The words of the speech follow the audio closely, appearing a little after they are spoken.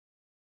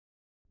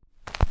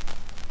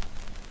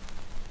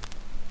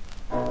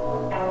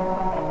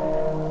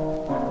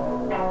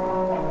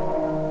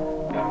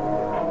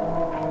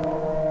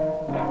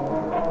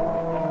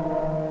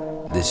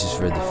This is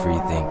for the free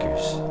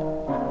thinkers,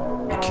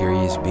 the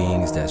curious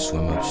beings that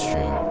swim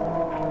upstream,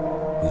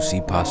 who see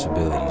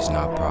possibilities,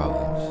 not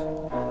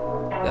problems,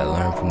 that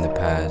learn from the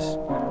past,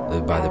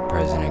 live by the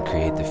present, and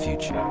create the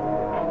future.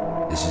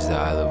 This is the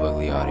I Love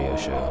Ugly audio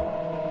show.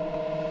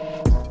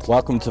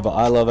 Welcome to the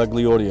I Love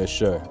Ugly audio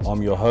show.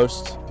 I'm your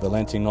host,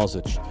 Valenti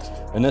Nozic.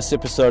 In this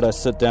episode, I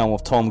sit down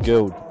with Tom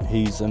Guild.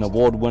 He's an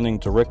award-winning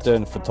director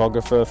and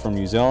photographer from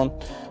New Zealand.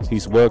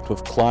 He's worked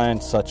with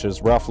clients such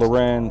as Ralph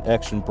Lauren,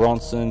 Action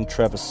Bronson,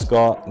 Travis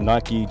Scott,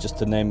 Nike, just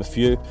to name a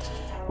few.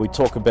 We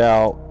talk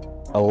about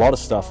a lot of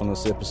stuff on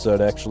this episode,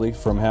 actually,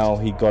 from how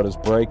he got his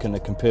break in the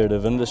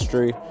competitive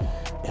industry,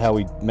 how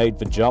he made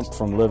the jump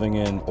from living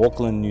in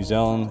Auckland, New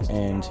Zealand,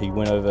 and he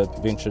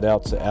ventured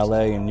out to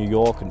LA and New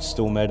York and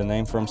still made a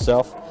name for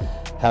himself,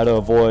 how to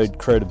avoid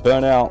creative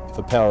burnout,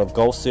 the power of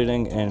goal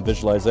setting and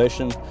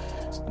visualization.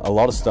 A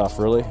lot of stuff,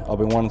 really. I've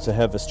been wanting to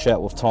have this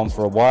chat with Tom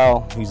for a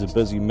while. He's a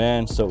busy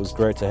man, so it was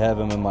great to have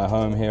him in my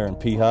home here in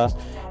Piha,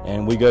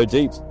 and we go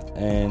deep,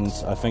 and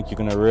I think you're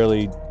going to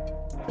really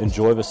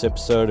enjoy this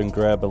episode and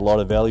grab a lot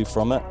of value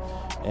from it.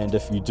 And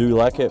if you do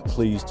like it,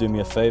 please do me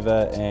a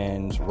favor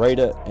and rate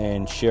it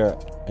and share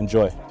it.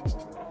 Enjoy.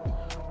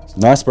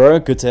 Nice, bro.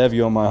 Good to have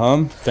you on my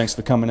home. Thanks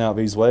for coming out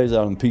these ways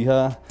out in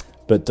Piha.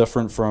 Bit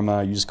different from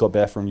you just got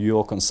back from New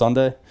York on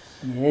Sunday.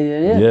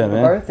 Yeah,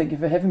 man. Bro, thank you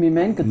for having me,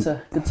 man. Good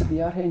to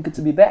be out here and good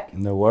to be back.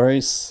 No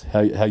worries.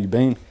 How you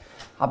been?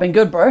 I've been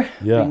good, bro.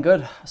 Yeah. Been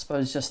good. I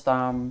suppose just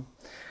running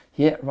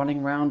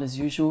around as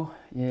usual.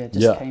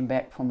 Came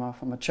back from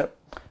a trip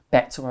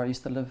back to where I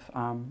used to live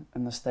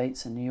in the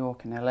States, in New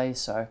York and LA.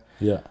 So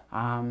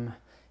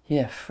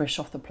fresh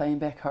off the plane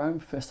back home.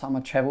 First time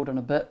I travelled in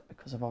a bit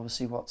because of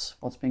obviously what's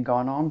been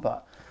going on,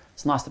 but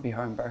it's nice to be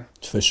home, bro.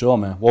 For sure,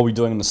 man. What are we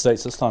doing in the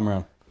States this time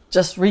around?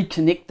 Just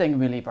reconnecting,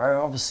 really,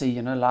 bro.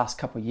 Obviously, last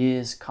couple of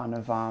years kind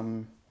of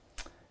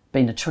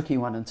been a tricky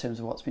one in terms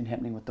of what's been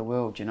happening with the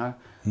world, I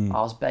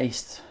was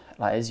based,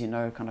 as you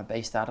know, kind of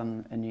based out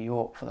in New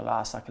York for the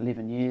last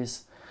 11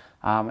 years.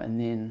 And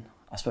then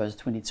I suppose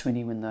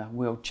 2020, when the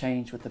world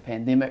changed with the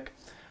pandemic,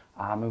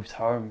 I moved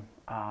home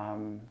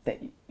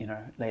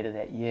later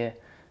that year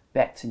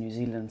back to New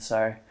Zealand.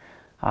 So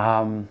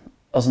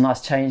it was a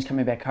nice change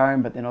coming back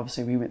home, but then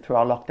obviously we went through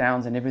our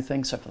lockdowns and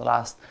everything. So for the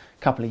last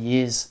couple of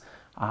years,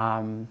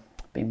 been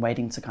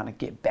waiting to kind of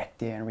get back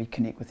there and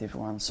reconnect with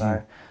everyone.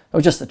 So it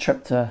was just a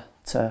trip to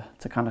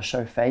kind of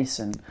show face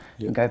and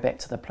go back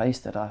to the place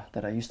that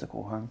I used to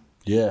call home.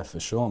 Yeah,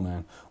 for sure,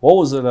 man. What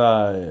was it,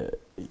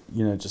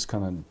 just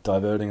kind of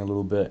diverting a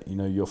little bit,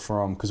 you're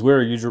from, because where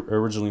are you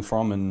originally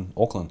from in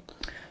Auckland?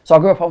 So I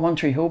grew up on One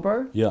Tree Hill,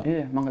 bro. Yeah.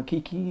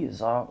 Mangakiki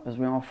is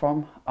where I'm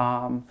from.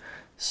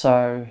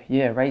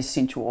 Raised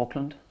Central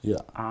Auckland. Yeah.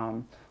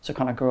 So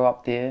kind of grew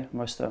up there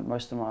most of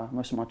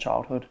my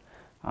childhood.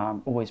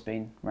 Always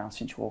been around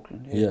Central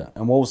Auckland. Yeah.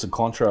 And what was the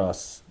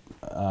contrast,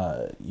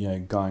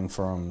 going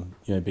from,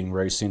 being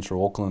raised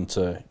Central Auckland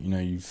to,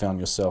 you found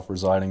yourself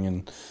residing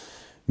in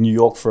New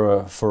York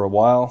for a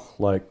while?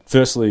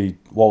 Firstly,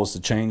 what was the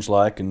change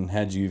like, and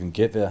how did you even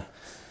get there?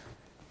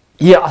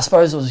 Yeah, I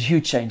suppose it was a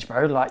huge change,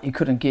 bro. You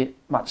couldn't get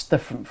much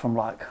different from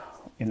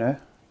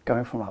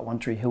going from One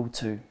Tree Hill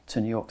to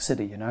New York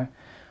City.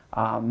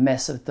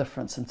 Massive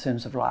difference in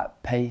terms of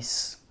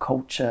pace,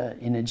 culture,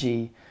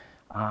 energy,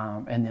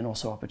 and then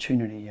also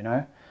opportunity.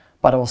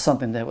 But it was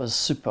something that was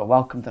super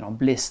welcomed, and I'm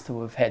blessed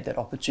to have had that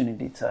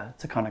opportunity to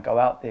kind of go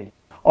out there.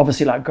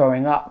 Obviously,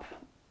 growing up,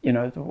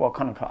 what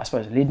kind of, I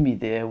suppose, led me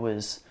there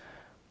was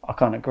I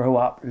kind of grew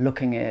up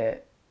looking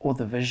at all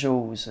the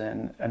visuals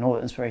and all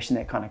the inspiration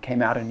that kind of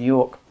came out of New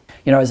York.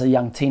 As a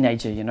young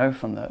teenager,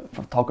 from the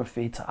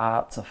photography to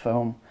art to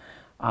film,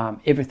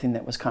 everything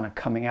that was kind of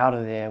coming out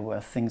of there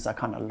were things I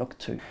kind of looked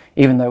to.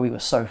 Even though we were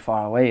so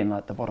far away in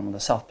the bottom of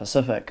the South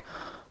Pacific,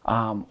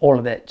 all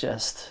of that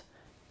just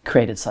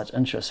created such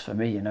interest for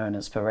me, and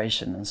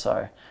inspiration. And so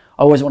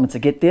I always wanted to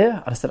get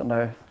there. I just didn't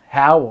know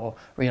how or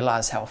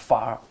realize how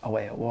far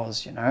away it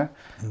was,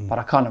 But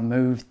I kind of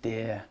moved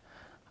there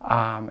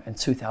in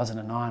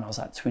 2009. I was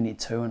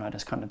 22, and I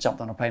just kind of jumped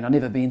on a plane. I'd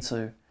never been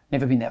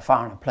that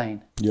far on a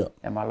plane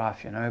in my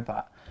life,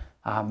 but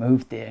I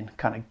moved there, and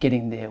kind of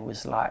getting there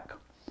was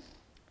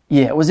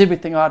it was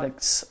everything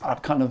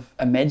I'd kind of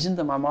imagined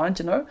in my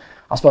mind,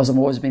 I suppose I've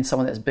always been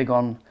someone that's big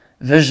on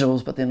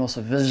visuals, but then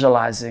also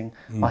visualizing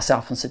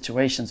myself in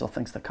situations or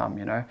things to come,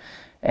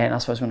 And I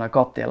suppose when I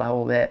got there,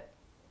 all that,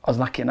 I was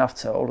lucky enough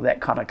to all of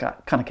that kind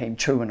of came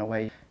true in a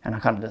way, and I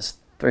kind of just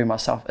threw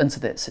myself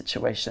into that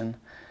situation.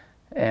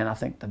 And I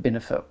think the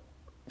benefit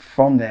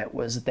from that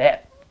was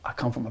that I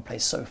come from a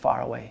place so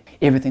far away.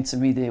 Everything to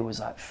me there was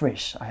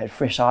fresh. I had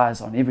fresh eyes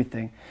on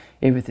everything.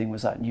 Everything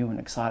was new and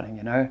exciting,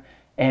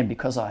 And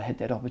because I had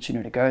that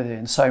opportunity to go there,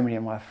 and so many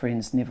of my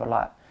friends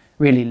never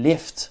really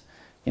left,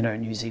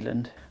 New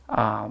Zealand.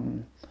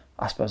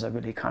 I suppose I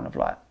really kind of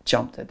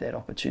jumped at that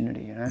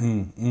opportunity,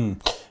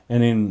 And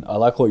then I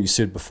like what you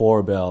said before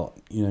about,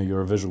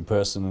 you're a visual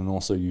person and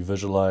also you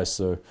visualize.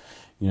 So,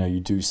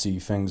 you do see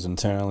things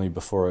internally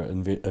before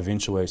it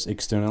eventuates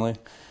externally.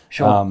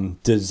 Sure.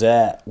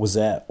 Was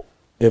that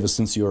ever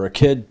since you were a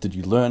kid? Did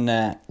you learn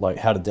that? Like,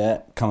 how did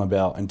that come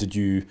about? And did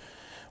you,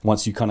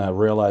 once you kind of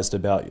realized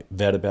about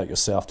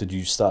yourself, did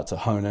you start to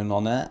hone in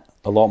on that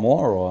a lot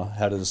more, or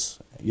how does,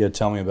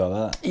 tell me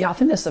about that. Yeah, I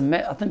think that's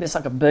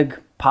like a big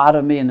part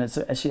of me, and it's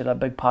actually a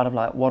big part of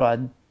like what I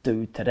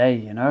do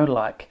today,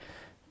 like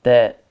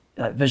that,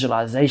 like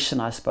visualization,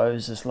 I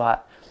suppose, is like,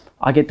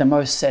 I get the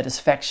most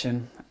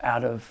satisfaction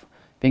out of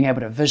being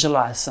able to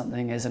visualize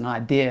something as an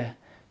idea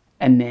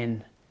and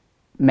then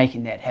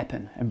making that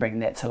happen and bringing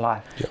that to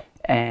life. Yeah.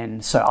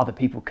 And so other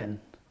people can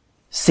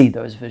see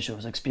those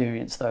visuals,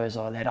 experience those,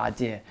 or that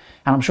idea.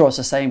 And I'm sure it's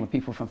the same with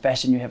people from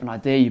fashion. You have an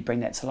idea, you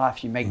bring that to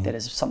life, you make that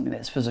as something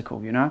that's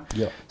physical,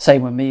 Yeah.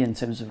 Same with me in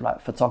terms of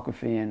like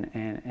photography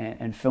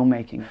and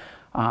filmmaking.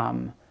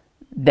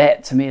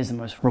 That to me is the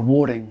most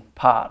rewarding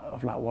part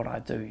of like what I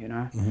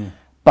do,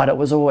 But it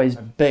was always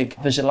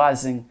big,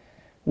 visualizing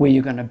where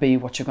you're going to be,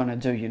 what you're going to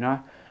do,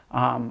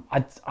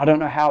 I don't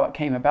know how it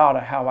came about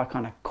or how I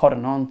kind of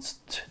cottoned on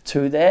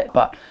to that,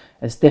 but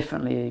it's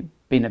definitely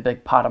been a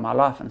big part of my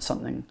life, and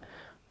something,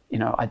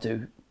 I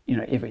do,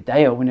 every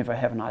day, or whenever I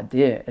have an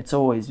idea, it's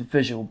always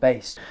visual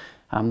based.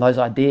 Those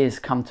ideas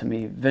come to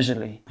me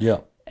visually,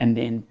 and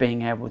then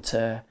being able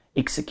to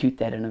execute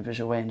that in a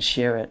visual way and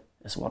share it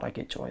is what I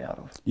get joy out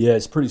of. Yeah,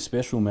 it's pretty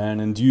special, man.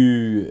 And do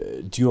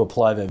you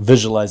apply that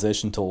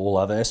visualization to all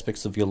other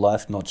aspects of your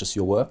life, not just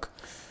your work?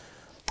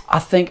 I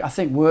think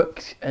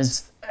work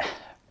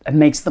it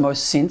makes the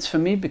most sense for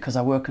me because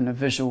I work in a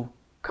visual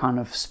kind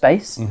of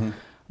space.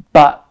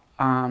 But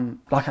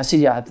like I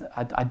said,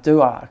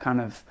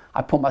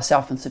 I put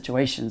myself in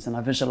situations and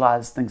I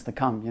visualize things to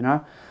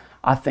come,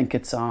 I think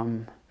it's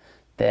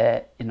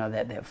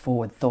that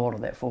forward thought or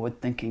that forward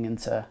thinking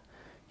into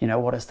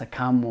what is to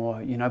come,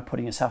 or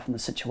putting yourself in the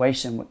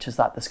situation, which is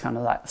like this kind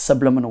of like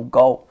subliminal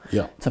goal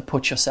to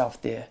put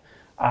yourself there.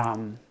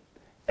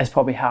 Is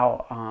probably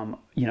how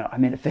I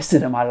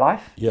manifested in my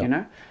life,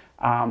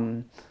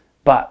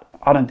 but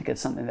I don't think it's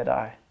something that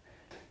I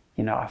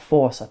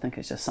force. I think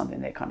it's just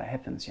something that kind of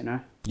happens,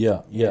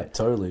 Yeah,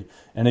 totally.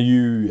 And are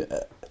you,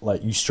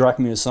 you strike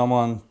me as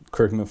someone,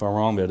 correct me if I'm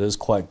wrong, but it is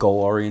quite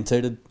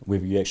goal-orientated,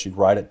 whether you actually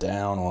write it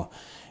down or,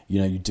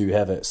 you do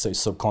have it, say,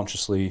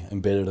 subconsciously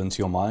embedded into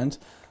your mind.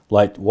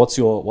 Like, what's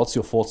your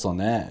thoughts on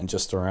that, and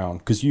just around,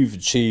 because you've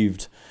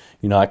achieved,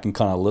 I can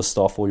kind of list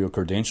off all your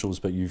credentials,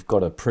 but you've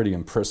got a pretty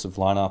impressive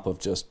lineup of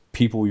just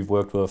people you've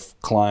worked with,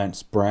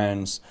 clients,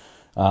 brands.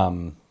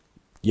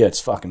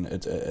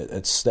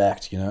 It's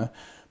stacked,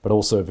 But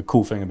also the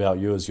cool thing about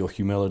you is your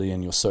humility,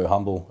 and you're so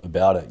humble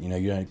about it. You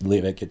don't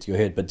let that get to your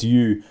head. But do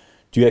you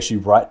actually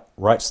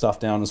write stuff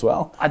down as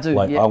well? I do.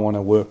 I want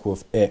to work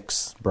with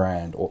X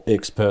brand or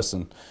X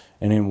person,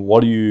 and then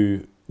why do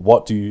you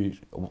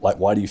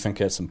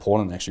think it's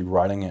important, actually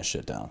writing that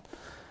shit down?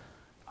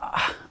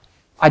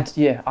 I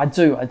do.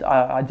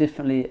 I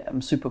definitely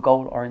am super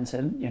goal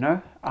oriented,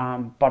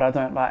 but I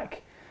don't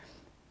like.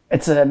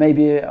 It's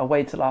maybe a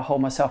way to like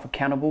hold myself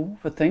accountable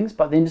for things,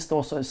 but then just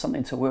also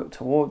something to work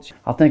towards.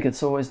 I think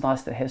it's always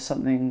nice to have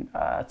something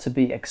to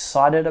be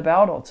excited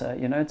about, or to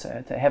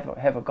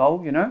have a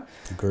goal.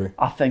 Agree.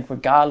 I think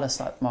regardless,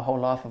 like my whole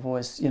life, I've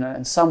always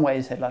in some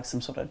ways had like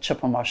some sort of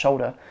chip on my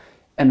shoulder,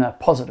 in a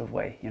positive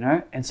way,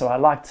 and so I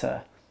like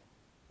to,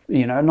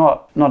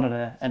 not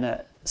in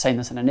a saying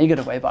this in a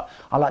negative way, but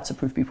I like to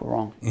prove people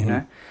wrong,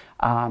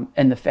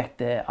 and the fact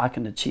that I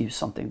can achieve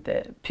something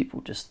that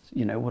people just,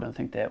 wouldn't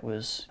think that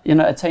was,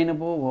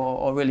 attainable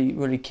or really,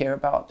 really care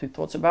about, do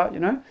thoughts about,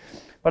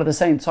 But at the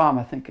same time,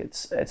 I think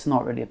it's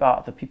not really about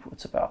other people.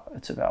 It's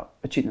about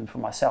achieving them for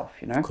myself,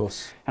 Of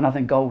course. And I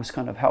think goals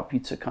kind of help you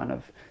to kind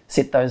of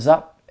set those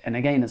up. And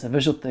again, it's a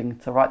visual thing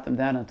to write them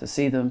down and to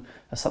see them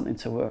as something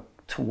to work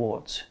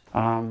towards.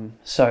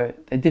 So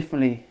it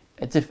definitely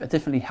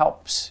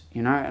helps,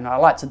 and I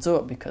like to do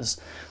it because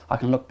I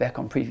can look back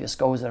on previous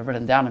goals that I've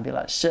written down and be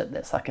like, shit,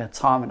 that's like a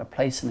time and a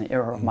place and an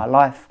era of my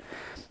life,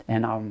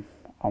 and I'm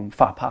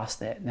far past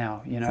that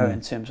now,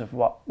 in terms of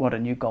what a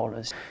new goal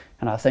is.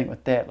 And I think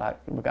with that, like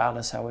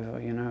regardless,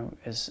 however,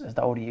 as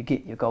the older you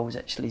get, your goals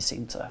actually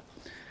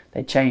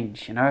they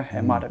change,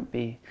 It mightn't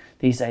be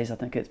these days. I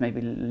think it's maybe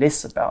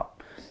less about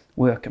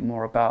work and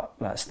more about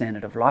like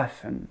standard of life,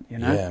 and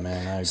Yeah,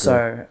 man, I agree.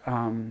 So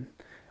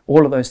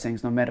all of those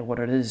things, no matter what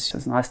it is,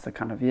 it's nice to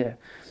kind of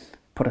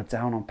put it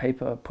down on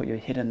paper, put your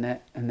head in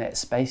that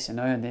space, and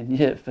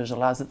then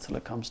visualize it till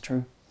it comes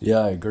true. Yeah,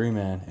 I agree,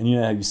 man. And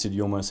how you said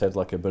you almost had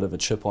like a bit of a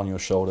chip on your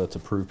shoulder to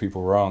prove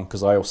people wrong,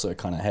 because I also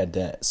kind of had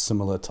that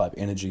similar type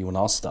energy when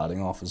I was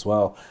starting off as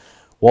well.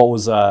 What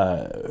was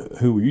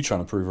who were you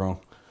trying to prove wrong?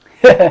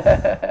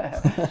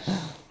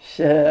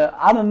 Sure.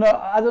 I don't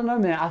know,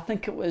 man. I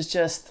think it was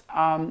just,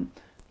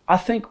 I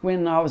think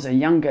when I was a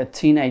younger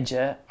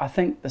teenager, I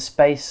think the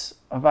space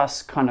of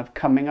us kind of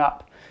coming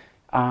up,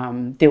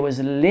 there was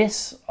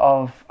less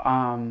of,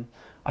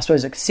 I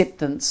suppose,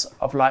 acceptance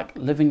of like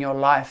living your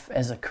life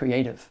as a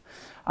creative,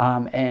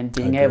 and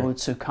being able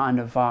to kind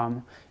of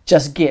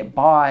just get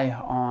by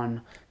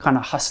on kind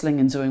of hustling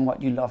and doing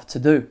what you love to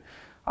do.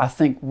 I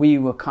think we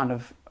were kind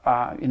of,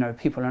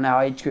 people in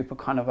our age group were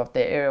kind of up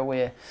that area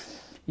where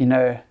you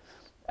know,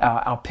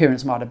 our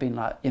parents might have been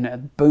like, you know,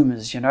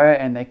 boomers, you know,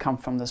 and they come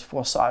from this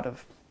foresight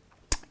of,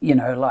 you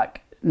know,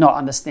 like not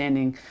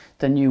understanding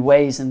the new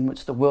ways in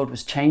which the world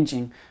was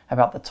changing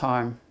about the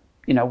time,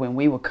 you know, when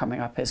we were coming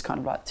up as kind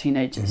of like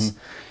teenagers.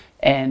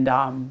 And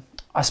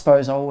I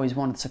suppose I always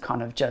wanted to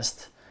kind of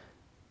just,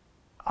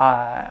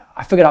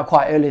 I figured out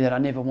quite early that I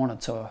never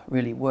wanted to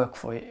really work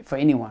for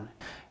anyone,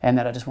 and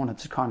that I just wanted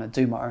to kind of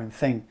do my own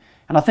thing.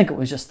 And I think it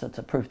was just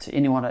to prove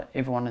to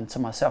everyone and to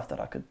myself that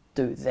I could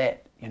do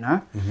that, you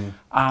know.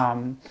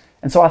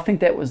 And so I think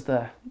that was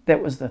the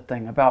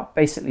thing about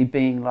basically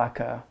being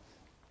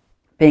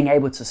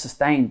able to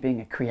sustain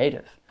being a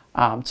creative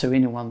to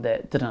anyone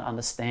that didn't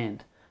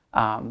understand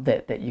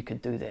that you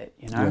could do that,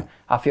 you know.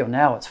 I feel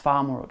now it's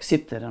far more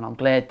accepted, and I'm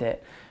glad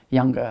that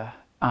younger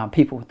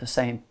people with the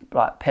same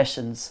like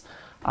passions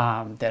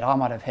that I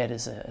might have had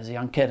as a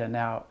young kid, and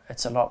now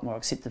it's a lot more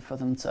accepted for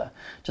them to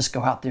just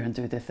go out there and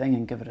do their thing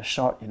and give it a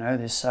shot, you know.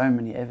 There's so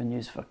many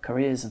avenues for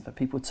careers and for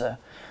people to,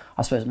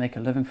 I suppose, make a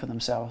living for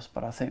themselves.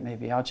 But I think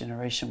maybe our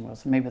generation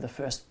was maybe the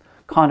first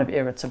kind of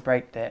era to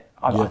break that,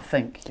 I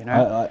think, you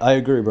know. I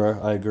agree, bro.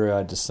 I agree. I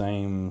had the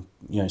same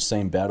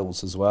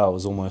battles as well. It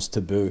was almost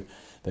taboo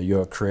that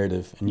you're a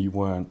creative and you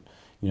weren't,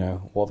 you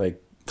know, what they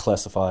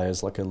classify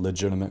as like a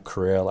legitimate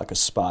career, like a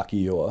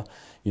Sparky, or,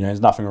 you know,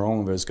 there's nothing wrong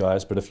with those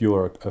guys, but if you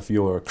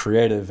were a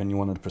creative and you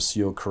wanted to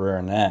pursue a career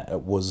in that,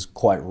 it was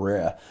quite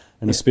rare.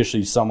 And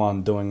especially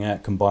someone doing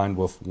that combined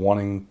with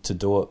wanting to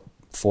do it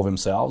for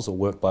themselves or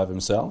work by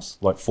themselves,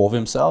 like for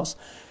themselves,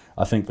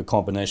 I think the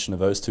combination of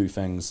those two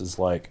things is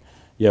like,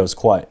 yeah, it was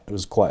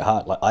quite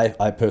hard. Like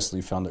I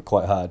personally found it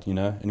quite hard, you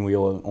know, and we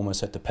all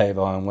almost had to pave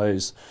our own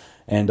ways.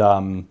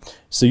 And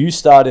so you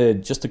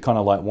started, just to kind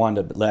of like wind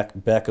it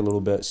back a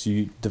little bit, so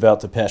you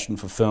developed a passion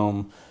for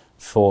film,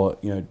 for,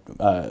 you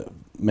know,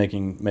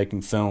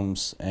 making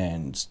films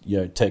and, you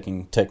know,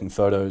 taking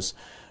photos,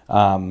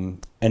 and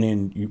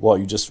then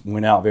you just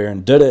went out there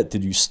and did it.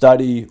 Did you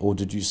study, or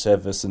did you just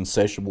have this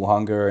insatiable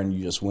hunger and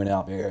you just went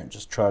out there and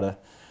just try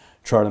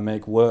to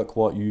make work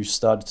what you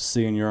started to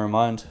see in your own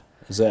mind?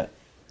 Is that?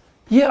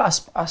 Yeah,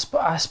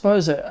 I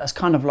suppose it's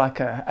kind of like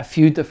a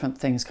few different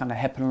things kind of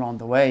happen along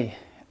the way.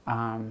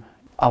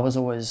 I was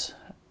always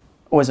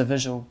a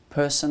visual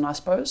person, I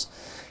suppose,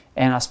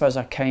 and I suppose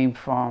I came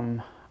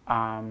from,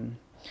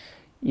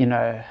 you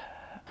know,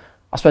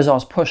 I suppose I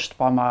was pushed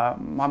by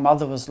my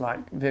mother. Was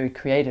like very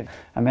creative,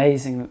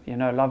 amazing, you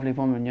know, lovely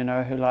woman, you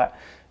know, who like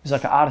was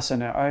like an artist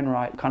in her own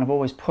right. Kind of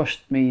always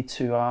pushed me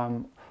to,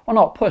 well,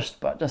 not pushed,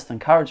 but just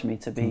encouraged me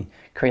to be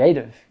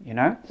creative, you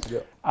know.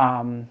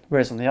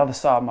 Whereas on the other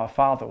side, my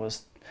father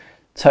was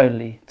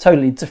totally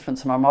different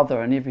to my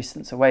mother in every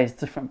sense of ways,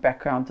 different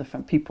background,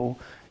 different people.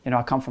 You know,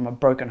 I come from a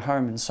broken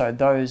home, and so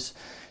those,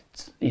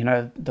 you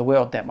know, the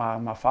world that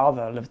my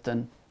father lived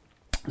in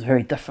was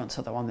very different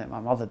to the one that my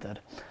mother did.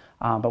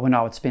 But when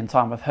I would spend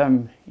time with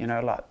him, you know,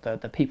 like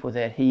the people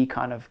that he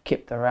kind of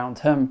kept around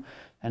him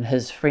and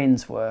his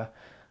friends were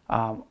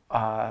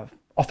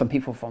often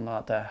people from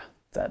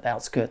the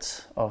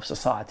outskirts of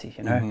society,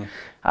 you know,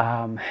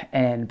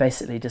 and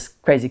basically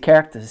just crazy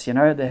characters, you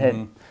know. They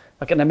had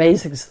like an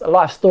amazing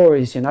life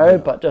stories, you know,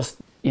 but just,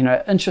 you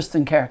know,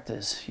 interesting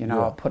characters, you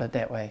know, I'll put it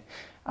that way.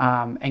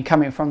 And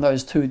coming from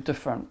those two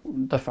different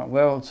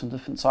worlds and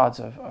different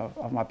sides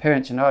of my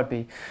parents, you know, I'd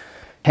be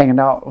hanging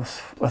out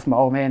with my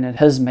old man and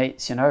his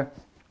mates, you know,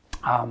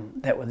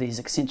 that were these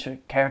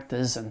eccentric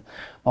characters, and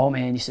my old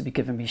man used to be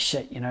giving me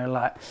shit, you know,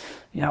 like,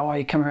 you know, why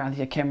you come around with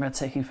your camera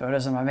taking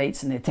photos of my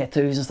mates and their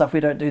tattoos and stuff, we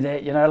don't do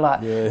that, you know,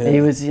 like, he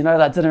was, you know,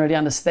 like, didn't really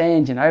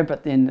understand, you know.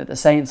 But then at the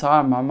same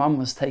time, my mum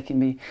was taking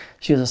me,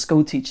 she was a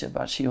school teacher,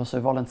 but she also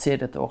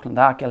volunteered at the Auckland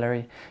Art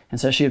Gallery, and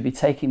so she would be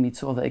taking me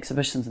to all the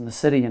exhibitions in the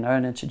city, you know,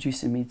 and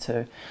introducing me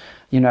to,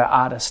 you know,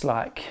 artists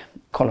like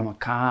Colin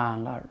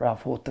McCann, like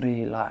Ralph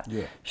Hawtrey, like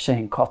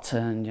Shane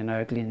Cotton, you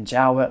know, Glenn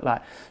Jowett,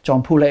 like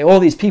John Poulet, all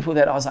these people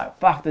that I was like,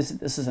 fuck, this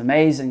is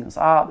amazing, this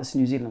art, this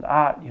New Zealand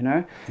art, you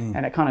know.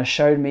 And it kind of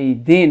showed me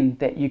then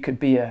that you could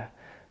be a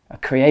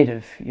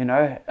creative, you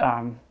know,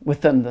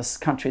 within this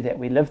country that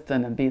we lived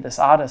in, and be this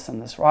artist and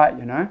this right,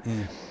 you know.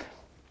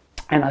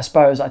 And I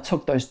suppose I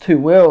took those two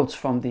worlds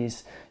from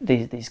these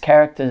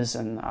characters,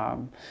 and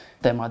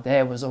that my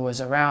dad was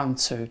always around,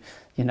 to,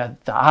 you know,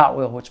 the art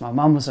world, which my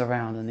mum was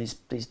around, and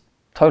these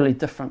totally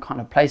different kind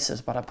of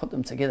places, but I put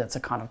them together to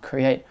kind of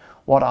create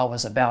what I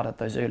was about at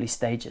those early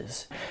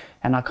stages.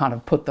 And I kind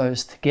of put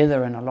those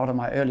together, and a lot of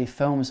my early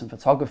films and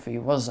photography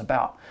was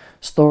about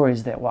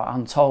stories that were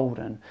untold,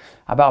 and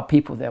about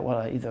people that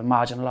were either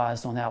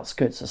marginalized on the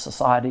outskirts of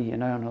society, you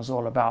know, and it was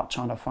all about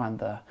trying to find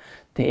the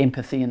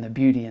empathy and the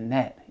beauty in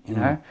that, you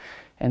know.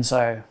 And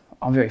so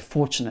I'm very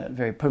fortunate,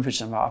 very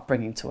privileged in my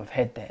upbringing to have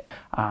had that,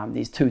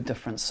 these two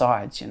different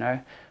sides, you know,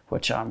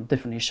 which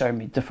definitely showed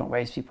me different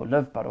ways people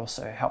live, but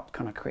also helped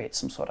kind of create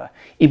some sort of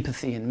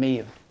empathy in me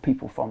of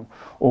people from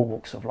all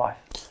walks of life.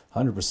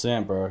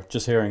 100%, bro.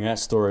 Just hearing that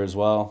story as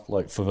well,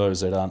 like, for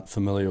those that aren't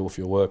familiar with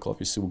your work,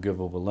 obviously we'll give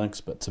all the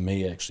links, but to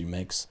me it actually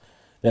makes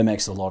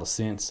a lot of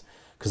sense.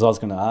 Because I was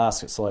going to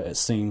ask, it's like, it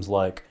seems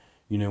like,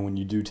 you know, when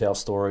you do tell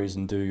stories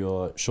and do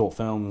your short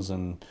films,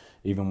 and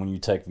even when you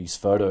take these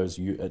photos,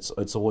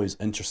 it's always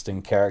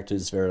interesting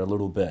characters. They're a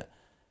little bit,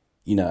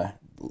 you know,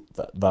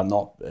 they're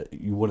not,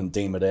 you wouldn't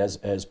deem it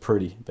as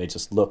pretty. They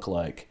just look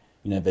like,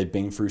 you know, they've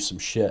been through some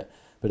shit.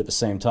 But at the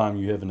same time,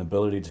 you have an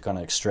ability to kind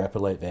of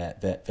extrapolate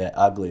that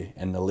ugly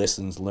and the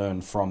lessons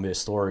learned from their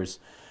stories.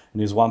 And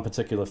there's one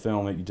particular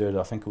film that you did,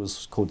 I think it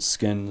was called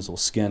Skins or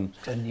Skin,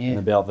 and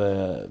about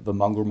the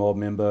mongrel mob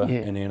member,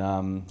 and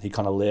then he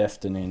kind of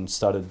left, and then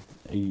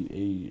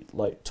he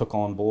like took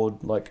on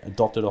board, like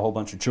adopted a whole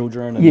bunch of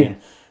children, and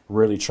then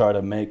really try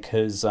to make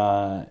his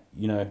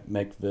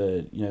make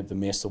the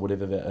mess or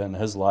whatever in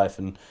his life,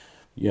 and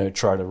you know,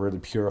 try to really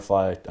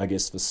purify, I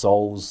guess, the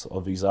souls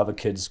of these other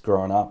kids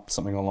growing up,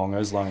 something along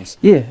those lines.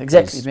 Yeah,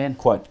 exactly, man.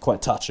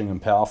 Quite touching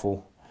and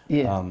powerful.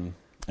 Yeah.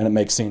 And it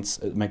makes sense.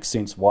 It makes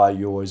sense why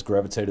you always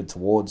gravitated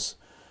towards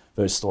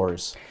those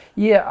stories.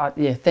 Yeah,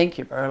 thank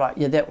you, bro. Like,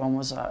 that one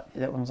was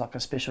like a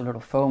special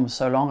little film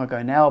so long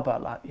ago now,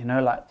 but like, you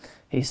know, like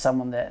he's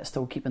someone that I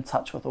still keep in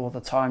touch with all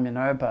the time, you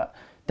know. But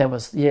that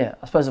was, I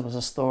suppose it was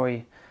a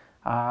story.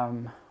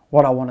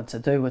 What I wanted to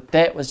do with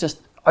that was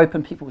just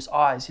open people's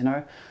eyes, you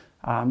know.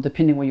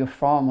 Depending where you're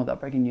from or the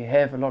upbringing you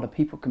have, a lot of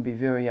people can be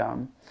very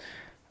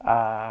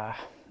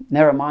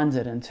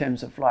narrow-minded in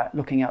terms of like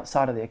looking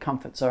outside of their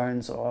comfort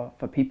zones, or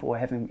for people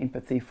having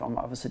empathy from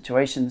other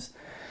situations,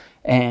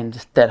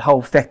 and that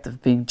whole fact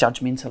of being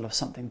judgmental of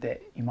something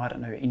that you might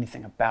not know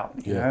anything about,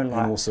 you know,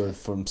 like, and also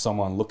from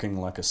someone looking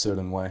like a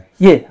certain way.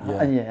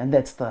 And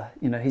that's the,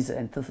 you know, he's the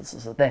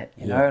antithesis of that,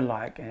 you know,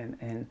 like,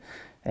 and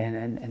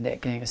that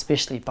gang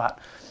especially. But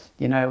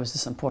you know, it was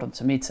just important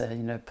to me to,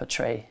 you know,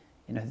 portray,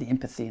 you know, the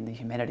empathy and the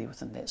humanity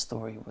within that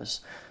story,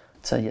 was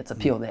to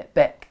peel that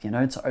back, you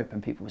know, to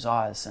open people's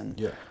eyes.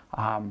 And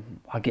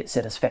I get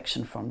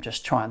satisfaction from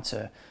just trying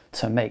to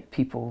make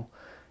people,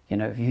 you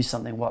know, view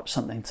something, watch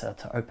something, to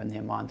open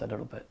their mind a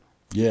little bit.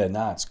 Yeah,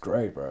 it's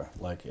great, bro.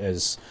 Like,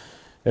 as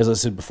I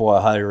said before,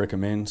 I highly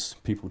recommend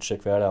people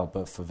check that out.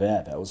 But for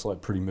that was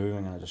like pretty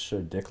moving. And I just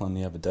showed Declan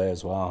the other day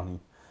as well, and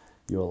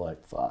you were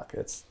like, fuck,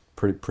 it's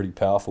pretty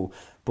powerful.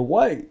 But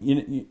why,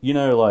 you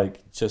know,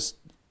 like, just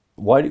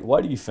why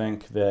do you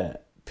think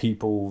that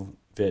people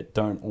that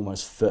don't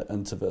almost fit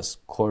into this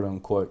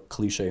quote-unquote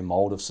cliche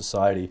mold of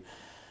society,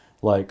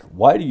 like,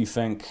 why do you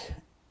think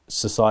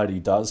society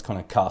does kind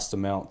of cast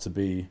them out to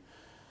be,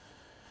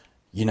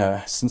 you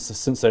know,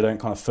 since they don't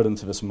kind of fit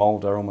into this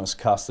mold, they're almost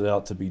casted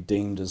out to be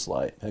deemed as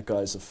like, that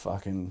guy's a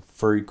fucking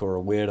freak or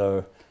a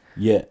weirdo,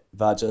 yet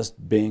they're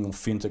just being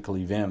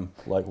authentically them?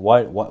 Like,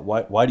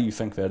 why do you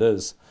think that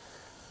is?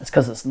 It's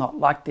because it's not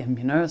like them,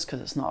 you know. It's because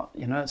it's not,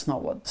 you know, it's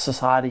not what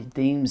society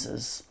deems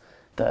as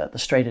the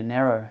straight and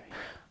narrow.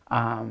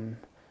 And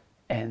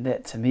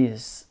that to me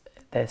is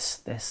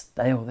that's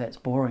stale, that's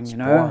boring, you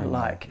know. Boring,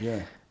 like,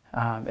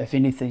 if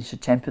anything,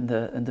 should champion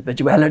the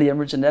individuality and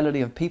originality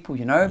of people,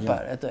 you know.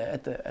 But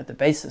at the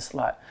basis,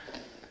 like,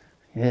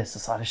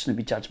 society shouldn't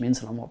be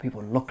judgmental on what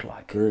people look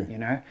like, you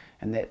know.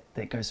 And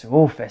that goes through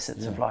all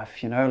facets of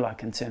life, you know.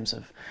 Like, in terms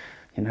of,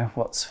 you know,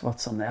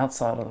 what's on the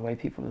outside, or the way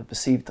people are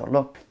perceived or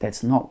look,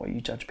 that's not what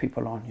you judge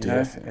people on, you know.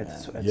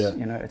 It's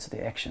you know, it's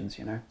the actions,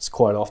 you know. It's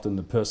quite often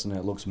the person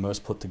that looks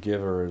most put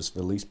together is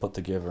the least put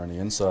together on the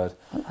inside.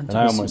 100%. And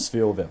I almost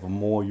feel that the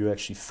more you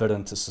actually fit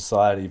into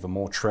society, the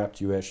more trapped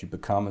you actually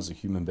become as a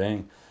human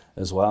being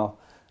as well.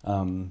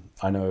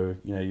 I know,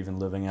 you know, even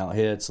living out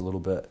here, it's a little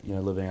bit, you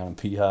know, living out in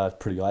Piha,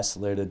 pretty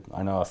isolated.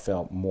 I know I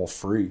felt more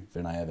free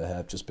than I ever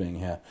have just being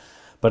here.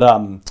 But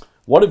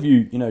what have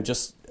you, you know,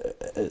 just,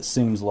 it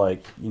seems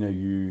like, you know,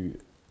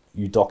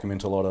 you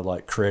document a lot of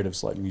like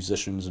creatives, like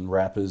musicians and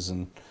rappers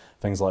and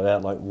things like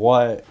that. Like,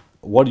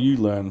 what do you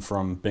learn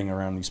from being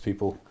around these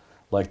people?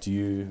 Like, do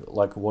you,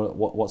 like,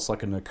 what's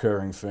like an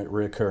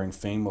recurring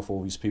theme with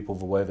all these people,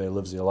 the way they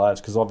live their lives?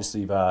 Because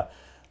obviously they're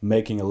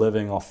making a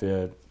living off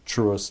their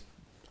truest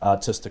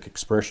artistic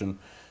expression.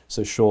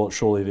 So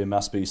surely there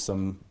must be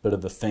some bit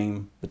of a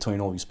theme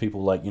between all these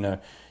people. Like, you know,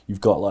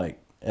 you've got like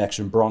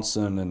Action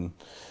Bronson and,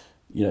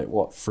 you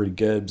know, Freddie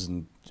Gibbs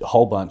and a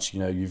whole bunch, you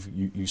know,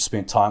 you've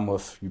spent time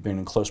with, you've been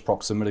in close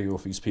proximity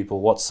with these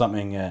people. What's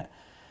something that,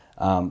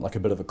 like a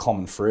bit of a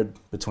common thread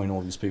between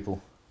all these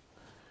people?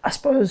 I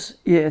suppose,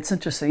 it's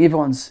interesting.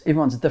 Everyone's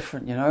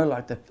different, you know,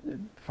 like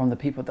from the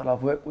people that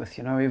I've worked with,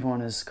 you know, everyone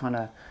has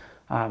kind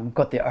of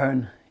got their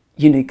own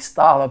unique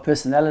style or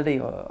personality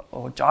or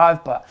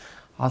jive. But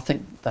I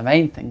think the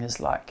main thing is,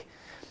 like,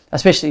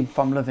 especially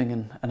from living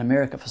in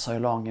America for so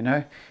long, you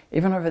know,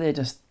 everyone over there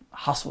just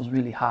hustles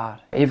really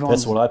hard.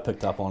 That's what I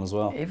picked up on as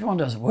well. Everyone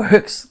just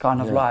works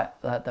kind of like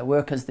the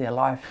work is their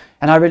life,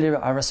 and I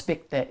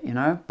respect that, you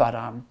know. But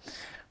I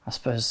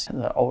suppose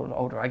the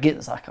older I get,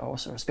 it's like I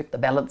also respect the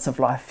balance of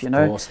life, you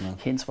know. Of course, man.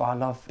 Hence why I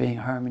love being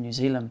home in New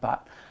Zealand.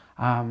 But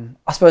I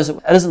suppose it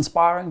is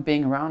inspiring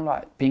being around,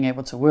 like being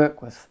able to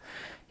work with,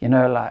 you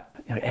know, like,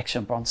 you know,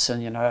 Action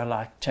Bronson, you know,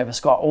 like Travis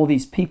Scott, all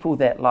these people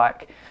that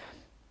like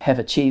have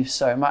achieved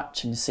so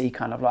much, and you see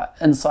kind of like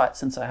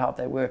insights into how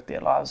they work their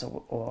lives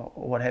or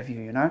what have you,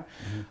 you know.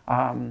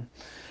 Mm-hmm.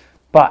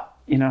 But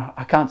you know,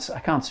 I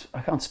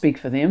can't speak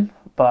for them,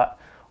 but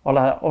all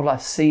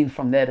I've seen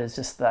from that is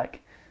just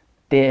like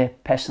they're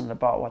passionate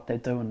about what they're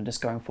doing and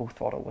just going full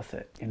throttle with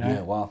it, you know.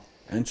 Yeah, wow,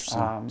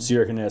 interesting. So you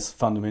reckon that's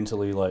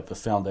fundamentally like the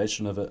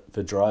foundation of it,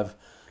 the drive?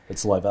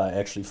 It's like they're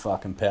actually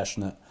fucking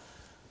passionate.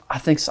 I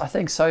think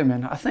so,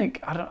 man. I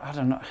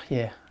don't know.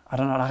 Yeah, I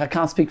don't know. Like I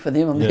can't speak for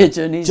them on their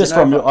journeys. Just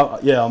you know,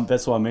 from your,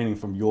 that's what I'm meaning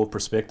from your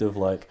perspective.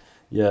 Like,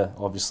 yeah,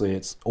 obviously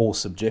it's all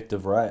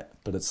subjective, right?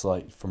 But it's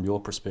like from your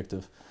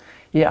perspective.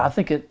 Yeah, I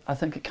think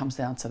it comes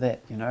down to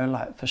that, you know,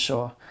 like for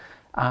sure.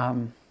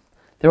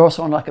 They're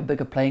also on like a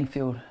bigger playing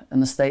field in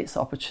the States. The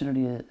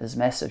opportunity is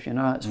massive, you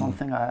know. It's one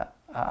thing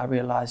I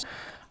realized.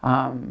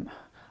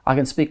 I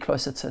can speak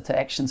closer to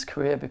Action's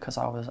career because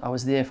I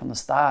was there from the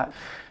start,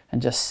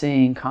 and just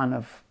seeing kind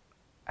of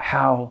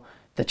how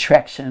the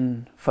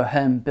traction for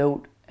him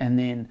built and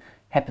then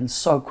happened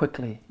so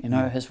quickly, you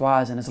know, his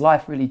rise, and his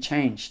life really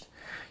changed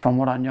from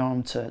what I know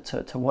him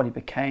to what he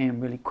became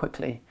really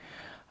quickly,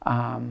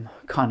 kind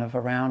of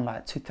around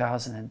like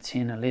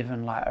 2010,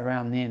 11, like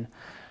around then,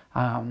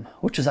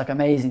 which was like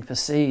amazing to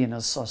see, and I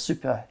was so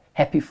super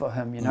happy for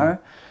him, you know.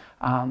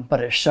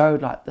 But it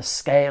showed like the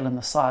scale and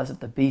the size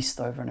of the beast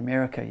over in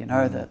America, you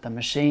know, the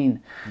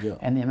machine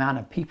and the amount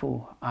of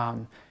people.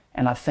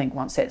 And I think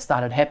once that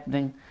started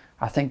happening,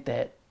 I think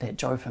that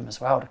drove him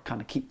as well to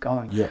kind of keep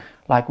going. Yeah.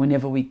 Like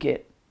whenever we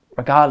get,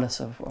 regardless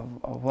of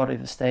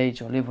whatever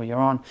stage or level you're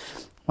on,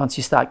 once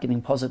you start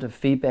getting positive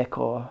feedback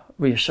or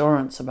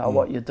reassurance about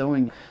what you're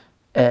doing,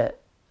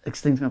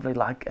 instinctively,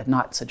 like at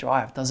night, it's a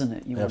drive, doesn't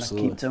it? You want to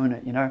keep doing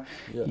it, you know.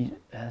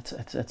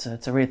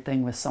 It's a weird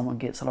thing where someone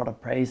gets a lot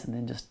of praise and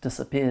then just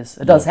disappears.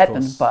 It does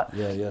happen, but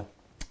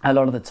a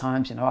lot of the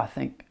times, you know, I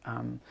think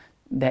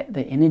that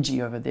the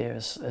energy over there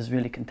is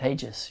really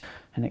contagious,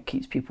 and it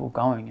keeps people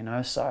going, you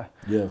know. So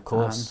yeah, of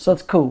course. So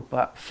it's cool,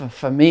 but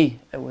for me,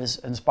 it was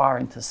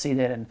inspiring to see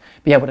that and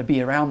be able to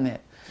be around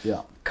that.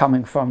 Yeah.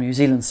 Coming from New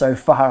Zealand so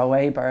far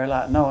away, bro,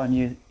 like no one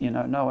knew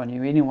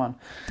anyone.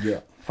 Yeah.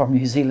 From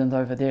New Zealand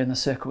over there in the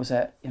circles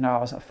that, you know, I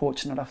was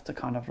fortunate enough to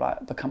kind of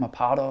like become a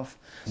part of.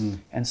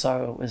 And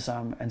so it was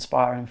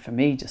inspiring for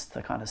me just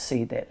to kind of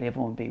see that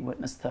level and be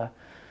witness to,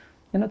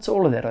 you know, it's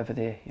all of that over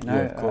there, you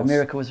know.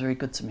 America was very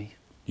good to me.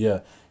 Yeah,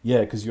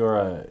 because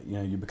you're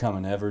you become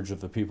an average of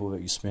the people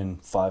that you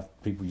spend,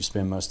 5 people you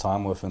spend most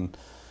time with, and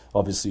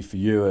obviously for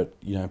you it,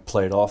 you know,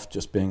 played off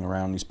just being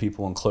around these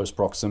people in close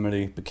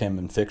proximity, became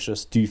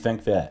infectious. Do you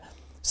think that,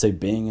 say,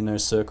 being in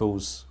those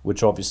circles,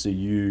 which obviously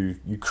you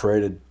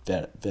created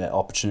that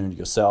opportunity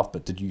yourself,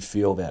 but did you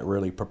feel that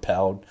really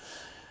propelled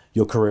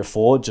your career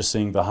forward, just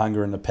seeing the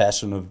hunger and the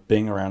passion of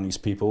being around these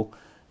people,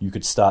 you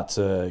could start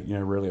to, you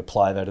know, really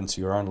apply that into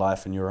your own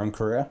life and your own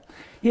career?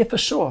 Yeah, for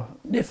sure.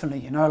 Definitely,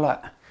 you know,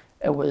 like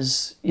it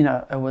was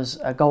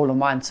a goal of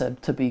mine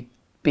to be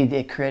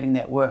there creating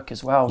that work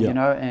as well, you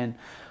know, and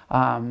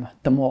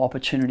the more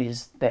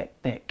opportunities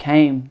that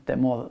came, the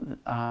more,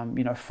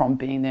 you know, from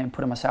being there and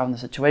putting myself in the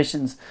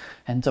situations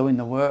and doing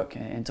the work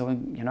and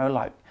doing, you know,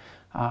 like,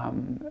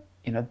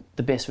 you know,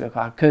 the best work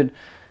I could,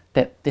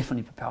 that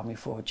definitely propelled me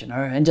forward, you know.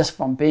 And just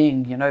from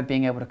being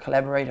able to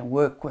collaborate and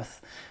work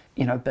with,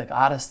 you know, big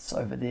artists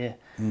over there,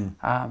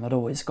 I'd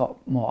always got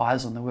more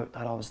eyes on the work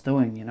that I was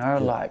doing, you know,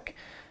 like,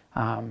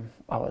 I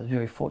was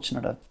very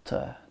fortunate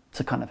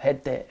to kind of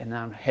had that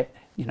and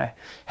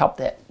help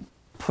that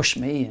push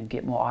me and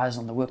get more eyes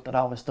on the work that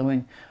I was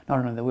doing, not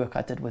only the work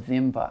I did with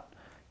them, but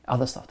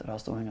other stuff that I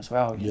was doing as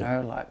well, you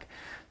know, like,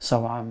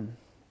 so,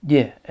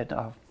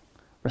 a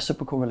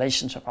reciprocal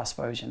relationship, I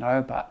suppose, you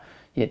know, but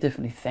yeah,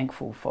 definitely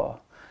thankful for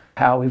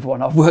how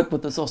everyone I've worked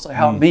with has also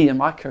helped me in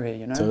my career,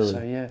 you know. Totally.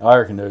 So yeah, I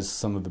reckon those are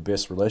some of the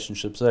best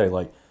relationships,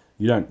 like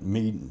you don't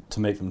mean to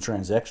make them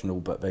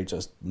transactional, but they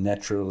just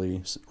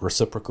naturally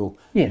reciprocal.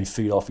 You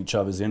feed off each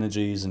other's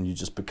energies and you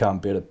just become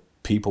better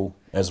people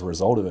as a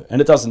result of it. And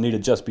it doesn't need to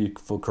just be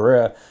for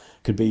career. It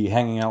could be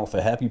hanging out with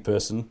a happy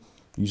person.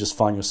 You just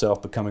find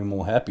yourself becoming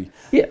more happy.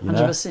 Yeah,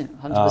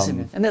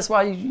 100%. And that's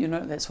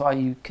why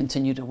you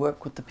continue to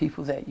work with the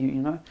people that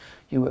you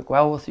work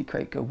well with, you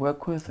create good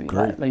work with,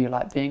 or you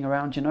like being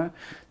around, you know.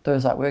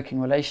 Those like working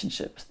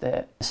relationships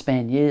that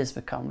span years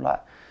become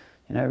like,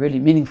 you know, really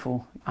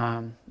meaningful,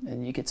 and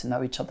you get to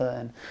know each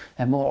other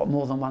in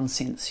more than one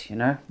sense, you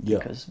know,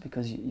 because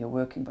you're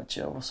working, but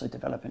you're also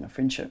developing a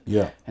friendship.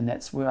 Yeah. And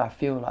that's where I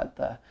feel like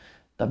the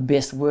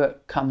best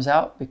work comes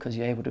out, because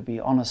you're able to be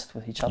honest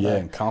with each other. Yeah,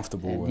 and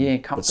comfortable.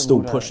 But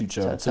still push each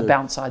other to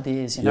bounce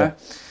ideas, you know.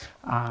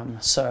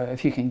 So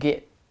if you can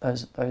get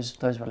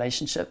those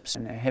relationships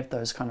and have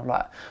those kind of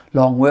like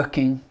long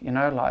working, you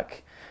know,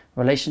 like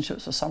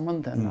relationships with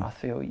someone, then I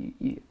feel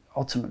you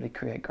ultimately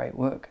create great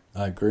work.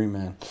 I agree,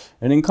 man.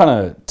 And then kind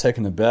of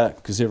taking it back,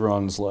 because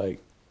everyone's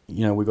like,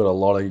 you know, we've got a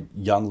lot of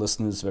young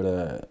listeners that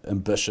are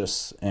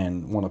ambitious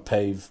and want to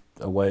pave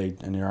a way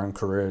in their own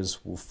careers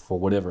for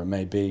whatever it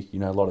may be, you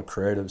know, a lot of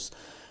creatives.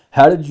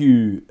 How did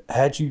you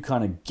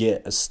kind of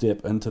get a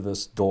step into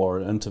this door,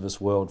 into this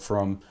world?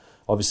 From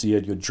obviously you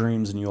had your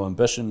dreams and your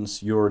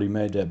ambitions, you already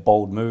made that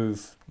bold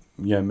move,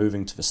 you know,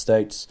 moving to the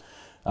States.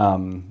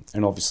 And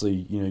obviously,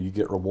 you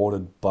get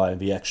rewarded by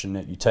the action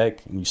that you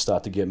take, and you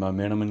start to get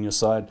momentum in your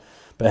side.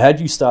 But how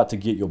did you start to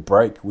get your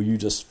break? Were you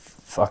just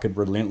fucking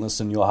relentless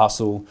in your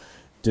hustle?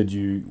 Were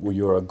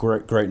you a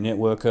great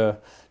networker?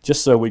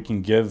 Just so we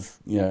can give,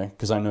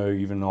 because I know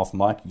even off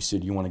mic you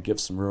said you want to give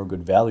some real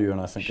good value,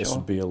 and I think this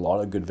would be a lot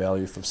of good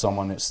value for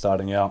someone that's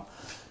starting out.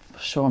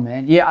 Sure,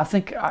 man. Yeah, I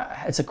think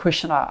it's a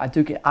question I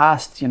do get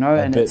asked,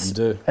 and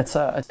it's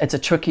a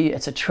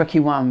tricky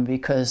one,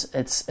 because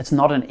it's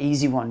not an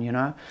easy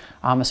one,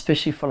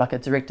 especially for like a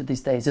director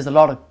these days. There's a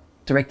lot of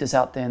directors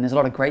out there, and there's a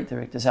lot of great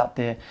directors out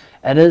there.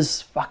 It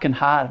is fucking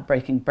hard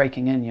breaking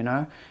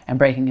in, and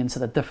breaking into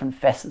the different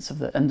facets of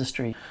the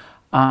industry.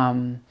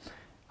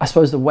 I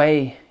suppose the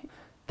way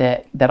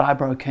that I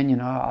broke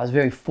in, I was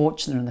very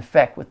fortunate in the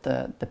fact with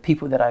the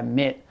people that I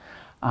met,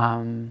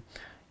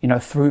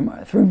 through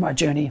my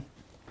journey.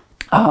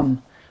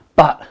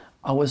 But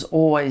I was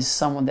always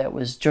someone that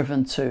was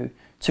driven to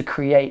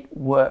create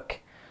work,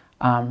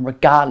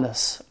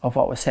 regardless of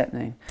what was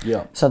happening.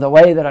 Yeah. So the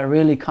way that I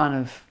really kind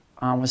of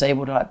was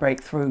able to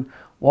break through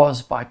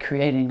was by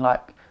creating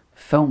like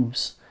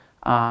films,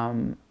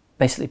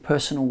 basically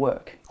personal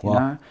work,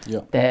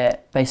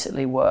 that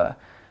basically were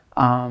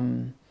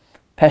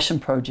passion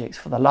projects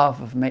for the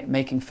love of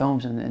making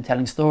films and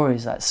telling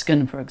stories. Like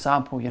Skin, for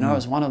example,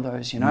 is one of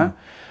those.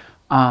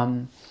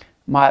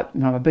 My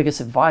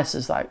biggest advice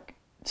is like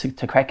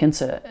to crack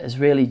into it is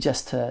really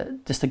just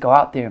to go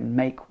out there and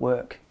make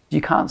work.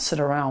 You can't sit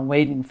around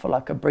waiting for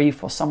like a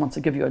brief or someone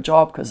to give you a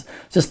job, because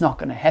it's just not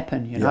going to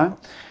happen, you know.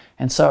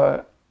 And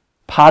so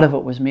part of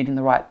it was meeting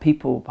the right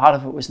people, part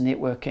of it was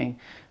networking,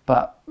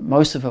 but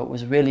most of it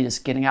was really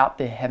just getting out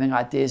there, having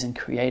ideas and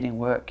creating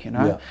work,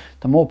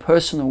 The more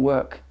personal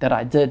work that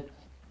I did,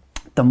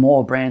 the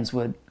more brands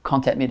would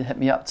contact me to hit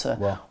me up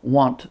to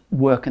want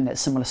work in that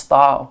similar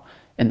style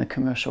in the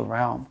commercial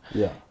realm.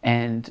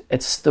 And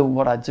it's still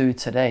what I do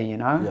today,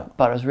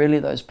 But it was really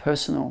that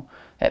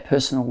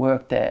personal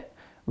work that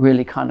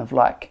really kind of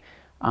like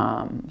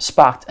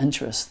sparked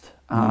interest,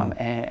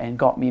 and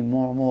got me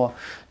more and more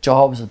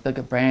jobs with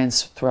bigger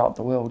brands throughout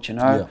the world,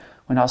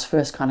 When I was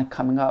first kind of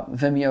coming up,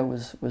 Vimeo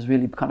was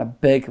really kind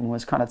of big and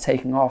was kind of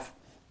taking off.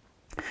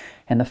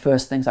 And the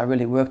first things I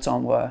really worked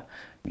on were,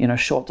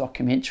 short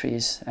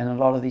documentaries. And a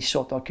lot of these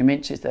short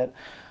documentaries that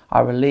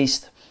I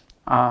released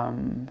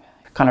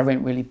kind of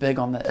went really big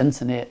on the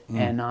internet,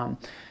 and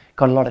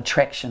got a lot of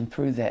traction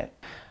through that.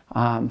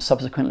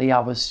 Subsequently, I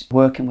was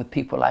working with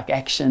people like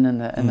Action in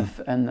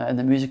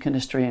the music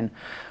industry, and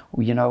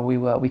we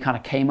kind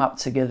of came up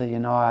together.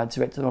 I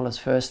directed all his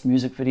first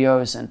music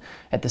videos, and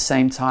at the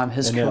same time,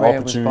 his career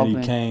was bubbling. And the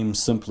opportunity came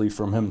simply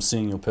from him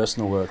seeing your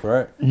personal work,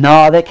 right?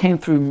 No, that came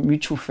through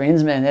mutual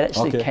friends, man. That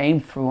actually came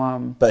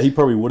through. But he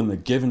probably wouldn't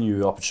have given you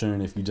the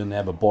opportunity if you didn't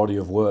have a body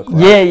of work,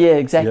 right? Yeah,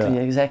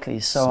 exactly.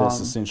 So that's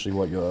essentially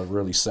what you're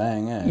really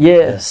saying, eh?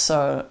 Yeah.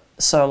 So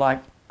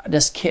like I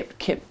just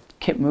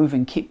kept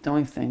moving, kept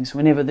doing things.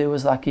 Whenever there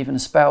was like even a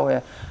spell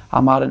where I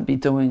mightn't be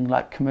doing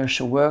like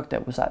commercial work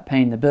that was like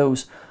paying the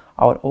bills,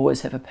 I would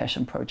always have a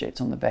passion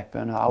project on the back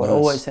burner. I would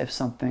always have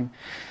something.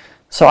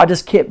 So I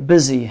just kept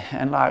busy,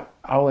 and like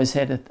I always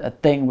had a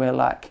thing where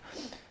like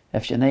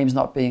if your name's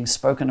not being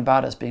spoken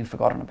about, it's being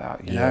forgotten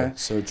about, you know?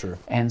 So true.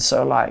 And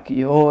so like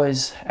it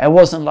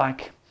wasn't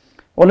like,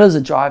 well, there's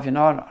a drive, and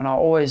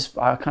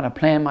I kind of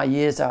plan my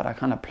years out. I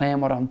kind of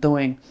plan what I'm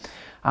doing.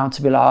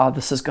 To be like,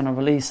 this is going to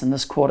release in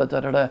this quarter,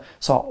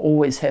 So I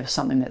always have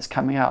something that's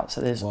coming out.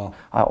 So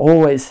I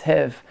always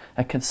have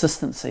a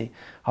consistency.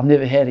 I've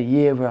never had a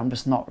year where I'm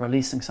just not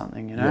releasing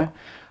something, and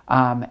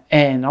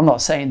I'm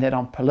not saying that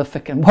I'm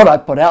prolific in what I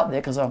put out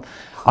there, because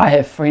I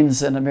have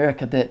friends in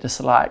America that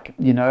just like,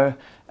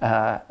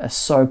 are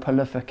so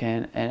prolific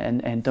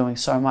and doing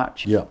so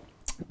much. Yeah.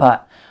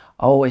 But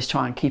I always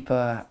try and keep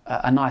a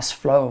nice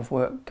flow of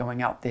work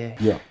going out there.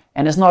 Yeah.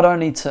 And it's not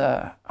only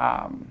to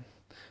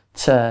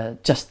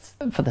just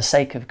for the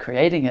sake of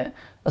creating it,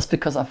 that's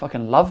because I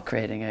fucking love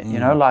creating it,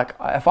 like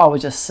if I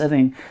was just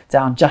sitting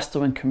down just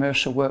doing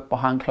commercial work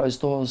behind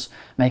closed doors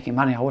making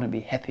money, I wouldn't be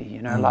happy,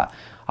 like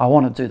I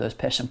want to do those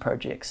passion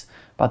projects,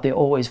 but they're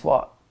always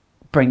what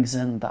brings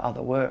in the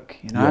other work,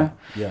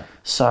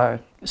 So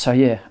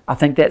yeah, I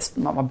think that's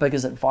my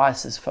biggest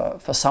advice is for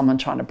someone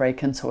trying to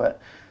break into it.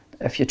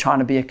 If you're trying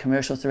to be a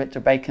commercials director,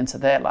 break into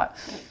that, like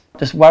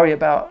just worry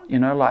about,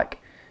 like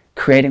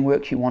creating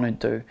work you want to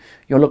do.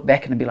 You'll look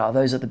back and be like,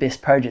 those are the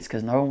best projects,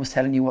 because no one was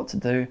telling you what to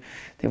do.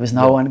 There was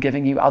no one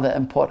giving you other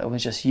input. It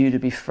was just you to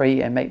be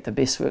free and make the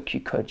best work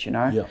you could,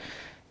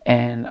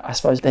 And I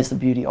suppose that's the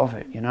beauty of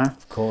it,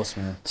 Of course,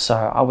 man. So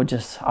I would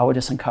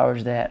just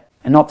encourage that,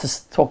 and not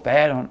to talk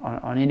bad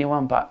on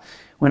anyone, but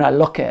when I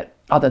look at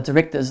other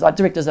directors, like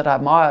directors that I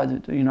admire,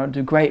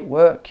 do great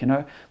work,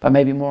 but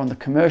maybe more on the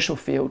commercial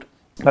field.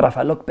 But if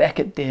I look back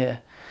at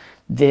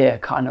their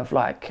kind of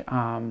like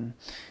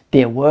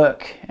their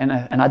work, and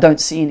I don't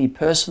see any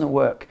personal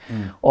work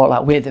or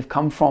like where they've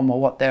come from or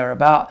what they're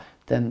about,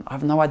 then I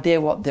have no idea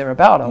what they're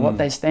about or what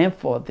they stand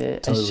for.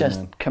 It's just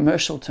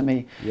commercial to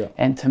me. Yeah.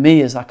 And to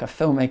me, as like a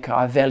filmmaker,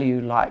 I value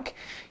like,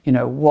 you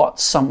know, what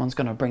someone's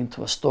going to bring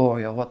to a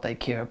story or what they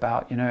care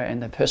about, you know,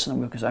 and the personal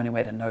work is the only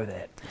way to know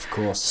that. Of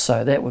course.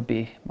 So that would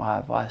be my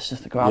advice,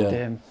 just to go out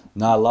there and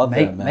I love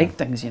that, man. Make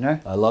things, you know.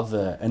 I love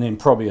that. And then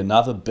probably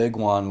another big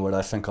one, what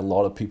I think a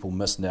lot of people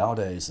miss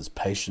nowadays, is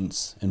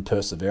patience and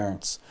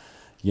perseverance.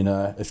 You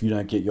know, if you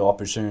don't get your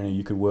opportunity,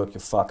 you could work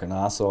your fucking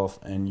ass off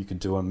and you could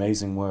do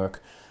amazing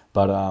work.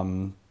 But,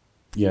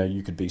 yeah,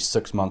 you could be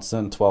 6 months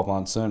in, 12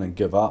 months in and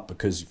give up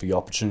because the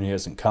opportunity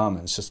hasn't come.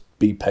 And it's just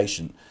be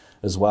patient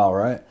as well,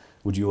 right?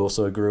 Would you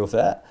also agree with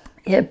that?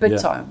 Yeah, big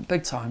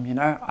time, you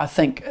know. I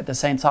think at the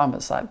same time,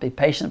 it's like be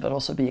patient, but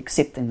also be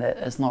accepting that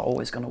it's not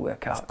always going to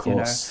work out, of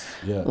course.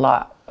 You know.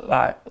 Yeah.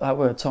 Like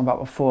we were talking about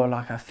before,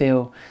 like I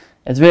feel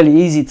it's really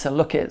easy to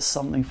look at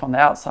something from the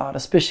outside,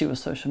 especially with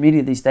social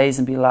media these days,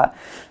 and be like,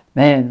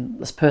 man,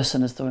 this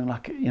person is doing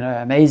like, you know,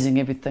 amazing,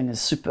 everything is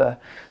super,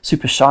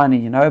 super shiny,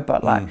 you know,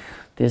 but like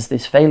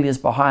there's failures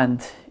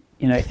behind,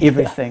 you know,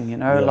 everything, you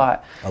know,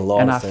 like, a lot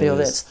and of I feel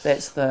failures.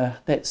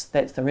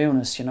 that's the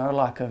realness, you know,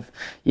 like of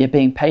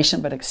being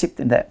patient but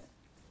accepting that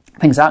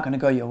things aren't going to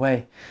go your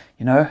way,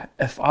 you know.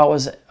 If I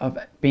was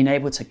being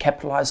able to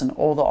capitalize on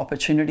all the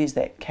opportunities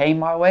that came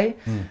my way,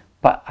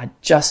 but I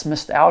just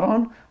missed out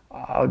on,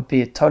 I would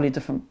be a totally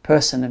different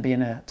person and be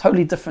in a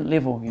totally different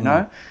level, you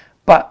know.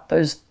 But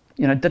those,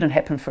 you know, didn't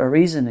happen for a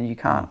reason, and you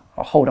can't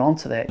hold on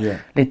to that.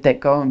 Let that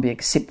go and be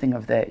accepting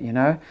of that, you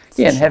know.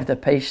 And have the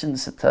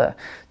patience to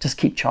just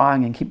keep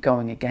trying and keep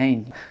going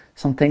again.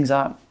 Some things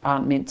aren't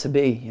meant to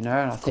be, you know,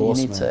 and I think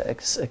you need to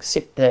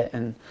accept that.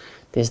 And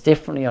there's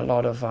definitely a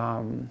lot of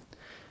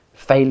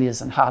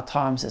failures and hard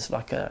times as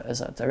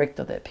a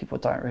director that people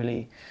don't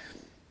really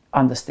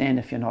understand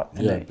if you're not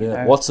in it, you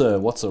know? What's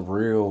a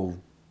real,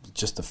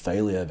 just a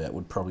failure that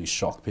would probably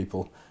shock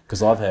people?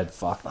 Because I've had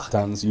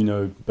tons, you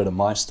know, a bit of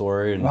my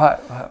story. And, right.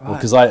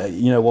 Because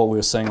you know what we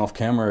were saying off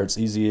camera, it's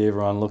easy,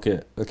 everyone look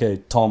at,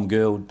 okay, Tom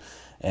Guild,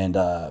 and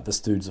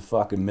this dude's a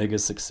fucking mega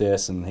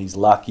success, and he's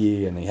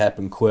lucky, and he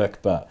happened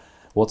quick, but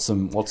what's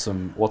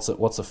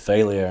a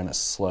failure? And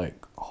it's like,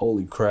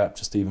 holy crap,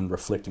 just even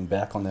reflecting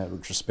back on that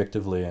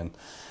retrospectively, and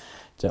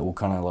that will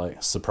kind of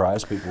like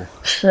surprise people.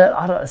 Shit,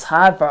 it's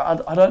hard,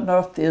 bro. I don't know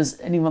if there's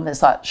anyone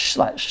that's like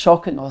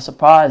shocking or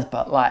surprised,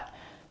 but like,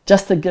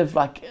 just to give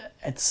like,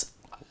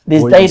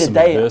 there's day to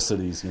day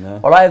adversities, you know.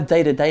 Well, I have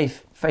day to day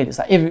failures.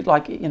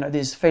 You know,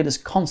 there's failures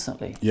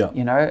constantly. Yeah.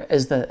 You know,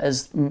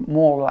 is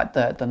more like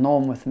the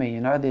norm with me.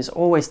 You know, there's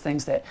always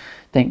things that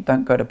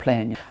don't go to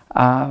plan,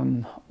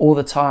 all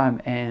the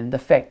time, and the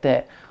fact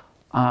that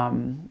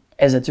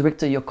as a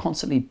director, you're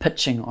constantly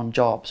pitching on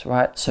jobs,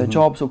 right? So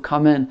jobs will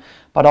come in,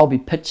 but I'll be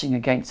pitching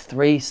against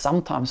 3,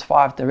 sometimes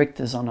 5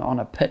 directors on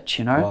a pitch.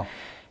 You know, wow.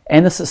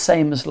 And it's the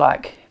same as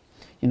like,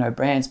 you know,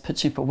 brands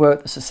pitching for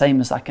work. It's the same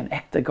as like an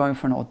actor going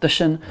for an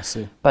audition. I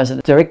see. But as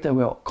a director,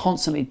 we're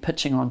constantly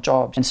pitching on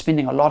jobs and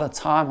spending a lot of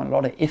time and a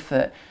lot of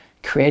effort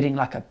creating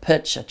like a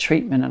pitch, a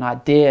treatment, an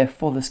idea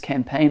for this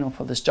campaign or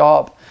for this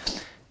job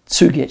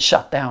to get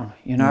shut down,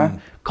 you know,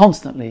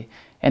 constantly.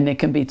 And there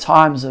can be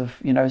times of,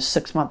 you know,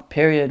 6-month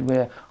period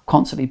where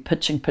constantly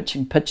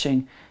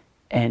pitching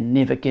and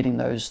never getting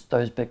those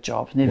big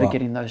jobs, never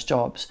getting those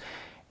jobs.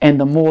 And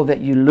the more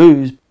that you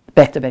lose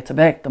back to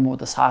back, the more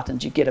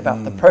disheartened you get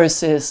about the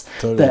process,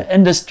 the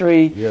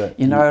industry,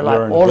 you know,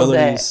 like all of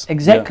that.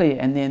 Exactly.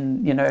 And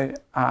then, you know,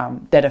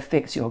 that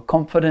affects your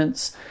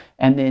confidence,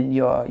 and then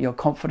your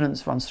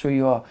confidence runs through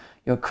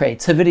your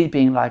creativity,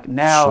 being like,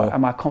 now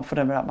am I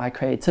confident about my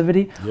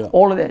creativity?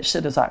 All of that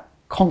shit is like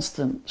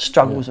constant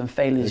struggles and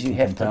failures you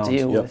have to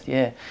deal with.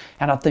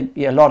 And I think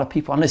a lot of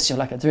people, unless you're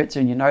like a director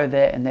and you know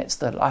that and that's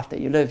the life that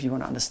you live, you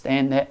want to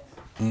understand that.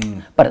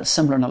 But it's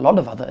similar in a lot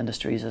of other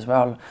industries as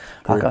well,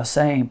 like I was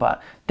saying.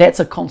 But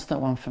that's a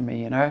constant one for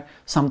me, you know.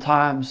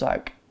 Sometimes,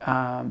 like you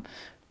know,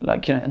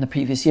 in the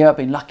previous year, I've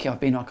been lucky. I've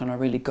been like on a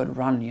really good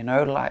run, you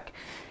know,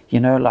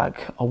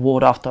 like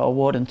award after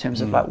award in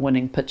terms of like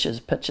winning pitches.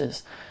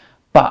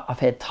 But I've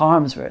had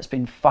times where it's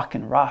been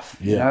fucking rough,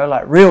 you know,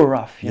 like real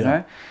rough, you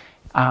know.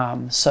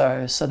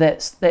 So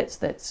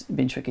that's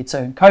been tricky too.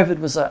 And COVID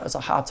was a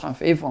hard time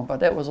for everyone, but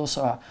that was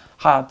also a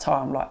hard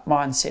time, like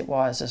mindset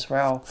wise as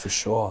well. For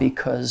sure.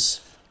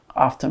 Because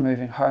after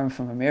moving home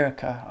from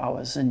America, I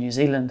was in New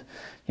Zealand,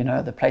 you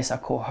know, the place I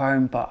call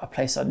home, but a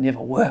place I'd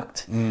never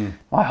worked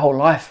my whole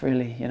life,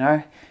 really, you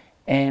know.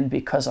 And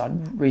because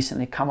I'd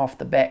recently come off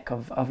the back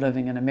of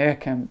living in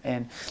America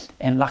and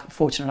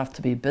fortunate enough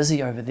to be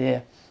busy over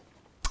there,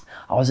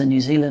 I was in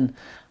New Zealand.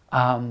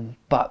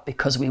 But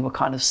because we were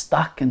kind of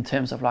stuck in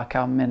terms of like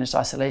our managed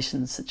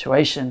isolation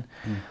situation,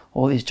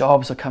 all these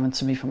jobs were coming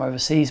to me from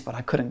overseas, but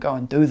I couldn't go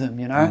and do them,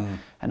 you know,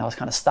 and I was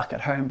kind of stuck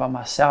at home by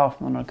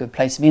myself, not in a good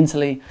place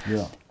mentally.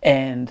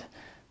 And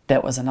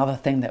that was another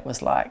thing that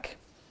was like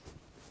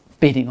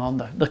beating on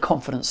the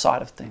confidence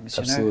side of things,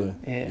 you know?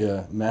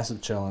 Yeah,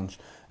 massive challenge.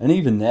 And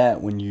even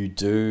that, when you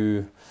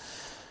do,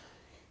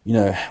 you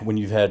know, when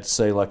you've had,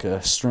 say, like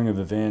a string of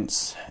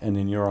events and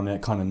then you're on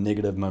that kind of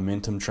negative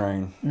momentum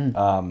train,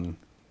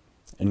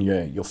 and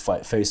you're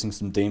facing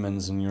some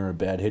demons and you're in a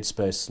bad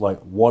headspace, like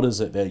what is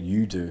it that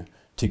you do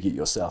to get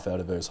yourself out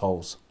of those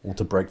holes or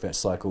to break that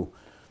cycle?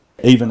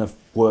 Even if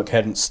work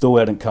still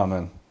hadn't come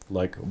in,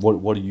 like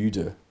what do you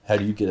do? How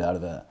do you get out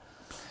of that?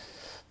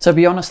 To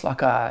be honest,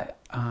 like I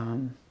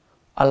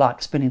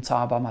like spending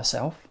time by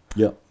myself.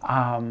 Yep.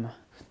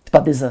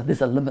 But there's a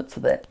limit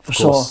to that for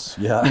course,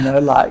 sure. Yeah. You know,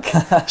 like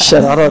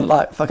shit. I don't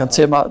like fucking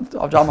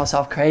I've drive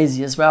myself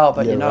crazy as well.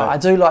 But Yeah, you know, right. I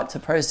do like to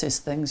process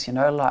things. You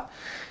know, like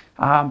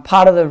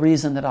part of the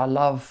reason that I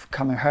love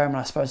coming home, and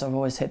I suppose I've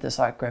always had this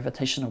like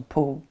gravitational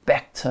pull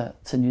back to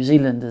New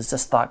Zealand, is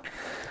just like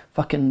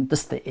fucking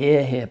just the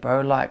air here,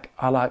 bro. Like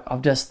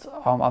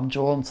I'm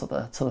drawn to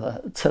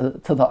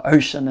the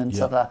ocean and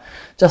Yeah.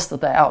 to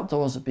the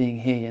outdoors of being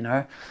here, you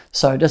know.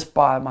 So just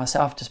by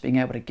myself, just being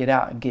able to get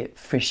out and get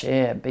fresh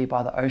air and be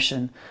by the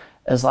ocean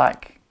is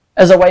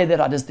a way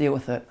that I just deal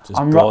with it. Just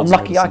I'm God's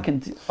lucky I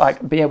medicine. can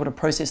like be able to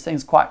process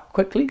things quite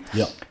quickly.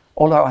 Yep.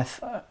 Although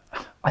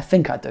I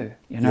think I do,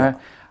 you know. Yeah.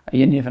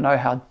 You never know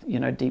how, you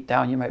know, deep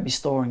down you might be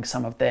storing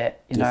some of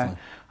that, you Definitely.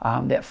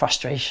 know, that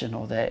frustration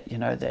or that, you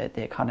know,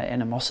 that kind of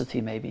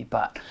animosity maybe.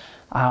 But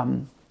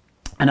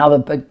another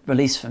big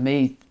release for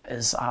me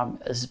is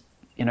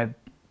you know,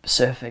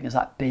 surfing, is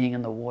like being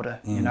in the water,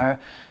 you know.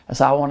 It's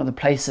like one of the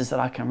places that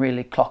I can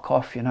really clock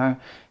off, you know.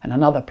 And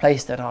another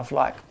place that I've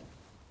like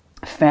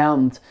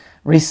found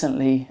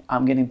recently,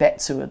 I'm getting back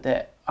to it,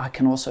 that I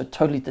can also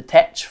totally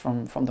detach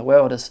from the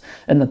world, is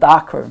in the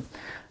darkroom,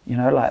 you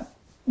know, like,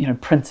 you know,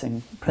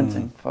 printing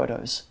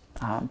photos.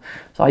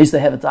 So I used to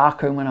have a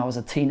darkroom when I was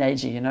a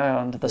teenager, you know,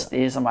 under the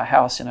stairs of my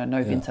house, you know,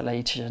 no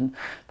ventilation,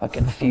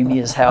 fucking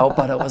fumey as hell,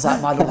 but it was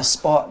like my little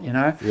spot, you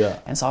know. Yeah.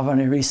 And so I've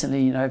only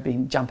recently, you know,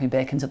 been jumping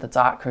back into the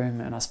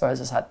darkroom, and I suppose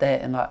it's like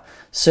that, and like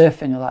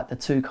surfing are like the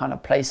two kind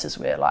of places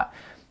where like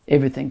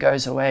everything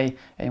goes away,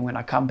 and when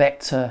I come back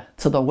to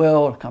the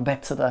world, come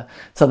back to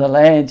the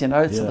land, you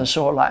know, to the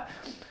shore, like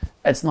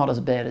it's not as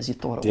bad as you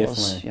thought it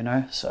was, Definitely. you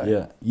know. So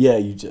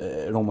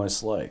it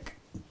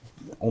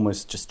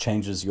almost just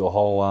changes your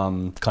whole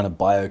kind of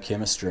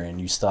biochemistry, and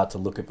you start to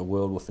look at the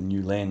world with a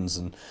new lens,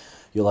 and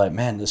you're like,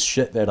 man, this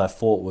shit that I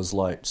thought was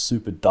like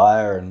super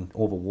dire and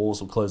all the walls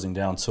were closing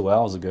down 2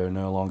 hours ago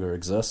no longer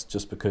exists,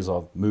 just because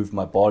I've moved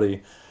my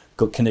body,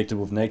 got connected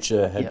with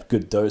nature, had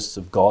good dose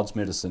of God's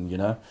medicine, you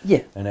know.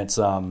 And it's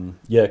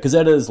because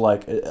that is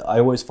like, I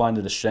always find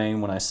it a shame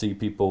when I see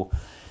people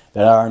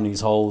that are in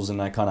these holes,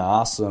 and I kind of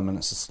ask them, and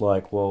it's just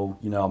like, well,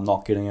 you know, I'm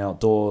not getting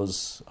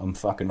outdoors, I'm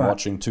fucking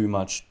watching too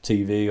much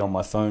TV on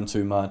my phone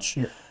too much.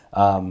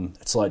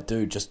 It's like,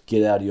 dude, just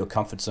get out of your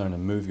comfort zone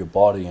and move your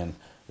body, and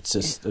it's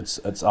just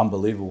it's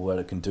unbelievable what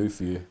it can do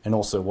for you, and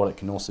also what it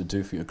can also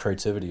do for your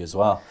creativity as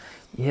well.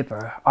 Yeah,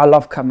 bro, I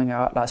love coming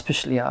out, like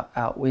especially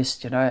out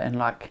west, you know, and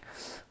like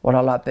what I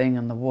like being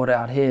in the water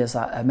out here is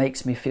like it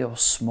makes me feel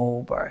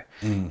small, bro.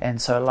 And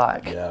so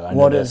like, I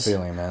know that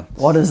feeling, man.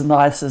 What is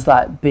nice is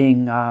like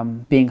being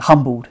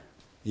humbled,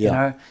 you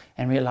know,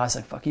 and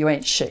realizing, fuck, you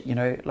ain't shit, you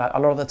know. Like a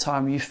lot of the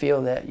time you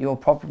feel that your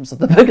problems are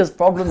the biggest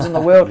problems in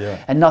the world,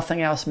 and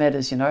nothing else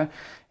matters, you know.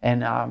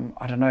 And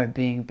I don't know,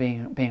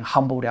 being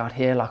humbled out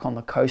here, like on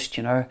the coast,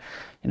 you know,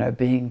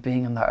 being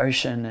in the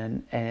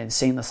ocean and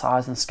seeing the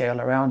size and scale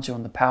around you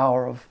and the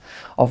power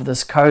of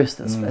this coast.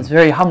 It's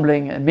very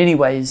humbling in many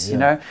ways, you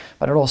know,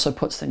 but it also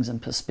puts things in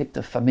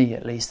perspective for me,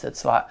 at least.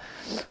 It's like,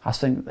 I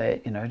think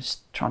that, you know,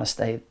 just trying to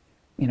stay,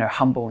 you know,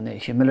 humble, and that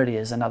humility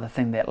is another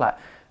thing that like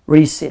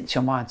resets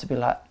your mind to be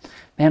like,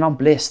 man, I'm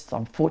blessed,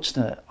 I'm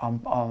fortunate,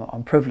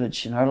 I'm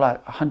privileged, you know,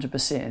 like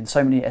 100% in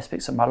so many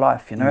aspects of my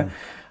life, you know.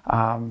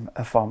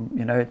 If I'm,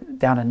 you know,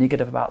 down and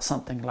negative about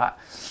something, like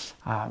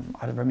I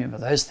remember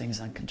those things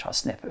and can try to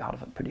snap out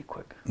of it pretty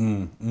quick.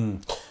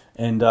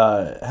 And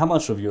how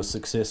much of your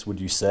success would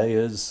you say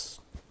is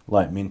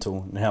like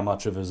mental, and how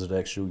much of it is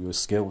actually your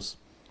skills,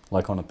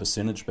 like on a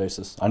percentage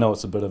basis? I know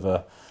it's a bit of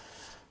a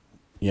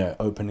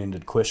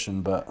open-ended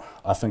question, but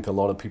I think a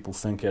lot of people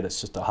think that it's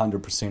just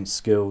 100%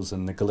 skills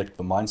and neglect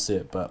the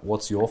mindset. But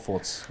what's your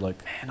thoughts?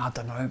 Like, man, I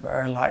don't know,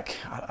 bro. Like,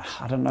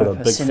 I don't but know. a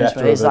big Percentage, factor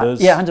of it like,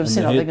 is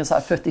 100%. I in think it's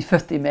like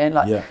 50-50, man.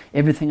 Like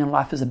everything in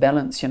life is a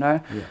balance, you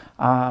know.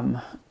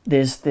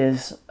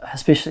 There's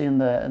especially in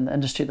the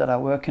industry that I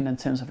work in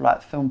terms of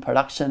like film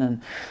production,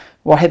 and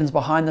what happens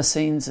behind the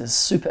scenes is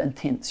super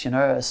intense, you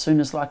know. As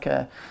soon as like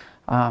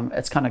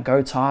it's kind of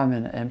go time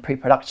and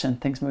pre-production,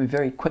 things move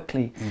very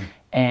quickly.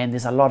 And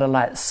there's a lot of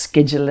like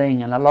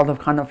scheduling and a lot of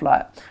kind of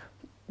like,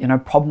 you know,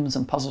 problems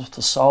and puzzles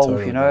to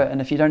solve, you know.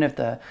 And if you don't have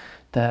the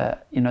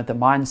you know, the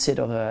mindset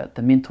or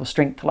the mental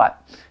strength to like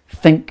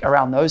think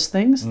around those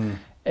things,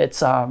 it's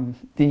then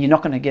you're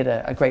not going to get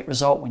a great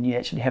result when you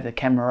actually have the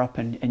camera up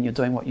and you're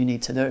doing what you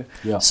need to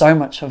do. So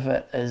much of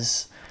it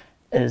is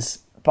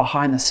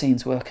behind the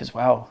scenes work as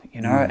well,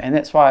 you know. And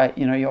that's why,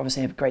 you know, you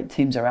obviously have great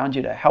teams around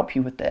you to help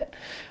you with that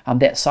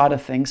that side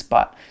of things,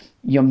 but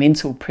your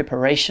mental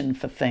preparation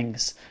for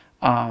things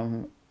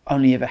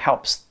only ever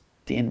helps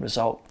the end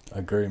result. I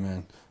agree,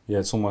 man. Yeah,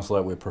 it's almost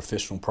like we're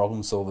professional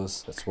problem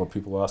solvers. That's what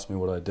people ask me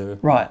what I do.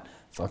 Right.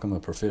 Fuck, I'm a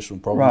professional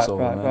problem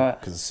solver, man.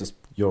 Because it's just,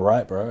 you're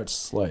right, bro.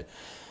 It's like,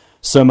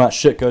 so much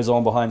shit goes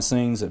on behind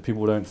scenes that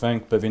people don't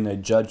think, but then they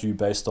judge you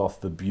based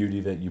off the beauty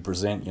that you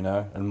present, you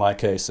know. In my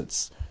case,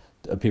 it's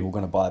are people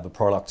going to buy the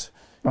product?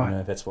 Right. You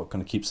know, that's what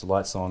kind of keeps the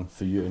lights on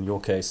for you. In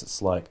your case,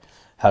 it's like,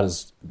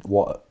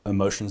 what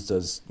emotions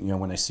does, you know,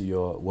 when they see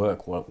your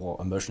work, what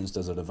emotions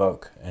does it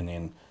evoke? And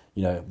then,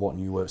 you know, what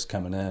new work's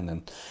coming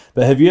in.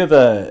 But have you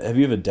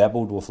ever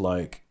dabbled with,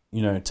 like,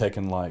 you know,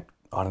 taking, like,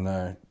 I don't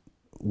know,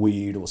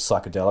 weed or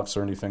psychedelics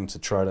or anything to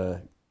try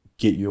to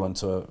get you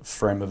into a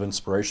frame of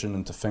inspiration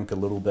and to think a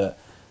little bit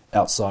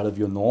outside of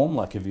your norm?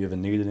 Like, have you ever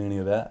needed any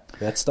of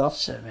that stuff?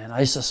 Shit, man, I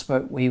used to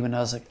smoke weed when I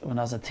was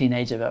a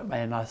teenager, but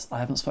man, I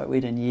haven't smoked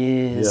weed in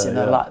years. Yeah, you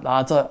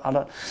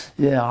know,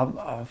 yeah.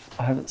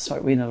 I haven't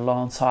smoked weed in a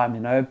long time. You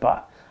know,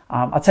 but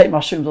I take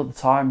mushrooms all the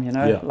time. You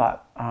know, Yeah. like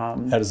How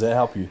does that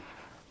help you?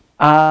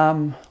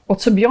 well,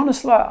 to be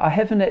honest, like I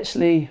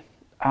actually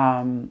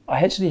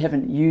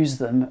haven't used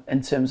them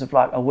in terms of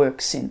like a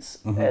work sense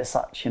as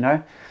such. You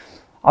know,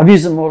 I've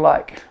used them more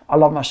like, I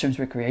love mushrooms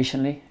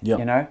recreationally. Yeah.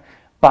 You know,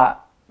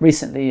 but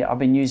recently I've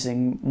been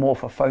using more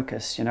for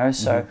focus, you know,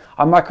 so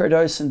I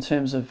microdose in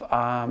terms of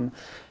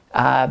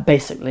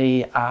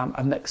basically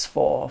a mix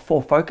for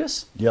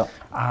focus. Yeah.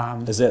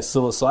 Is that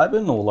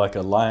psilocybin or like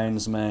a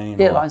lion's mane?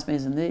 Yeah, or... lion's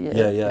mane's in there.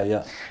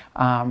 Yeah.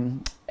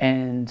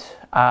 And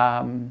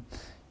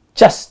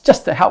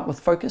just to help with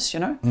focus,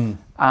 you know.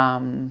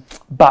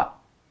 But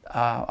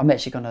I'm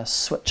actually going to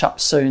switch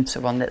up soon to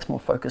one that's more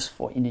focused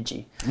for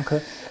energy.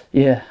 Okay.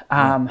 Yeah.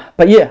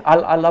 But yeah,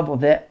 I love all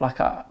that. Like,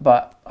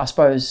 but I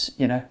suppose,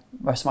 you know,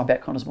 most of my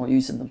background is more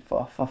using them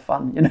for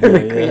fun, you know,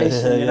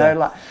 recreation, you know,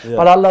 like. Yeah.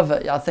 But I love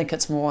it. I think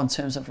it's more in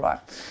terms of like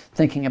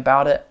thinking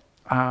about it.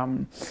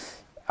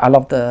 I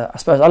love the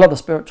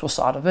spiritual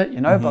side of it, you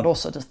know, but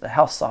also just the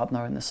health side,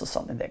 knowing this is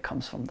something that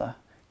comes from the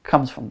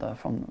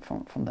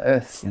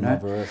earth, you know.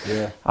 Mother Earth,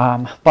 yeah.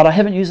 But I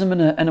haven't used them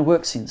in a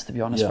work sense, to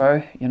be honest,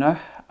 bro. You know.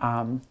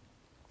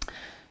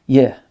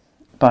 Yeah,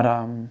 but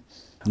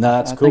No,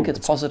 that's I cool. think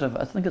it's positive.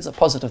 I think it's a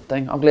positive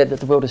thing. I'm glad that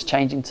the world is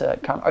changing to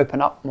kind of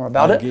open up more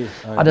about it.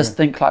 I just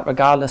think, like,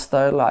 regardless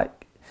though,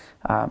 like,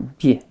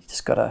 you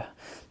just gotta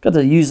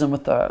use them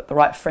with the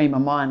right frame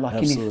of mind, like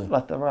right frame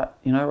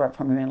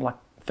of mind, like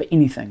for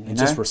anything. You know?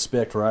 Just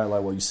respect, right?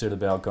 Like what you said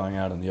about going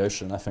out in the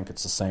ocean. I think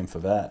it's the same for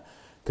that,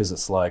 because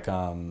it's like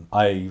I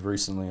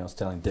was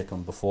telling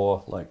Declan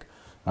before, like,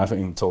 I think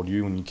I even told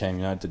you when you came,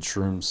 you know, I did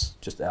shrooms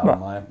just out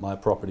on my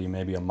property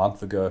maybe a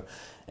month ago.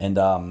 And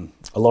a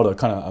lot of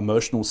kind of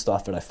emotional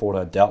stuff that I thought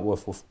I dealt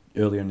with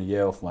earlier in the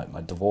year, with like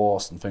my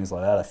divorce and things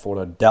like that, I thought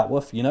I dealt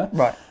with, you know,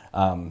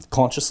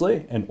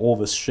 consciously. And all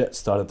this shit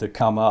started to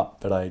come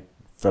up that I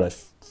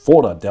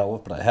thought I dealt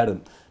with, but I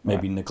hadn't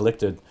maybe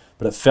neglected.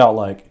 But it felt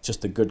like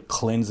just a good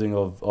cleansing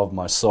of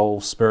my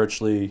soul,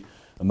 spiritually,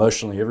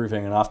 emotionally,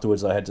 everything. And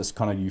afterwards I had this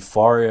kind of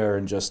euphoria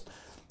and just,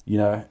 you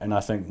know, and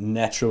I think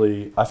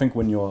naturally,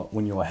 when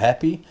you're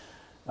happy,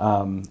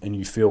 and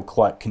you feel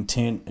quite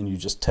content, and you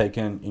just take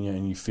in,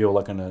 and you feel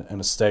like in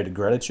a state of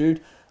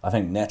gratitude, I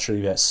think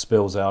naturally that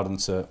spills out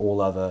into all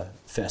other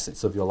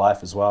facets of your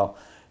life as well.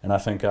 And I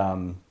think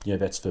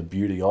that's the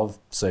beauty of,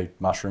 say,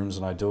 mushrooms.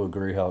 And I do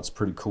agree how it's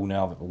pretty cool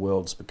now that the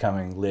world's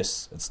becoming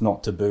less. It's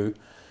not taboo,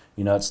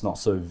 you know. It's not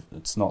so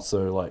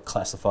like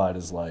classified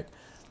as like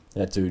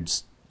that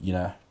dude's, you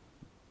know,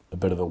 a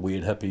bit of a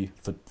weird hippie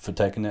for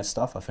taking that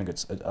stuff. I think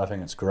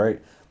it's great.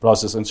 But I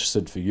was just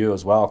interested for you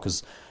as well,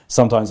 because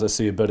sometimes I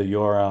see a bit of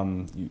your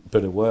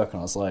bit of work, and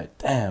I was like,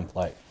 damn,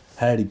 like,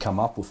 how did he come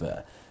up with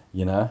that?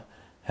 You know,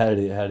 how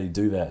did he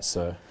do that?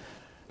 So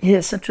yeah,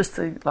 it's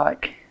interesting.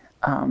 Like,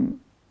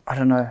 I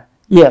don't know.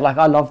 Yeah, like,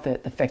 I love the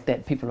fact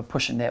that people are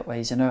pushing that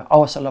ways. You know, I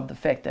also love the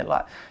fact that,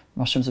 like,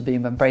 mushrooms are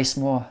being embraced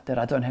more. That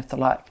I don't have to,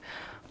 like,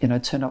 you know,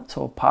 turn up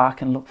to a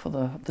park and look for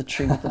the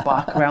tree with the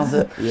bark around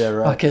it. Yeah,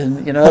 right. Like,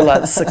 you know,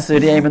 like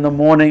 6:30 a.m. in the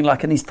morning,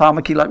 like in East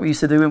Tamaki, like we used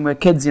to do when we were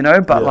kids, you know.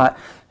 But like,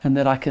 and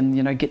that I can,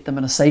 you know, get them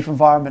in a safe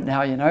environment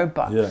now, you know.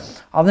 But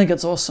I think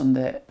it's awesome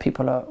that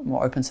people are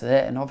more open to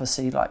that, and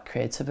obviously, like,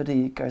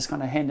 creativity goes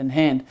kind of hand in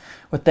hand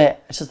with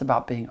that. It's just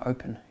about being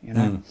open, you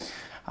know.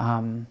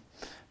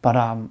 But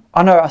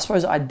I know, I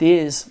suppose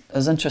ideas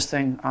is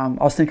interesting. I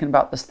was thinking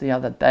about this the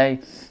other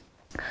day.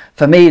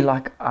 For me,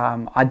 like,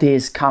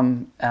 ideas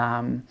come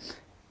in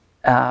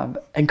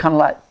kind of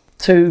like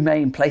two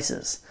main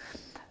places.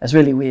 It's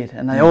really weird,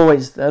 and that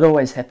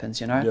always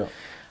happens, you know.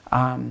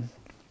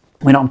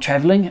 When I'm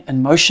traveling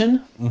in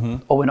motion,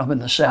 or when I'm in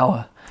the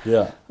shower.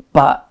 Yeah.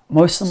 But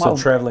most of my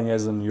traveling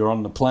as in you're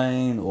on the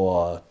plane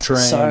or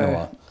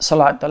train so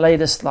like the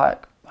latest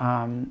like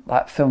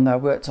film that I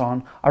worked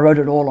on, I wrote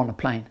it all on a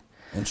plane.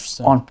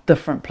 Interesting. On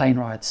different plane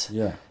rides.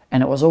 Yeah.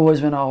 And it was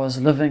always when I was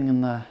living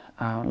in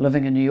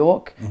New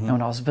York, and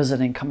when I was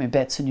coming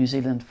back to New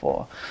Zealand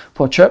for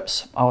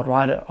trips, I would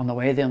write it on the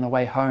way there, on the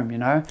way home, you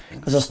know,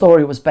 because the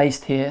story was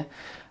based here,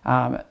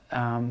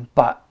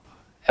 but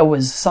it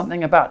was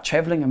something about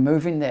traveling and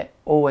moving that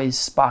always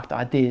sparked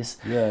ideas.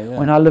 Yeah, yeah.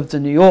 When I lived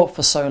in New York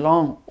for so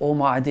long, all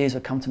my ideas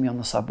would come to me on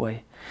the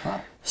subway. Huh.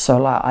 So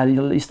like I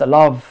used to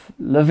love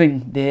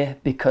living there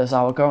because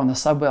I would go on the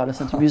subway, I'd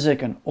listen to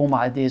music, and all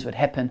my ideas would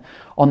happen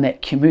on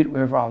that commute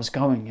wherever I was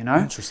going, you know.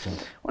 Interesting.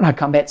 When I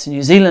come back to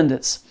New Zealand,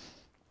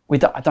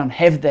 I don't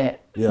have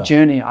that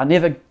journey. I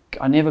never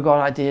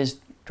got ideas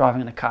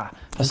driving in a car.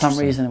 For some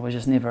reason, it was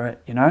just never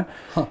it, you know.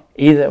 Huh.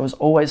 Either it was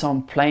always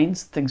on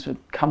planes, things would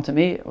come to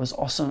me. It was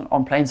awesome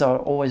on planes. I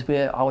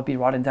would be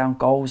writing down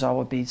goals. I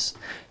would be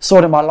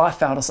sorting my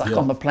life out as like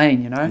on the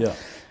plane, you know. Yeah.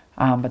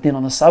 But then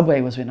on the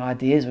subway was when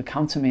ideas would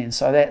come to me, and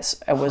so it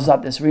was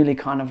like this really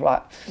kind of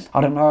like, I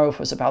don't know if it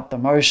was about the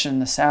motion,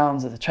 the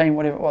sounds of the train,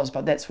 whatever it was,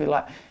 but that's where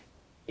like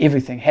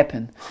everything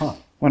happened. Huh.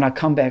 When I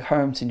come back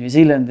home to New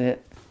Zealand, there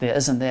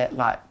isn't that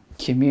like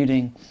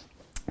commuting,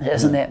 there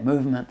isn't that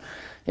movement.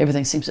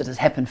 Everything seems to just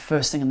happen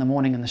first thing in the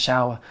morning in the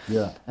shower.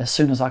 Yeah. As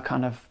soon as I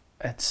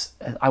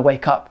I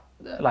wake up,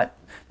 like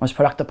most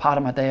productive part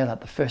of my day are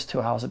like the first 2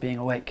 hours of being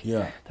awake.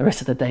 Yeah. The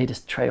rest of the day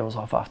just trails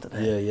off after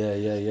that.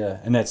 Yeah.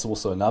 And that's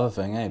also another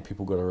thing,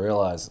 people got to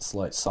realize, it's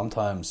like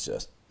sometimes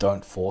just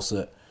don't force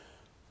it.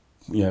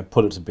 You know,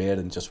 put it to bed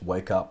and just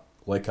wake up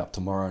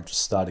tomorrow and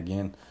just start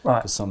again. Right.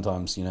 Because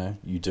sometimes, you know,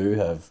 you do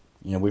have,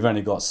 you know, we've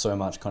only got so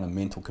much kind of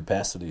mental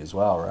capacity as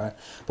well, right?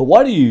 But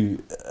why do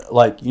you,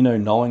 like, you know,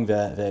 knowing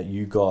that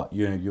you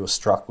were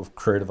struck with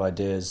creative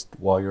ideas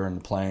while you're in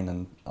the plane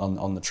and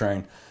on the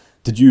train,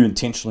 did you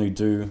intentionally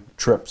do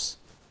trips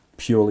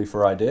purely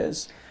for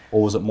ideas,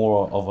 or was it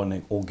more of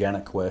an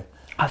organic way?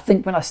 I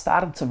think when I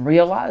started to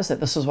realize that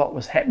this is what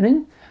was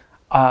happening,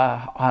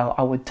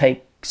 I would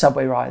take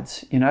subway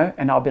rides, you know,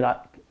 and I'll be like,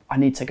 I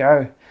need to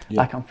go.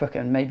 Yeah. Like I'm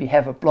freaking maybe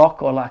have a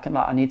block, or like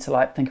I need to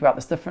like think about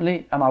this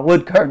differently, and I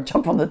would go and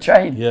jump on the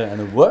train. Yeah,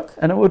 and it would work.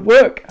 And it would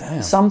work.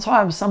 Damn.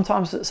 Sometimes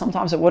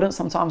it wouldn't.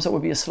 Sometimes it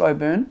would be a slow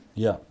burn.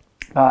 Yeah.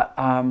 But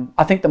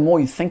I think the more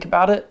you think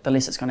about it, the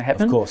less it's going to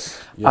happen. Of course.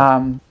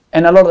 Yeah.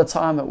 And a lot of the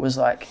time it was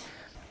like,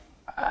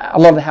 a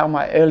lot of how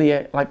my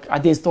earlier like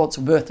ideas, thoughts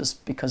were birthed is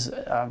because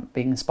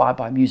being inspired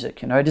by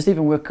music, you know, just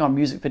even working on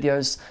music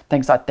videos,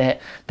 things like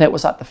that. That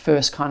was like the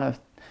first kind of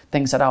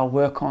things that I'll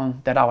work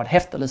on, that I would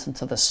have to listen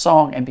to the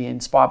song and be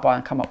inspired by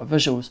and come up with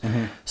visuals.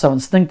 Mm-hmm. So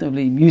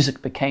instinctively,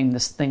 music became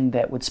this thing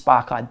that would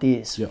spark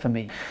ideas for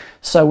me.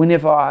 So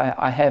whenever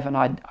I have an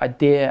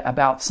idea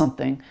about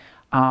something,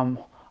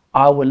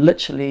 I would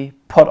literally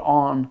put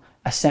on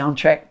a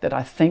soundtrack that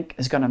I think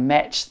is going to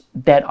match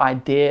that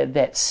idea,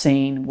 that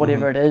scene,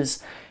 whatever it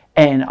is,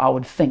 and I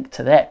would think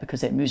to that,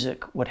 because that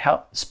music would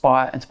help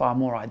inspire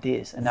more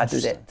ideas, and I do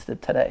that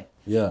today.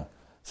 Yeah,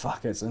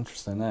 fuck, it's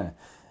interesting, eh?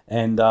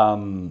 And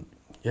I'm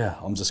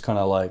just kind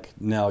of like,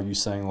 now you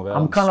saying all that,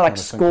 I'm kind of like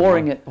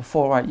scoring it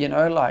before you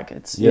know, like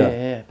it's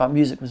but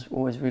music was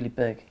always really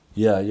big.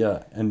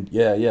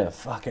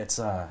 Fuck, it's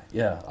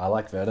I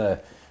like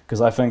that,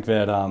 because I think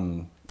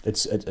that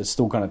it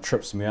still kind of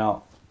trips me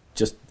out,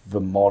 just the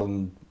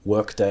modern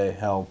workday,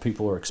 how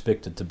people are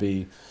expected to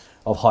be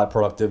of high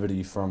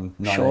productivity from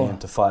 9 a.m.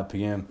 to 5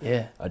 p.m.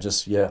 Yeah. I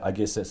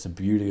guess that's the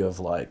beauty of,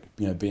 like,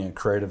 you know, being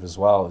creative as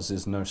well, is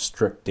there's no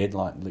strict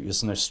deadline,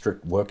 there's no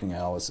strict working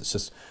hours. It's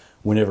just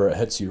whenever it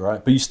hits you,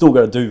 right? But you still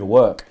got to do the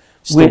work.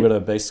 You still got to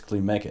basically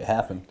make it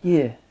happen.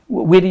 Yeah.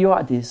 Where do your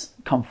ideas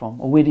come from?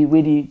 Or where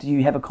do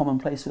you have a common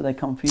place where they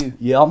come for you?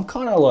 Yeah,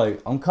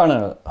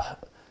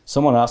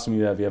 someone asked me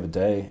that the other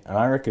day, and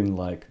I reckon,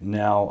 like,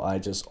 now I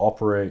just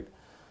operate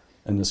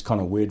in this kind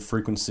of weird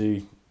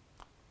frequency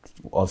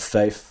of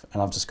faith,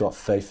 and I've just got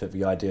faith that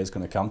the idea is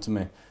going to come to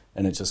me,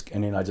 and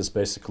then I just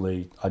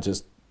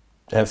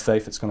have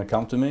faith it's going to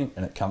come to me,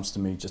 and it comes to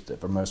me just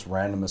at the most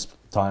randomest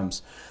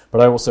times.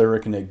 But I also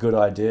reckon that good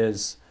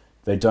ideas,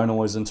 they don't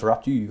always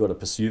interrupt you. You got to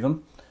pursue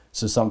them.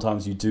 So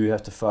sometimes you do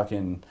have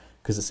to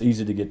because it's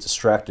easy to get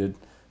distracted.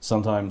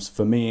 Sometimes,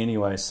 for me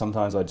anyway,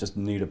 sometimes I just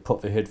need to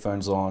put the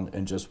headphones on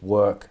and just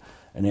work,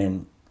 and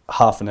then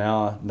half an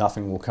hour,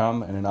 nothing will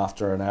come, and then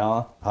after an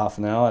hour, half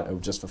an hour,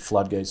 the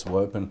floodgates will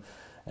open,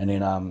 and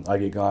then I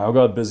get going. I've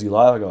got a busy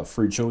life, I've got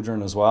 3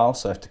 children as well,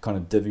 so I have to kind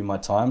of divvy my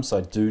time, so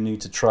I do need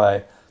to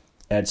try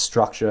add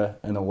structure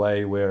in a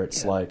way where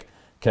it's like,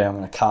 okay, I'm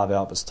going to carve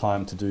out this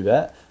time to do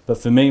that. But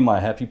for me,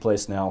 my happy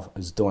place now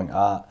is doing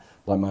art,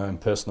 like my own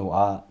personal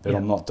art, but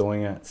I'm not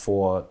doing it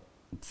for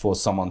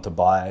someone to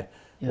buy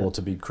or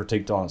to be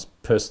critiqued on. It's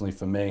personally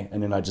for me,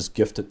 and then I just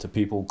gift it to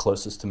people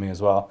closest to me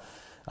as well.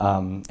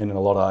 And then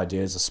a lot of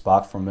ideas are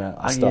sparked from that.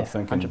 I start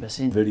thinking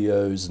 100%.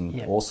 Videos and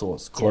all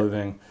sorts,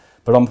 clothing.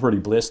 But I'm pretty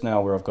blessed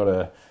now where I've got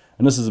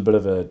and this is a bit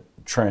of a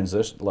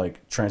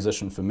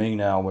transition for me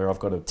now, where I've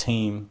got a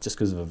team, just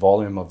because of the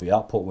volume of the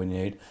output we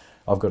need.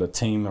 I've got a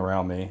team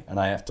around me, and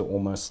I have to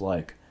almost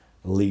like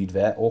lead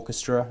that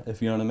orchestra,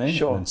 if you know what I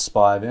mean, and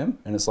inspire them.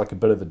 And it's like a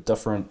bit of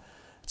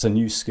it's a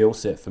new skill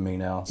set for me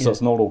now. So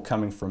it's not all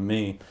coming from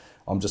me.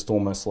 I'm just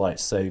almost like,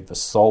 say, the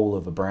soul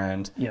of a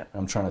brand. Yeah.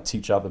 I'm trying to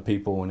teach other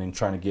people, and then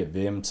trying to get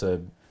them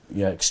to,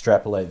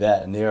 extrapolate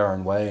that in their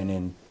own way, and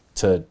then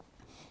to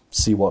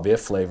see what their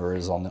flavour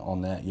is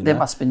on that. You know, that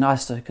must be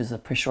nice though, because the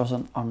pressure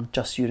wasn't on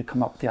just you to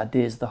come up with the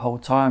ideas the whole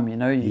time. You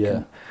know, you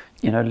can,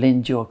 you know,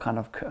 lend your kind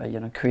of, you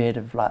know,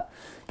 creative like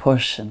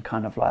push and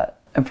kind of like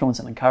influence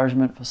and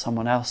encouragement for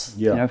someone else.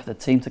 You know, for the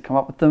team to come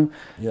up with them.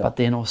 But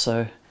then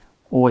also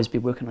always be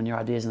working on your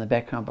ideas in the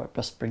background, but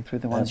just bring through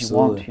the ones you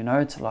want. You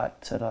know, to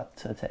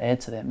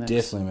add to that mix.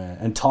 Definitely, man.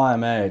 And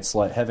time, it's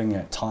like having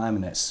that time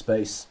and that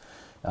space,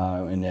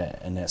 and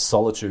that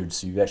solitude.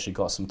 So you've actually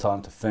got some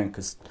time to think.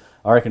 Because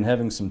I reckon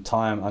having some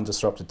time,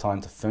 undisrupted time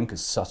to think,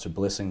 is such a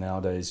blessing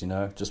nowadays. You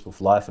know, just with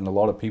life, and a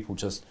lot of people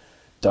just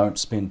don't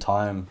spend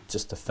time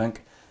just to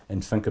think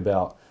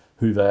about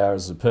who they are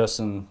as a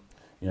person.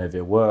 You know,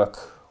 their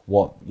work.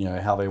 What, you know,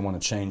 how they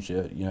want to change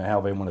it, you know, how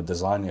they want to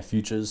design their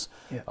futures.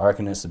 I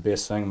reckon that's the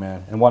best thing,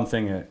 man. And one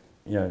thing that,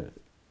 you know,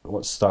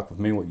 what stuck with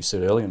me, what you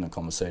said earlier in the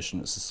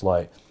conversation, is just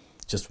like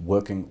just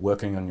working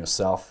on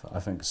yourself. I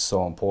think is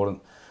so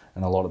important,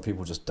 and a lot of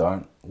people just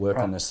don't work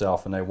on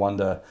themselves, and they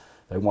wonder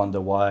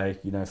why,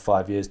 you know,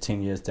 5 years,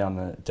 10 years down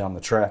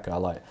the track, I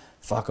like,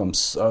 fuck, I'm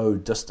so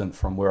distant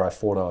from where I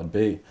thought I would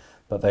be,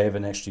 but they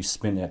haven't actually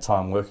spent that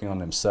time working on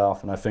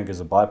themselves. And I think as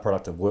a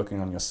byproduct of working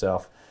on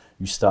yourself,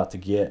 you start to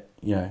get,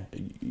 you know,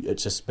 it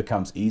just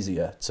becomes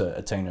easier to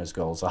attain those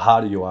goals. The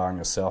harder you are on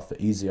yourself,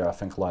 the easier I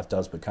think life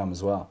does become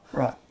as well.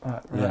 Right.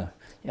 Yeah,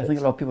 I think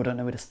a lot of people don't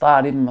know where to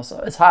start. Even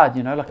myself, it's hard,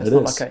 you know, like it's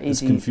not like an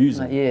easy. It's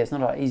confusing. Like, it's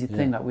not an easy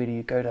thing. Like, where do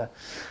you go to?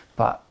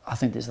 But I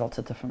think there's lots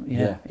of different.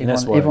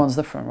 Everyone's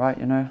different, right?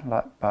 You know,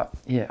 like, but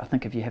yeah, I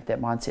think if you have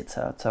that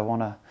mindset to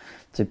want to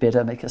do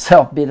better, make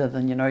yourself better,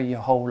 then, you know, your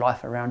whole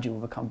life around you will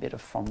become better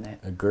from that.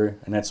 Agree.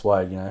 And that's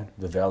why, you know,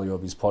 the value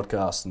of these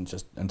podcasts and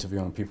just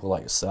interviewing people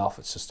like yourself,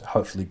 it's just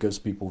hopefully gives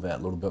people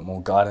that little bit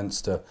more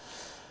guidance to,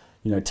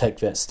 you know, take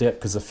that step,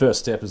 because the first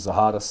step is the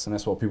hardest, and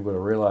that's what people got to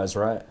realize,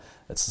 right?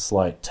 It's just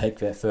like, take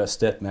that first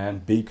step, man.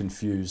 Be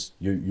confused.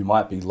 You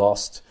might be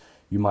lost.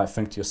 You might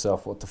think to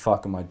yourself, what the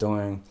fuck am I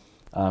doing?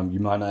 You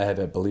might not have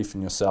that belief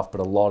in yourself, but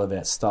a lot of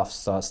that stuff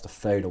starts to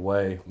fade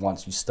away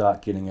once you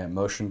start getting that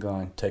motion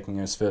going, taking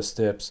those first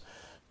steps,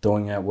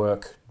 doing that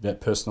work,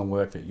 that personal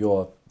work that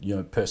you're, you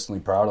know,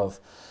 personally proud of.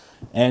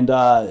 And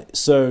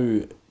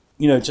so,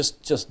 you know,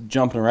 just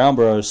jumping around,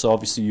 bro. So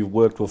obviously you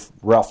worked with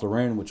Ralph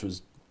Lauren, which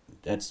was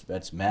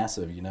that's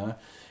massive, you know,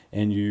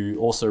 and you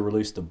also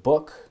released a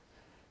book.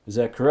 Is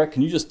that correct?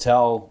 Can you just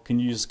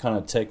kind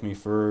of take me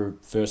through,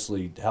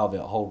 firstly, how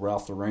that whole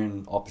Ralph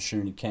Lauren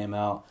opportunity came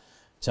out?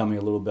 Tell me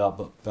a little about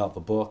the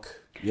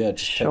book. Yeah,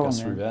 just take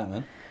us through that,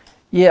 man.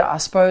 Yeah, I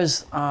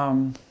suppose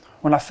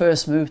when I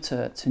first moved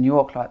to New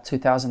York, like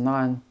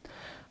 2009,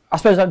 I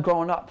suppose I'd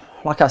grown up,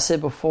 like I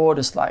said before,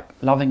 just like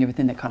loving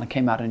everything that kind of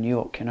came out of New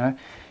York, you know.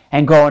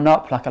 And growing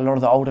up, like a lot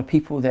of the older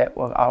people that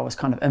I was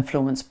kind of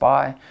influenced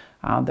by,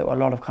 there were a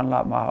lot of kind of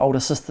like my older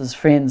sister's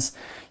friends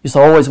used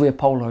to always wear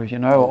polo, you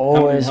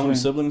know. How many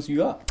siblings you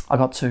got? I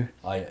got 2.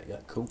 Oh yeah,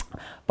 cool.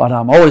 But I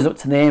always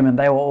looked to them, and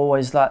they were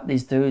always like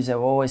these dudes that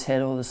always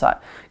had all this like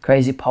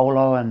crazy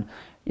polo, and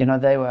you know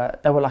they were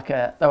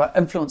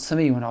influenced to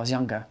me when I was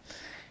younger.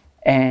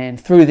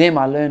 And through them,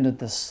 I learned of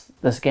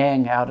this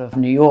gang out of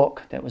New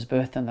York that was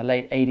birthed in the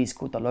late 80s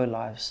called the Low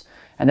Lives,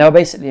 and they were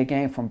basically a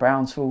gang from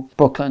Brownsville,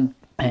 Brooklyn,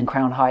 and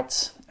Crown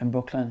Heights in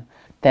Brooklyn,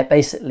 that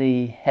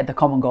basically had the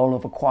common goal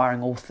of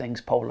acquiring all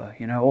things polo,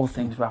 you know, all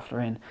things Ralph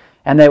Lauren.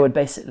 And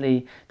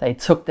they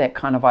took that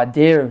kind of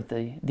idea of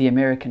the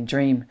American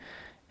dream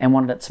and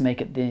wanted it to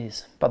make it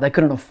theirs. But they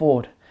couldn't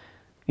afford,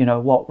 you know,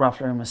 what Ralph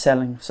Lauren was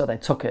selling, so they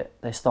took it,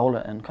 they stole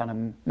it and kind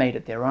of made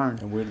it their own.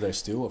 And where did they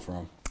steal it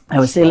from? They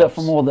would steal it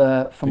from all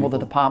the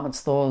department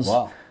stores.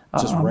 Wow,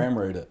 just ram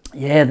raid it.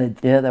 Yeah,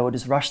 they would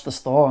just rush the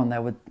store, and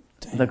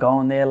they'd go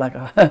in there like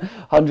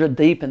 100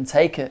 deep and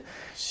take it.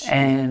 Shit.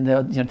 And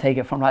they'll, you know, take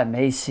it from like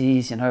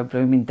Macy's, you know,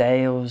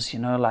 Bloomingdale's, you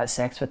know, like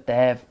Saks Fifth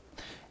Ave,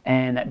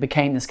 and it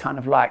became this kind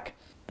of like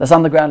this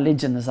underground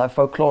legend, this like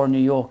folklore in New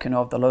York, you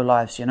know, of the Low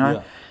Lives, you know.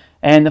 Yeah.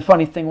 And the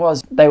funny thing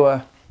was, they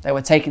were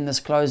taking this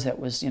clothes that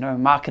was, you know,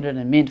 marketed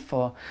and meant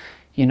for,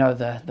 you know,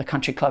 the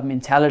country club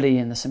mentality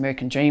and this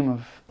American dream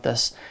of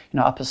this, you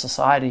know, upper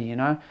society, you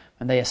know,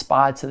 and they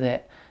aspired to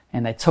that,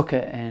 and they took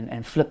it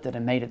and flipped it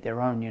and made it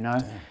their own, you know.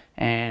 Damn.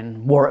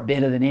 And wore it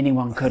better than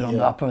anyone could on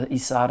the Upper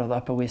East Side or the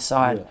Upper West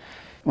Side. Yeah.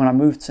 When I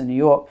moved to New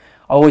York,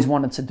 I always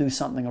wanted to do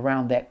something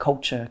around that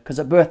culture, because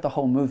it birthed a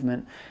whole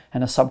movement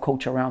and a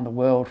subculture around the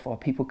world for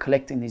people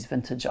collecting these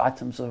vintage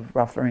items of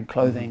Ralph Lauren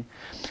clothing.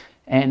 Mm-hmm.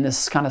 And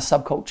this kind of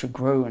subculture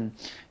grew, and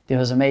there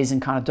was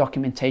amazing kind of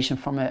documentation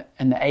from it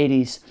in the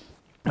 80s.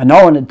 And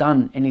no one had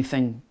done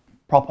anything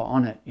proper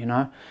on it, you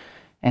know.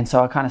 And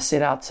so I kind of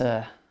set out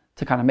to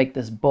kind of make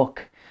this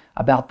book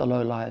about the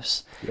Low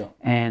Lives. Yeah.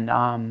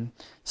 And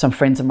some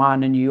friends of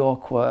mine in New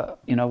York were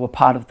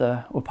part of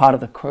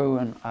the crew,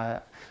 and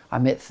I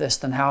met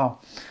Thurston Howe,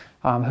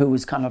 who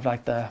was kind of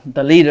like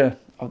the leader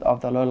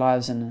of the Low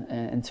Lives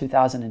in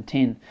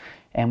 2010,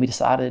 and we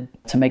decided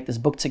to make this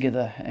book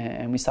together,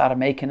 and we started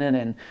making it,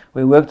 and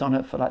we worked on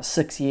it for like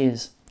 6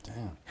 years.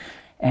 Damn.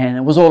 And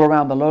it was all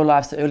around the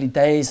lowlifes, the early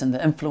days, and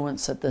the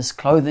influence that this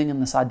clothing and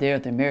this idea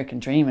of the American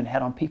dream had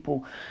had on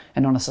people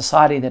and on a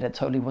society that it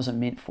totally wasn't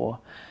meant for.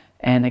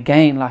 And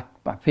again, like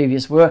my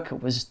previous work,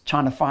 it was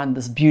trying to find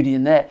this beauty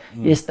in that.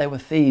 Yes, they were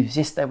thieves.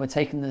 Yes, they were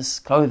taking this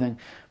clothing,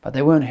 but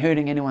they weren't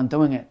hurting anyone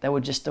doing it. They were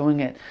just doing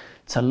it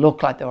to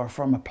look like they were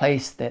from a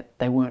place that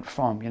they weren't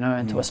from, you know,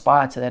 and to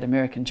aspire to that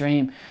American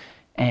dream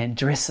and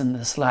dress in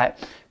this like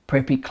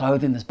preppy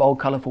clothing, this bold,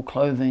 colorful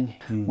clothing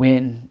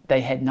when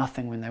they had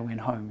nothing when they went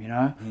home, you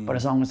know, but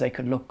as long as they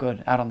could look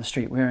good out on the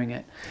street wearing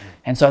it.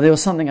 And so there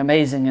was something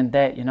amazing in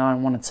that, you know, I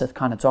wanted to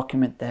kind of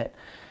document that.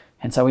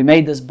 And so we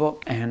made this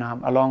book, and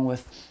along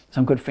with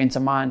some good friends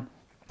of mine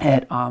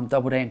at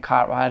Doubleday and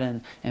Cartwright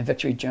and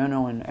Victory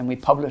Journal, and we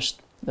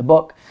published the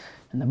book.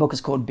 And the book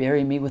is called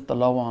Bury Me with the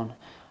Low On.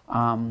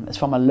 It's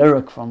from a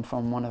lyric from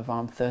one of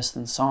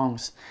Thurston's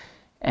songs.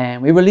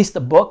 And we released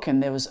the book,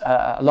 and there was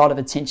a lot of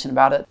attention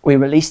about it. We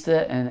released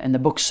it, and the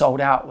book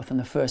sold out within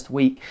the first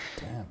week.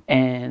 Damn.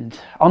 And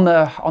on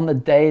the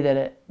day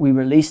that we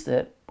released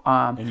it,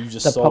 and you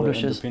just sold it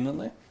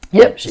independently?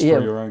 Yep, just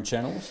for your own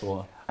channels,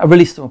 or? I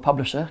released to a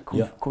publisher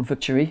called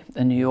Victory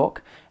in New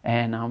York,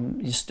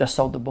 and just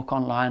sold the book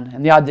online.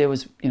 And the idea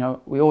was, you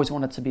know, we always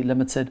wanted to be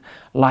limited,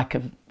 like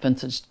a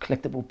vintage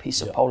collectible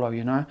piece of polo,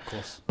 you know. Of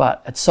course.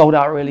 But it sold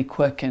out really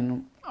quick,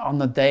 and on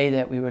the day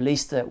that we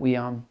released it,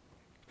 we're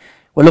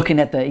looking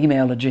at the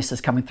email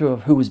addresses coming through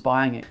of who was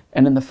buying it.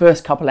 And in the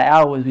first couple of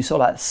hours, we saw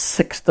like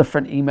 6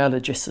 different email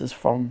addresses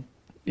from,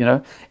 you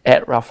know,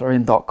 at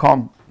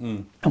ralphlauren.com.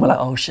 And we're like,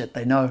 oh shit,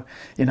 they know,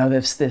 you know,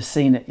 they've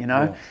seen it, you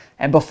know. Yeah.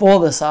 And before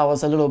this, I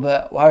was a little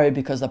bit worried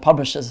because the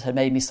publishers had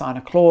made me sign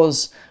a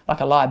clause, like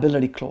a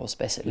liability clause,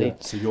 basically. Yeah.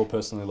 So you're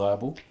personally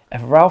liable?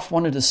 If Ralph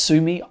wanted to sue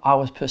me, I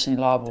was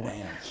personally liable.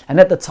 Damn. And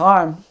at the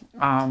time,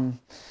 and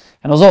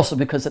it was also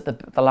because at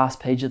the last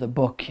page of the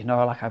book, you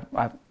know, like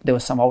there were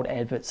some old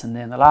adverts, and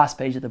then the last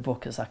page of the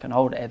book is like an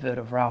old advert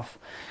of Ralph,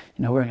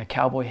 you know, wearing a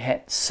cowboy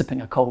hat,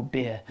 sipping a cold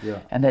beer.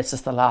 Yeah. And that's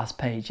just the last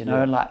page, you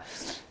know, and like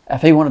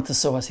if he wanted to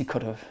sue us, he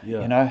could have,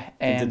 you know.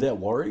 And did that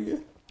worry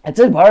you? It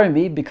did worry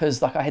me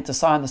because like I had to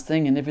sign this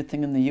thing, and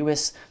everything in the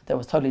US that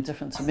was totally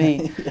different to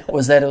me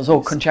was that it was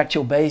all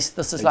contractual based.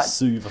 This is like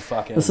sue the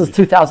fuck out. This is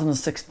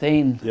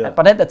 2016. Yeah.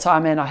 But at the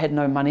time, man, I had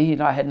no money. You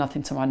know, I had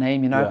nothing to my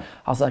name. You know,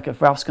 I was like,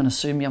 if Ralph's going to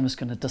sue me, I'm just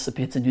going to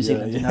disappear to New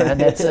Zealand. You know, and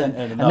that's it.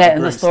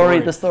 And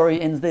the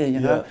story ends there. You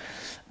know.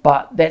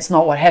 But that's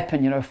not what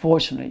happened, you know,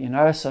 fortunately, you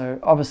know. So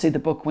obviously the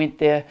book went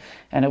there,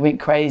 and it went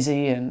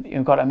crazy, and you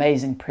know, got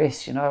amazing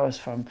press, you know. It was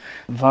from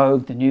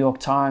Vogue, the New York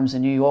Times, the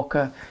New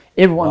Yorker.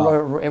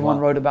 Everyone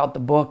wrote about the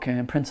book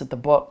and printed the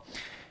book.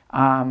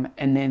 And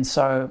then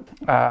so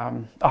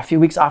a few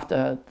weeks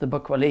after the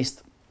book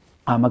released,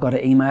 I got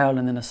an email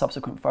and then a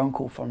subsequent phone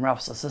call from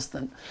Ralph's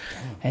assistant.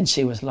 And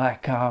she was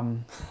like,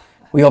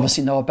 we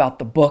obviously know about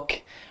the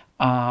book.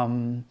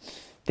 And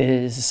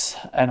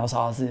I was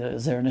like,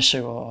 is there an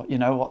issue, or, you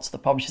know, what's the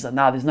problem? She's like,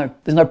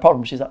 there's no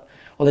problem. She's like,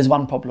 well, there's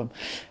one problem.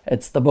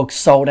 It's the book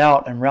sold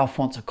out and Ralph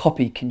wants a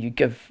copy. Can you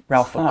give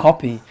Ralph a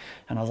copy?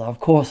 And I was like, of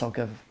course I'll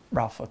give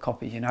Ralph a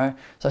copy, you know.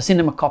 So I sent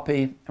him a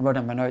copy and wrote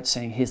him a note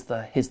saying, here's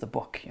the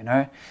book, you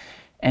know.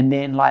 And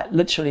then like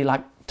literally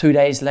like 2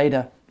 days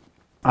later,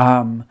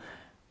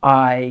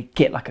 I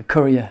get like a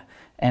courier,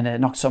 and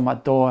it knocks on my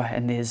door,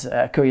 and there's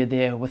a courier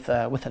there with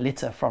a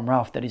letter from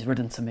Ralph that he's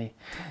written to me.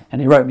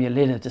 And he wrote me a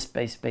letter just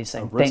basically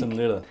saying, written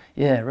letter?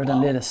 Yeah,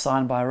 written letter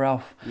signed by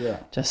Ralph. Yeah.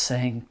 Just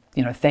saying,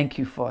 you know, thank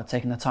you for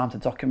taking the time to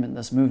document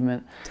this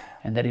movement,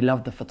 and that he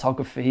loved the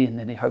photography, and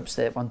that he hopes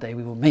that one day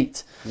we will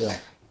meet. Yeah.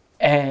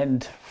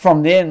 And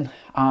from then,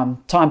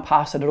 time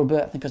passed a little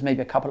bit. I think it was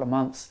maybe a couple of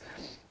months.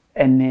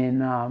 And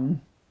then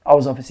I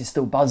was obviously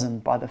still buzzing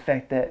by the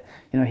fact that,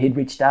 you know, he'd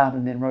reached out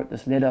and then wrote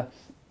this letter.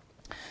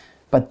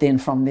 But then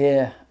from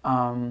there,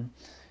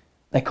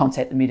 they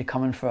contacted me to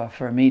come in for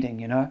a meeting,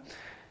 you know.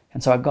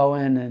 And so I go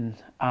in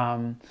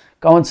and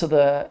go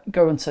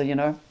into you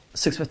know,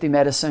 650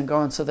 Madison,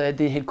 go into their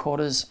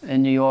headquarters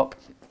in New York,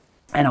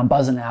 and I'm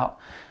buzzing out.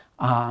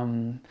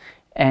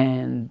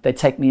 And they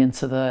take me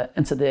into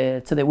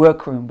their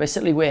workroom,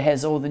 basically where it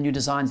has all the new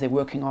designs they're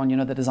working on. You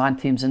know, the design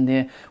team's in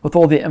there with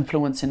all their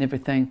influence and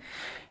everything.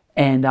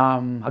 And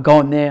I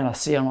go in there and I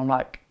see them. I'm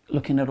like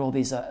looking at all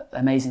these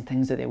amazing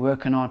things that they're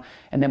working on,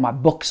 and then my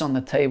book's on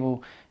the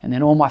table, and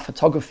then all my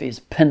photography is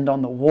pinned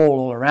on the wall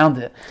all around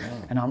it.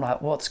 And I'm like,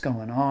 what's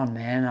going on,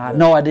 man? I had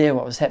no idea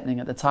what was happening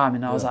at the time,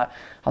 and I was like,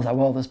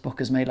 well, this book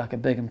has made like a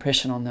big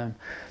impression on them.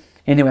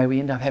 Anyway, we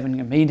end up having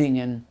a meeting,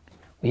 and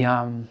we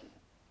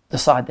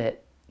decide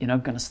that, you know,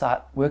 going to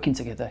start working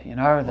together. You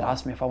know, they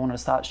asked me if I wanted to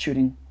start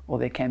shooting all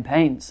their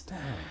campaigns.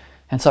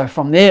 And so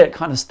from there, it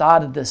kind of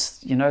started this,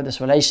 you know,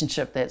 this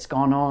relationship that's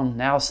gone on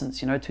now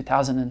since, you know,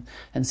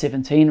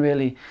 2017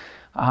 really,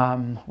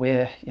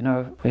 where, you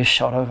know, we've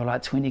shot over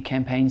like 20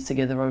 campaigns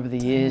together over the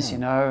years, you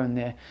know,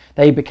 and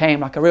they became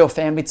like a real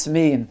family to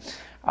me,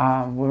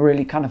 and were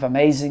really kind of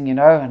amazing, you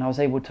know, and I was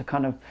able to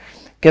kind of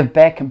give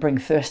back and bring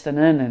Thurston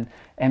in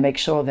and make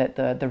sure that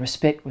the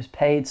respect was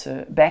paid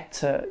back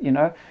to, you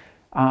know,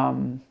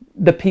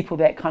 the people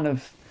that kind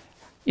of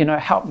you know,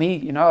 helped me,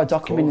 you know, I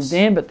documented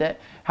them, but that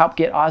helped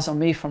get eyes on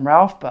me from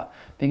Ralph. But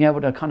being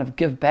able to kind of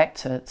give back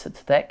to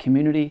that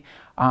community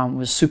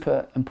was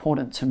super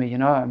important to me, you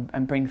know,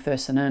 and bring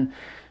Thurston in.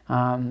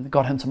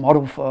 Got him to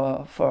model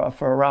for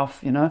a Ralph,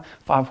 you know,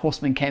 5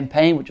 Horsemen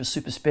campaign, which was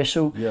super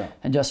special. Yeah.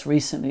 And just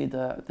recently,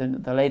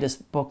 the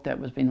latest book that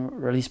was being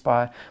released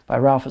by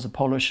Ralph is a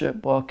polo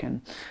shirt book,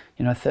 and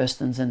you know,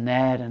 Thurston's in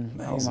that,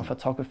 and all my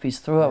photography's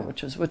through it,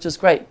 which is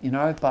great, you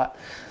know. But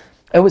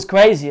it was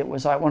crazy. It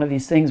was like one of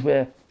these things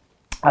where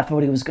I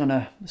thought he was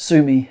gonna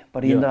sue me,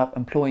 but he ended up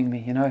employing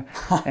me, you know.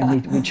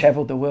 And we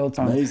traveled the world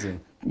from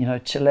you know,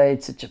 Chile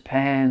to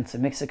Japan to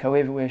Mexico,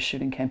 everywhere,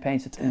 shooting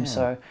campaigns with him.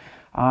 So.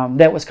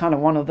 That was kind of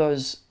one of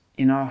those,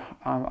 you know,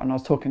 and I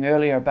was talking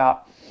earlier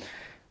about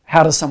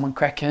how does someone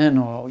crack in,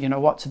 or, you know,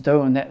 what to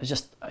do. And that was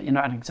just, you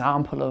know, an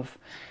example of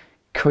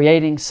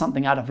creating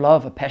something out of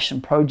love, a passion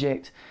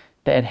project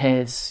that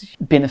has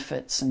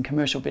benefits and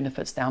commercial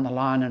benefits down the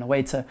line, and a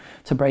way to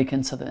break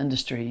into the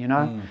industry, you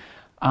know.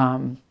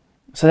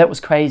 So that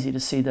was crazy to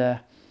see it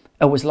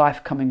was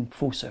life coming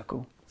full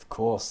circle. Of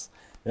course.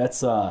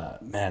 That's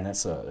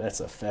that's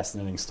a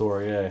fascinating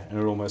story, and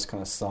it almost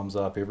kind of sums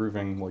up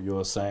everything what you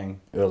were saying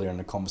earlier in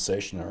the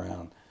conversation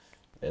around,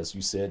 as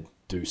you said,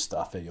 do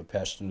stuff that you're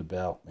passionate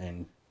about,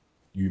 and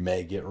you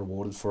may get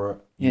rewarded for it.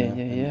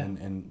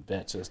 And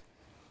that just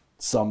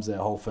sums that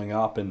whole thing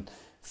up. And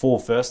for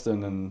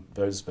Thurston and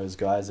those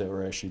guys that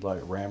were actually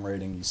like ram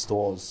raiding these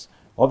stores,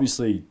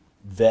 obviously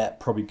that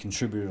probably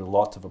contributed a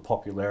lot to the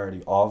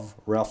popularity of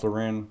Ralph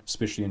Lauren,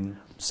 especially in,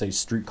 say,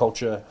 street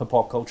culture, hip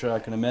hop culture, I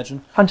can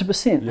imagine.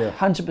 100%,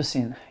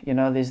 100%. You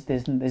know,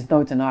 there's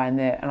no denying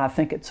that, and I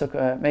think it took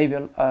maybe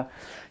a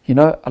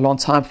long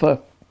time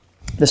for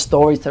the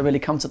stories to really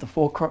come to the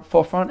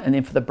forefront, and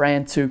then for the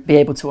brand to be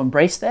able to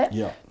embrace that.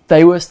 Yeah.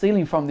 They were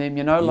stealing from them,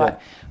 you know,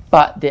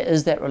 but there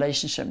is that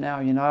relationship now,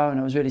 you know, and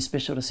it was really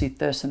special to see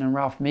Thurston and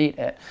Ralph meet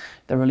at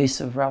the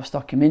release of Ralph's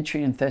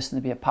documentary, and Thurston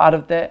to be a part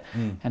of that.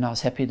 And I was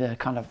happy to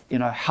kind of, you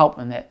know, help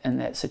in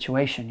that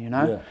situation, you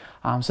know.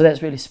 So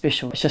that's really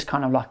special. It's just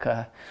kind of like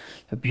a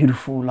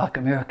beautiful, like,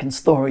 American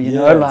story, you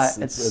know, like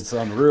it's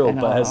unreal,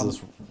 but it has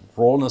this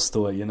rawness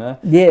to it, you know.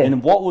 Yeah.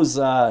 And what was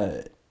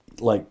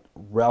like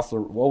Ralph?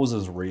 What was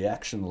his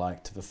reaction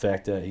like to the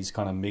fact that he's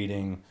kind of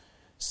meeting,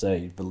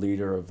 say, the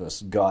leader of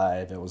this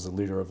guy that was the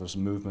leader of this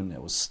movement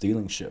that was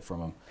stealing shit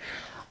from him?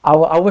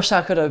 I wish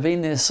I could have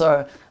been there.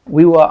 So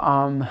we were,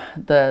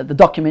 the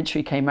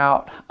documentary came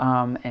out,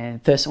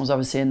 and Thurston was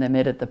obviously in there,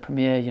 met at the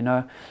premiere, you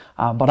know,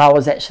 but I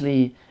was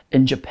actually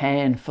in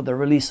Japan for the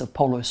release of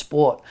Polo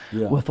Sport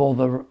with all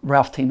the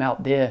Ralph team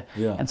out there.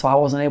 And so I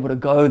wasn't able to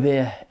go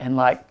there and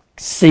like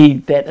see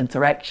that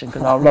interaction,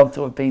 because I'd love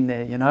to have been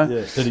there, you know.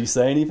 Did he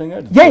say anything?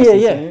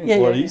 Yeah.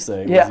 What did he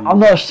say? I'm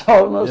not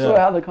sure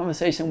how the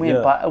conversation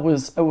went, but it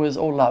was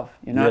all love,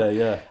 you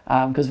know.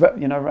 Because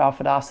you know, Ralph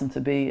had asked him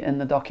to be in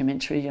the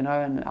documentary, you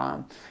know,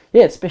 and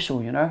it's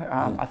special, you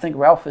know. I think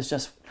Ralph is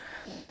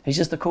he's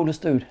just the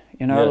coolest dude,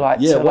 you know.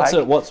 What's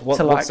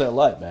that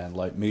like, man?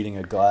 Like meeting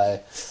a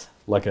guy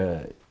like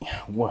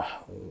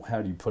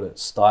how do you put it,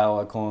 style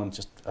icon,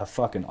 just a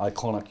fucking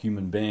iconic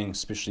human being,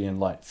 especially in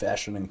like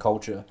fashion and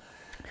culture,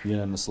 you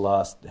know, in this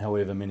last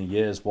however many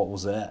years. What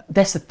was that?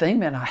 That's the thing,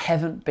 man. I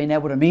haven't been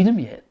able to meet him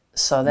yet.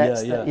 So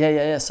that's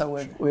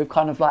So we've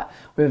kind of like,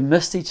 we've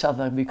missed each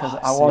other because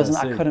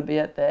I couldn't be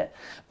at that.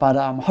 But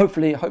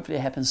hopefully it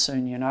happens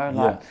soon, you know.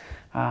 Like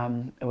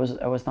it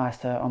was nice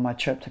to, on my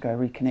trip, to go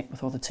reconnect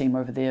with all the team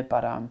over there.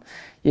 But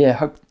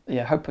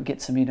hope I get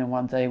to meet him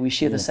one day. We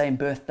share the same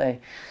birthday.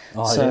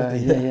 Wow. So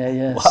did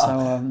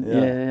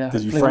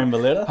you frame the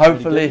letter?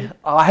 Hopefully,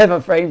 I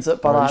haven't framed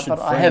it, but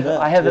I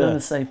have it in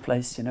a safe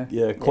place, you know.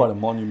 Quite a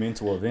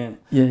monumental event.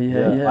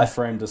 I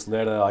framed this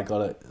letter. I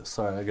got it.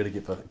 Sorry, I got to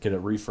get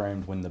it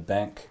reframed when the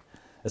bank.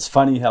 It's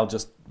funny how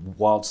just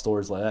wild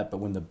stories like that, but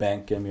when the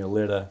bank gave me a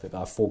letter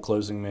about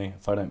foreclosing me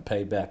if I don't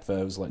pay back,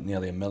 it was like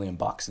nearly $1 million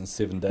in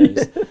 7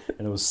 days,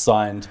 and it was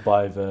signed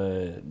by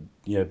the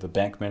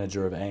bank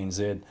manager of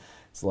ANZ.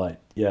 It's like,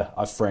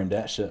 I framed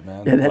that shit,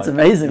 man. Yeah, that's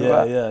amazing,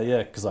 right?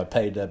 Yeah, because I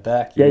paid that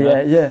back.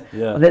 Yeah.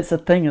 Well, that's the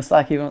thing. It's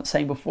like you were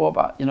saying before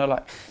about, you know,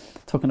 like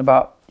talking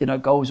about, you know,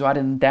 goals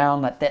writing them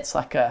down. Like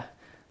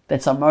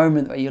that's a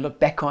moment where you look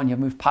back on, you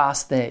move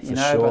past that, you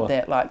know, but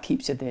that like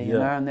keeps you there, you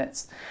know, and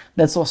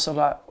that's also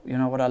like, you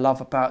know, what I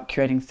love about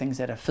creating things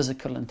that are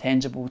physical and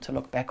tangible, to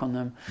look back on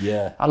them.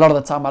 Yeah. A lot of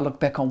the time I look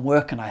back on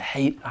work and I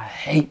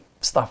hate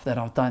stuff that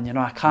I've done, you know,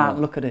 I can't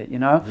look at it, you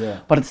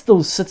know, but it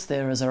still sits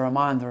there as a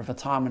reminder of a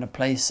time and a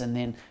place, and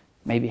then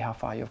maybe how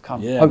far you've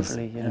come,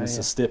 hopefully, you know. And it's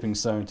a stepping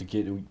stone to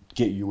get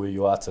you where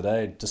you are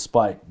today,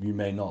 despite you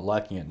may not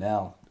liking it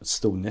now. It's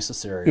still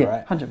necessary,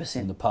 right? 100%.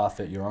 In the path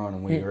that you're on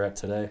and where you're at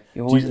today.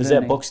 Is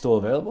that book still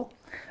available?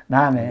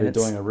 Nah, man. They're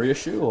doing a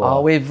reissue?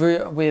 Or? We've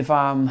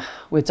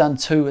done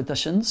 2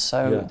 editions.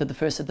 So we did the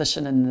first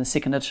edition, and the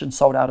second edition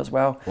sold out as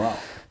well. Wow.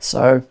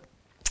 So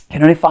you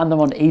can only find them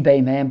on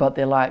eBay, man, but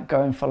they're like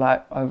going for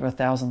like over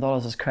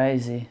 $1,000. It's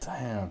crazy.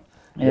 Damn.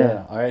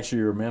 Yeah. I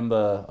actually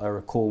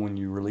recall when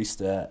you released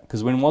that.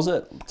 Because when was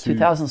it?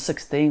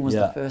 2016 was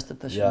the first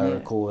edition. Yeah, I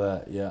recall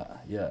that.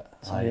 Yeah.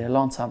 So a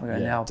long time ago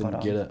now.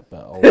 Didn't get it,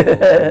 but I'll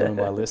learn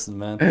my lesson,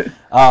 man.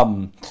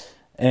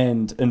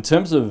 And in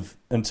terms of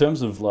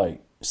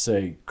like,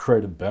 say,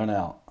 creative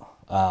burnout,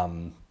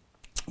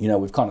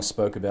 we've kind of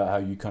spoke about how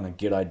you kind of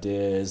get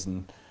ideas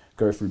and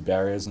go through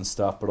barriers and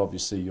stuff, but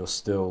obviously you're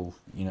still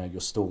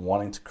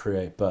wanting to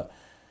create. But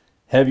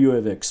have you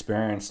ever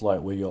experienced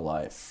like where you're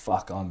like,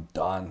 fuck, I'm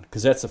done?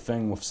 Because that's the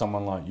thing with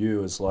someone like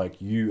you, is like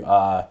you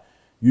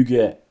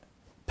get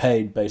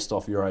paid based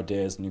off your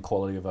ideas and your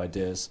quality of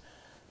ideas.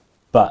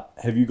 But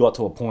have you got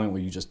to a point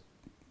where you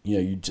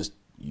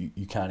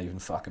can't even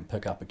fucking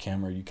pick up a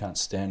camera, you can't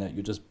stand it,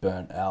 you're just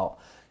burnt out,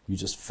 you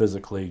just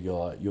physically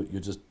you're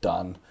just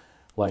done?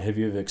 Like, have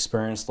you ever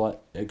experienced that?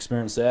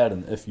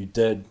 And if you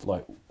did,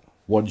 like,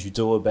 what did you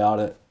do about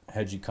it?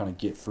 How did you kind of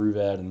get through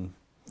that? And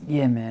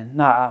yeah, man.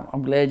 No,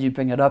 I'm glad you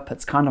bring it up.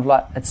 It's kind of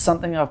like, it's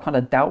something I've kind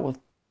of dealt with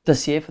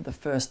this year for the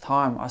first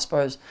time. I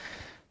suppose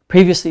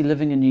previously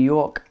living in New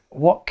York,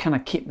 what kind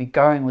of kept me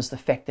going was the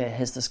fact that it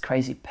has this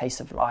crazy pace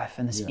of life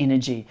and this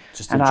energy.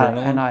 Just and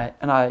adrenaline.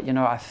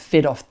 I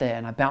fed off there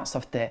and I bounced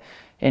off there.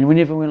 And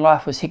when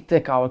life was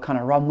hectic, I would kind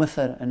of run with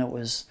it, and it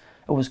was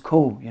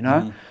cool,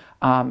 and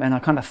I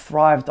kind of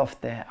thrived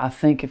off there. I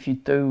think if you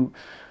do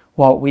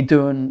what we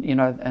do in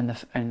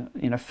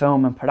the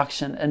film and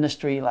production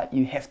industry, like,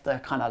 you have to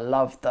kind of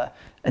love the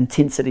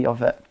intensity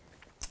of it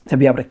to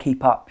be able to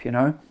keep up,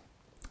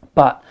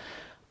 But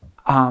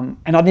and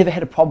I never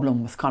had a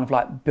problem with kind of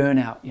like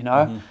burnout,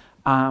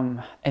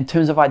 In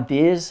terms of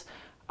ideas,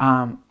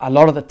 a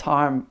lot of the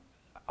time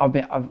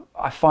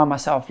I find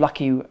myself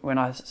lucky when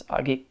I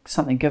get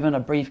something given, a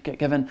brief get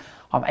given,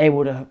 I'm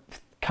able to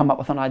come up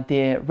with an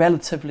idea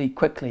relatively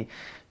quickly.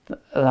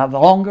 The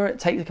longer it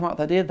takes to come up with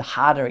an idea, the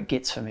harder it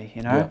gets for me,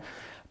 Yeah.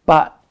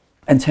 But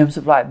in terms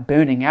of like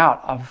burning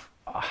out,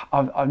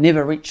 I've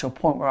never reached a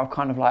point where I've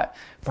kind of like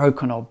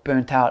broken or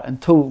burnt out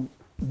until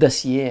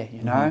this year,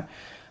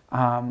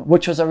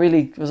 which was a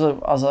weird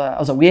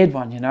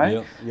one,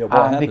 Yeah, what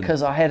happened?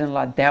 Because I hadn't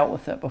like dealt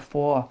with it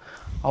before.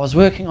 I was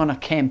working on a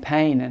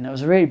campaign, and it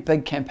was a really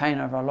big campaign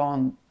over a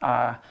long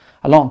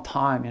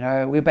time.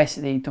 We were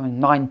basically doing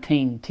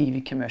 19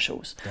 TV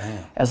commercials.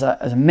 Damn. as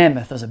a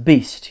mammoth, as a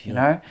beast,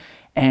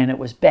 and it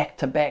was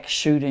back-to-back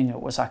shooting.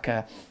 It was like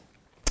a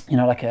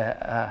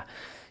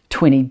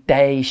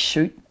 20-day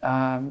shoot,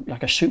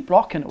 like a shoot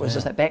block, and it was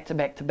just like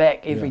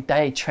back-to-back every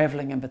day,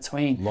 traveling in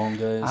between. Long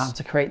days.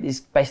 To create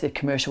this basically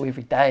commercial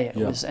every day. It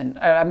was an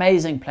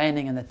amazing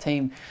planning, and the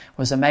team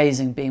was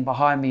amazing being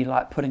behind me,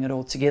 like putting it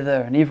all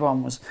together, and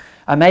everyone was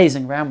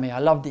amazing around me. I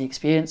loved the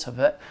experience of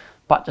it,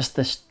 but just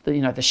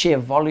the sheer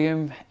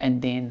volume,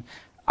 and then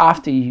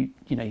after you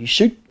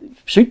shoot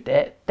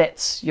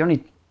that's you're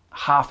only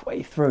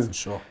halfway through. For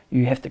sure.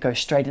 You have to go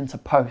straight into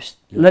post,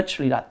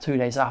 literally like 2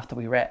 days after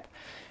we wrap.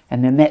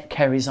 And then that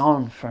carries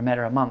on for a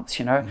matter of months,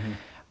 But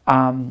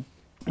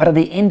at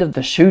the end of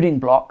the shooting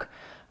block,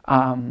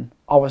 I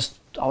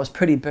was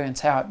pretty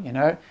burnt out,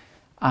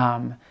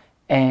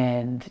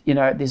 And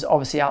there's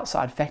obviously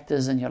outside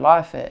factors in your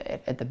life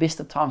at the best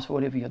of times for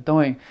whatever you're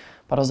doing.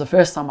 But it was the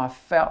first time I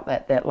felt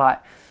that like,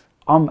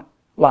 I'm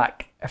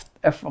like,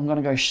 if I'm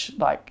gonna go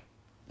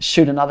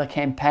shoot another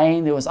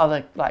campaign, there was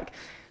other like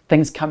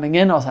things coming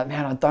in. I was like,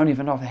 man, I don't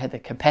even know if I had the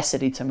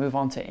capacity to move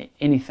on to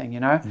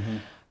anything,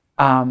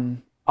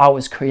 I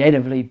was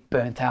creatively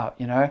burnt out,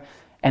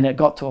 and it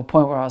got to a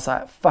point where I was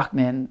like, fuck,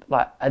 man,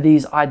 like, are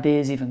these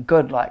ideas even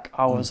good? Like,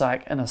 I was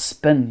like in a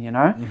spin,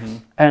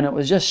 and it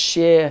was just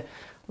sheer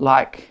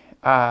like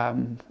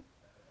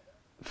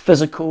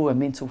physical and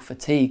mental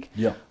fatigue.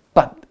 Yeah.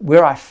 But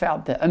where I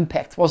felt the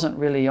impact wasn't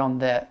really on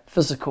the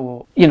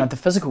physical, the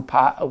physical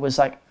part. It was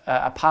like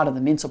a part of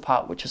the mental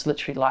part, which is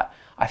literally like,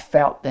 I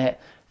felt that,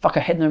 fuck,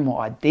 I had no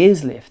more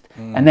ideas left.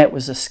 And that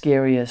was the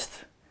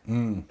scariest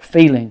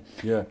feeling.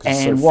 Yeah,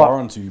 because it's so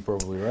foreign to you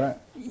probably, right?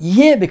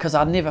 Yeah, because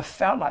I never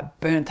felt like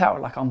burnt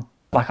out, like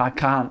I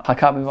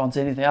can't move on to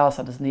anything else.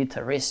 I just need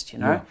to rest,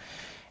 Yeah.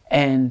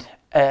 And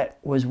it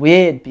was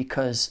weird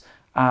because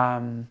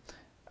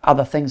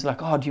other things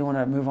like, oh, do you want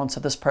to move on to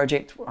this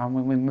project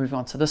when we move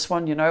on to this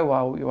one,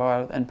 while we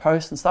were in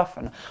post and stuff,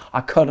 and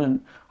I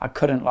couldn't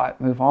like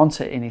move on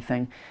to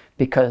anything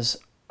because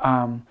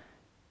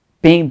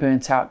being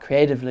burnt out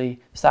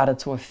creatively started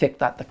to affect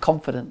like the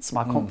confidence,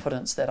 my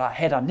confidence that I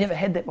had. I never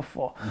had that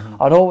before.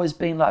 I'd always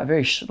been like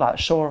very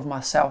sure of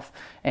myself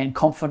and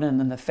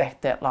confident in the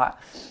fact that like,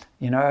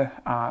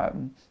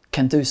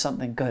 can do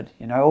something good,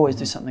 always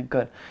do something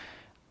good.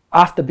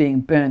 After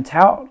being burnt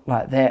out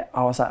like that,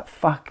 I was like,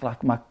 fuck,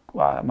 like my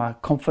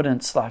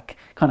confidence like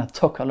kind of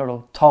took a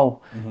little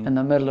toll in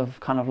the middle of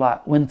kind of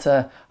like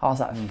winter. I was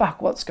like, fuck,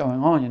 what's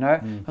going on,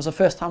 It was the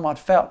first time I'd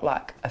felt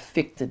like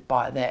affected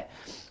by that.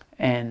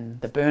 And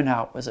the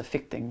burnout was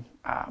affecting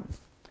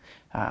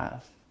my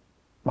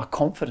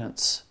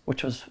confidence,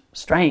 which was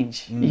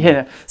strange.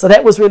 Yeah. So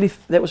that was really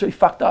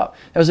fucked up.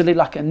 It was really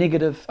like a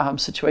negative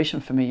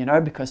situation for me,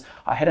 because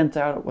I hadn't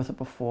dealt with it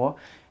before,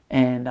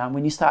 And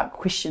when you start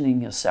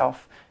questioning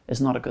yourself, it's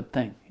not a good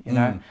thing, you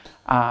know.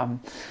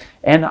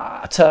 And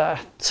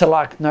to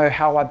like know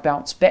how I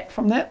bounce back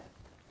from that,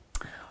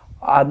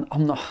 I'm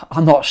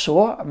not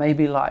sure.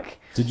 Maybe like.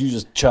 Did you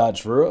just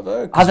charge through it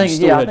though? I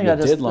think I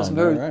just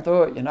moved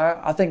through it. You know,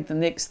 I think the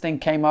next thing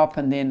came up,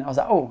 and then I was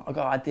like, oh, I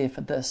got an idea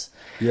for this.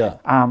 Yeah.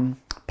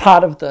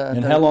 Part of the.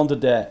 And how long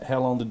did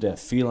that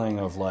feeling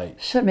of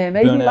like shit, man,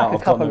 maybe like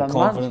a couple of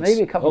months,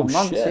 maybe a couple of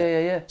months.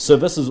 Shit. Yeah. So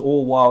this is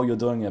all while you're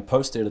doing your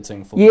post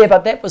editing for. Yeah,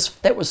 but that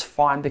was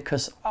fine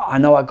because I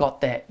know I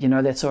got that. You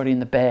know, that's already in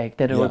the bag.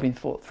 That had already been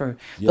thought through.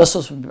 Yeah. This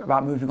was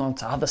about moving on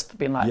to others.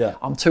 Being like,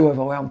 I'm too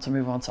overwhelmed to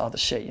move on to other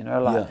shit. You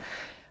know, like.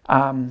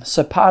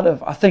 So part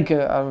of, I think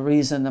a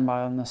reason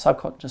in the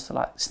subconscious to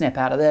like snap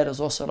out of that is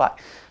also like,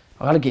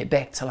 I got to get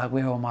back to like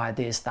where all my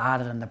ideas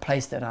started and the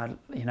place that I,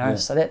 you know,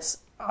 so that's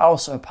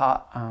also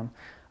part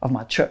of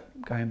my trip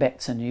going back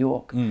to New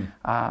York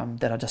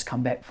that I just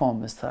come back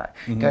from, is to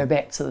like go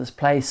back to this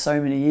place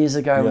so many years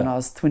ago when I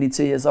was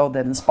 22 years old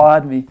that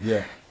inspired me.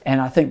 Yeah.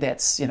 And I think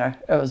that's, you know,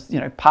 it was, you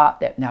know, part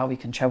that now we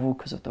can travel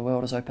because of the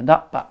world has opened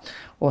up, but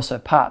also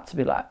part to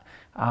be like,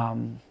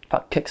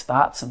 but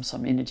kickstart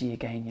some energy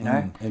again, you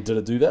know. And did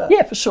it do that?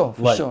 Yeah, for sure,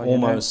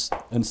 almost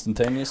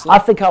instantaneously. I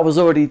think I'd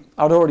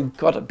already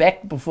got it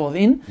back before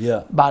then.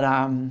 Yeah.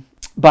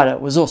 But it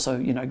was also,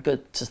 you know,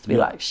 good just to be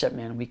like, shit,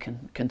 man, we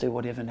can do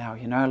whatever now,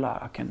 you know.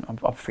 Like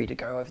I'm free to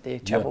go over there,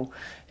 travel,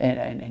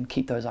 and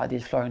keep those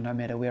ideas flowing no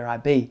matter where I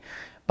be.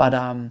 But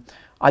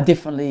I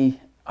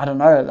definitely, I don't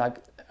know, like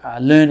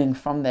learning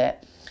from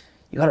that.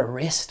 You gotta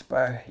rest,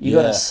 bro. You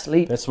gotta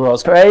sleep. That's what I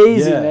was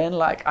crazy, man.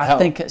 Like I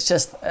think it's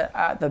just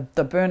the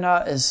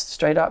burnout is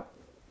straight up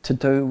to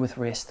do with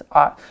rest.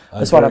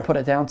 That's what I put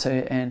it down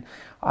to, and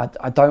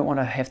I don't want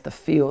to have to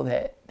feel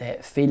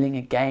that feeling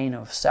again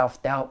of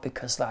self-doubt,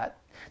 because like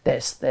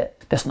that's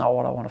not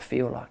what I want to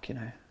feel like, you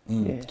know.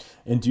 Yeah.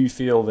 And do you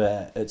feel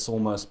that it's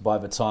almost, by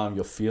the time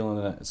you're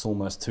feeling it, it's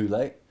almost too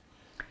late?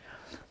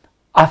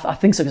 I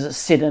think so, because it's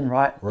set in,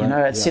 right? You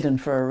know, it's set in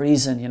for a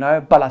reason, you know.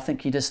 But I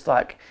think you just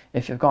like,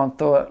 if you've gone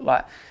through it,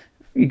 like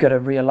you got to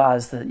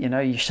realize that, you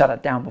know, you shut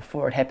it down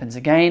before it happens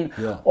again,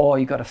 or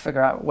you got to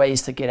figure out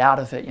ways to get out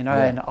of it, you know.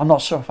 And I'm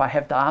not sure if I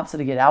have the answer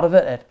to get out of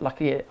it.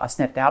 Luckily, I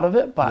snapped out of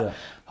it, but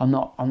I'm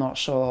not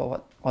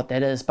sure what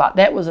that is. But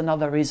that was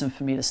another reason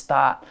for me to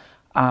start,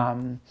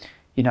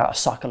 you know, a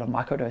cycle of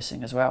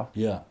microdosing as well.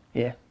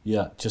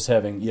 Yeah, just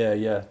having,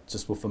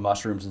 just with the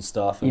mushrooms and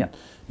stuff. And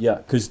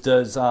because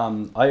there's,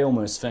 I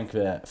almost think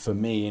that for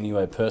me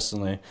anyway,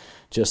 personally,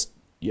 just,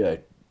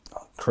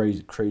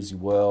 crazy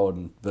world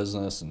and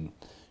business, and,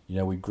 you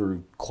know, we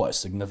grew quite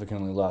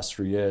significantly the last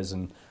 3 years,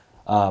 and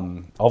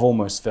I've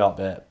almost felt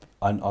that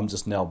I'm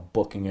just now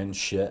booking in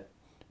shit,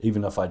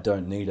 even if I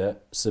don't need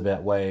it. So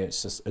that way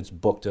it's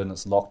booked in,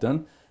 it's locked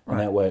in, and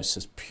that way it's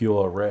just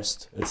pure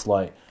rest. It's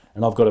like,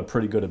 and I've got a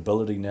pretty good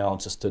ability now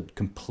just to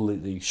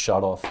completely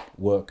shut off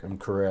work and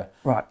career.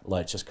 Right.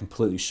 Like just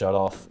completely shut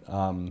off.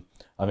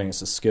 I think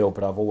it's a skill,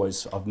 but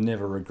I've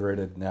never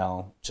regretted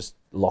now just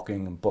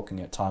locking and booking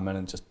it time in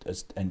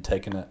and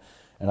taking it.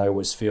 And I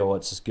always feel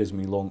it just gives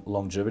me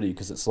longevity,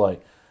 because it's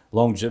like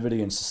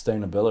longevity and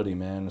sustainability,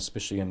 man,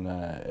 especially in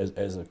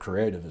as a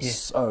creative, is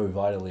so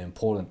vitally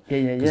important.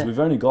 Because we've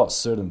only got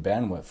certain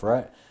bandwidth,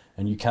 right?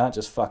 And you can't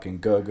just fucking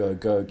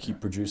go,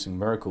 keep producing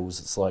miracles.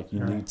 It's like you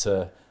need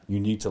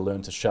to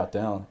learn to shut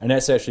down. And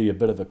that's actually a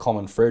bit of a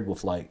common thread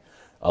with like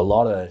a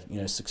lot of,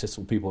 you know,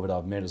 successful people that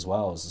I've met as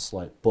well, is just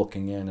like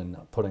booking in and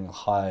putting a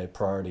high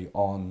priority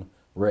on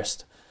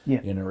rest,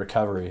 you know,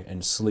 recovery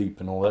and sleep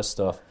and all that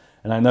stuff.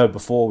 And I know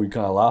before we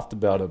kind of laughed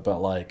about it, but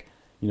like,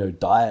 you know,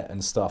 diet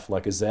and stuff,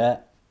 like, is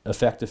that a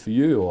factor for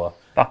you, or?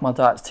 Fuck, my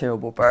diet's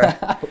terrible, bro.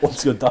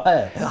 What's your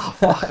diet? Oh,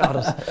 fuck, I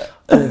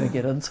don't even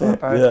get into it,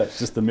 bro. Yeah,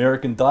 just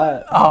American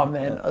diet. Oh,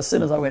 man, as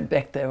soon as I went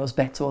back there, I was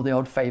back to all the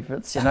old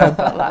favourites, you know.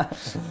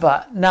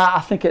 But nah,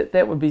 I think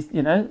that would be,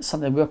 you know,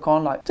 something to work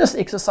on, like just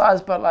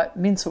exercise, but like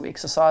mental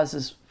exercise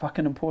is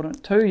fucking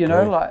important too, you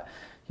know, like,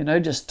 you know,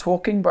 just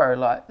talking, bro.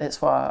 Like,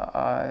 that's why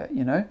I,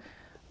 you know,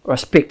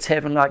 respect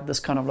having like this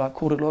kind of like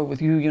corridor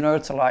with you, you know,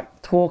 to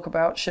like talk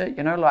about shit,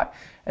 you know. Like,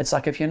 it's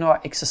like if you're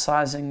not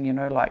exercising, you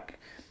know, like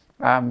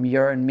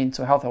your own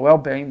mental health or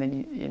well-being, then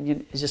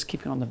you it's just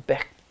keeping on the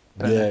back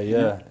burner.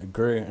 Yeah,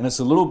 agree. And it's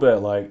a little bit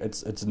like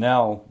it's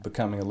now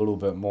becoming a little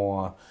bit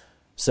more,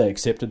 say,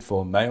 accepted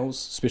for males,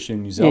 especially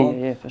in New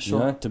Zealand. Yeah, for sure.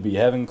 You know, to be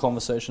having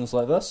conversations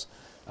like this.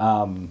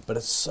 But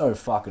it's so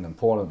fucking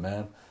important,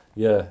 man.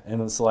 Yeah,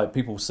 and it's like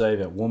people say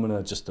that women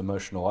are just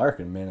emotional. I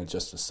reckon men are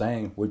just the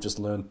same. We've just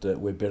learned that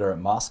we're better at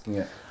masking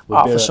it.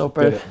 We're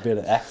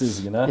better actors,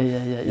 you know.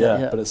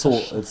 Yeah. But it's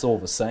all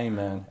the same,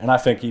 man. And I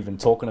think even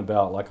talking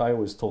about, like, I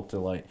always talk to,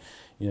 like,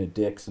 you know,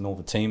 Dex and all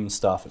the team and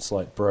stuff. It's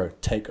like, bro,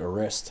 take a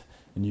rest,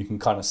 and you can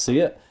kind of see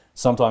it.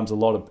 Sometimes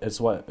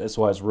it's why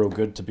it's real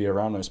good to be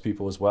around those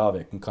people as well.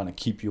 That can kind of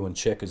keep you in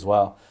check as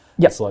well.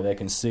 Yep. It's like they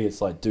can see,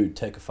 it's like, dude,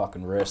 take a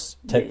fucking rest.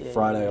 Take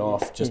Friday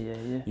off. Just,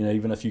 you know,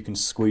 even if you can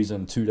squeeze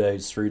in 2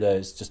 days, 3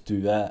 days, just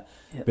do that.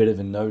 Yep. Better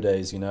than no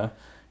days, you know.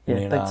 Yeah,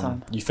 big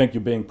time. You think you're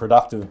being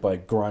productive by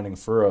grinding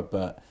through it,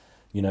 but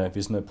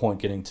there's no point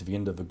getting to the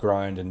end of the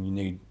grind and you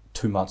need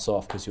 2 months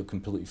off because you're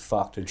completely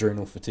fucked,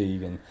 adrenal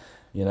fatigue, and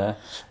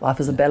Life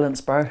is a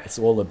balance, bro. it's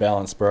all a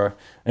balance, bro.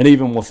 And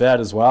even with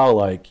that as well,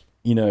 like,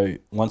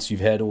 once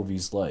you've had all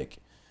these, like,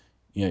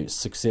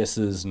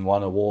 successes and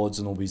won awards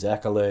and all these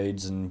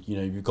accolades, and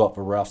you've got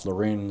the Ralph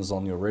Lauren's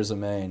on your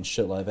resume and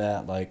shit like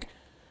that, like,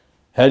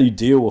 how do you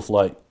deal with,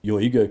 like,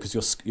 your ego? Because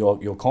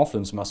your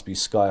confidence must be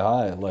sky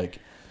high. Like,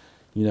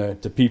 do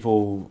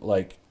people,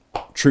 like,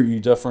 treat you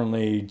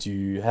differently? Do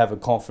you have a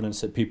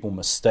confidence that people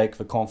mistake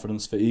the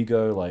confidence for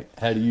ego? Like,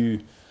 how do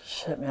you...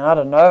 Shit, man, I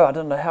don't know. I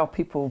don't know how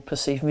people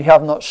perceive me.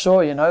 I'm not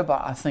sure,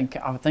 but I think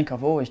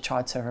I've always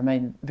tried to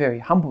remain very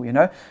humble,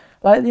 Like,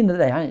 at the end of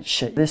the day, I ain't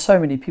shit. There's so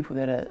many people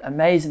that are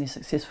amazingly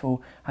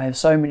successful. I have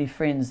so many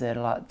friends that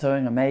are, like,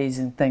 doing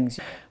amazing things.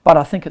 But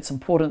I think it's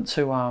important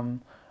to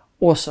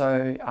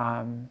also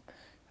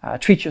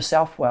treat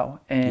yourself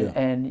well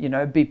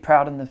and be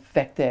proud in the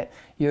fact that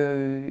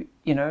the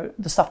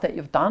stuff that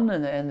you've done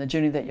and the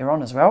journey that you're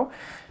on as well.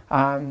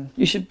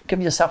 You should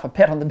give yourself a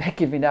pat on the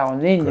back every now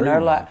and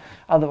then, like,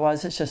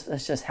 otherwise it's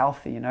just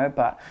healthy,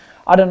 but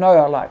I don't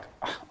know, like,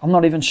 I'm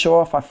not even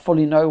sure if I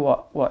fully know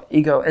what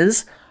ego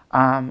is,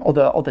 or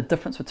the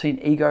difference between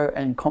ego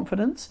and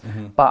confidence,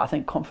 but I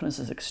think confidence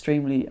is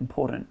extremely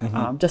important,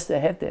 just to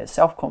have that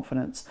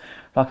self-confidence.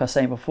 Like I was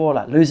saying before,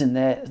 like, losing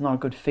that is not a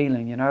good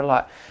feeling,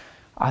 like,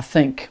 I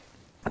think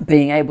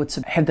being able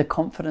to have the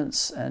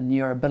confidence in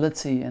your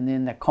ability, and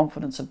then that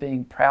confidence of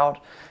being proud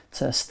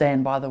to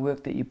stand by the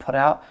work that you put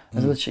out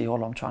is literally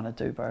all I'm trying to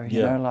do, bro.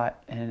 You know, like,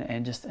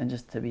 and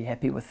just to be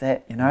happy with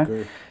that,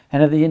 And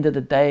at the end of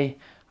the day,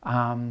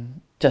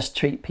 just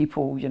treat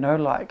people,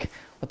 like,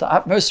 with the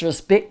utmost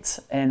respect,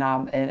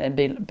 and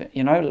be,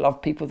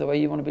 love people the way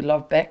you want to be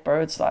loved back,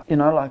 bro. It's like,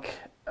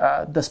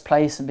 this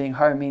place and being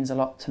home means a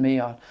lot to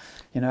me. I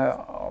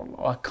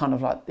kind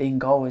of, like, the end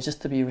goal is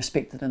just to be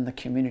respected in the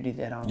community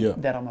that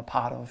I'm a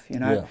part of.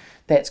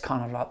 That's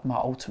kind of like my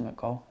ultimate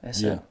goal.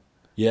 That's it.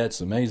 Yeah,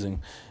 it's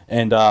amazing,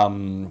 and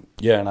and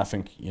I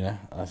think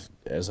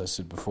as I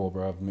said before,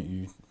 bro, I've met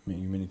you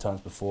many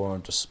times before,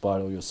 and despite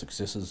all your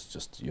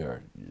successes,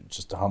 you're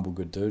just a humble,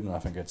 good dude, and I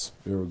think it's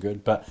real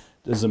good. But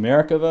is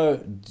America, though?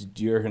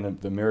 Do you reckon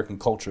the American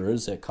culture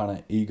is that kind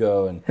of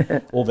ego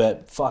and all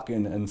that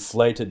fucking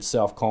inflated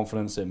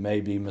self-confidence that may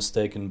be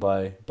mistaken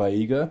by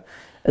ego?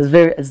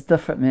 It's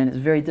different, man. It's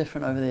very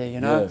different over there,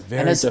 Yeah,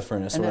 very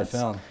different. That's what I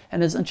found.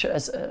 And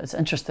it's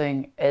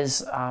interesting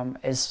as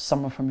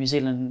someone from New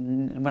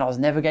Zealand, when I was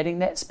navigating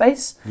that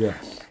space. Yeah.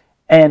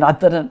 And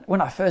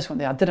when I first went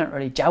there, I didn't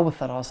really gel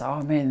with it. I was like,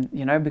 oh man,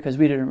 because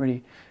we didn't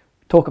really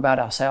talk about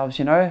ourselves,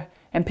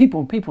 And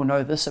people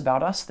know this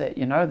about us, that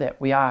that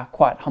we are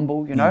quite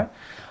humble,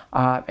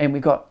 and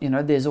we got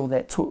there's all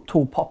that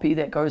tall poppy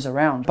that goes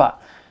around.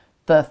 But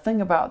the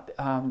thing about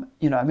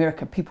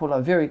America, people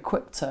are very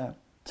quick to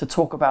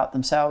talk about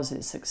themselves,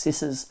 their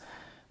successes,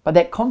 but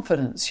that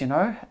confidence,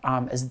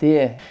 is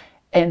there.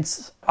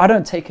 And I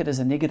don't take it as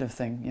a negative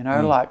thing,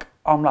 like,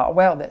 I'm like,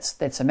 wow,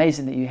 that's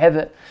amazing that you have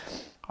it.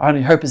 I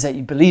only hope is that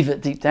you believe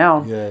it deep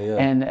down,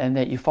 and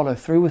that you follow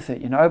through with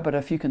it, But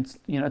if you can,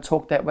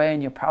 talk that way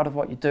and you're proud of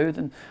what you do,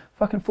 then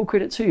fucking full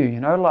credit to you,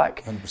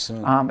 like,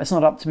 100%. It's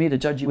not up to me to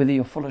judge you whether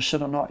you're full of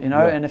shit or not,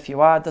 And if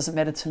you are, it doesn't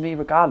matter to me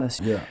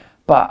regardless. Yeah.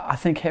 But I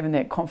think having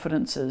that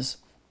confidence is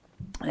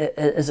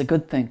a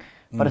good thing.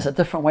 But it's a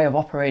different way of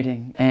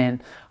operating,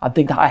 and I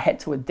think that I had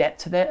to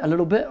adapt to that a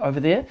little bit over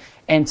there,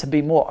 and to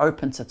be more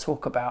open to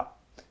talk about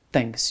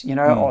things,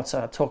 or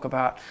to talk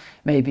about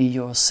maybe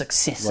your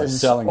successes, like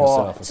selling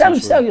or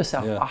yourself, sell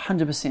yourself,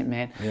 100%,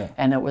 man. Yeah.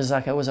 And it was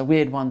a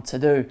weird one to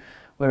do.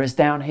 Whereas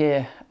down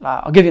here,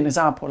 like, I'll give you an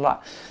example. Like,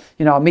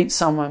 I meet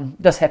someone.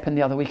 This happened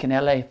the other week in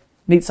LA.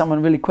 Meet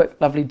someone really quick,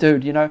 lovely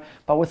dude,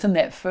 But within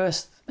that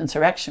first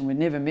interaction, we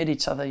never met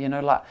each other,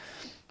 like.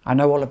 I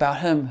know all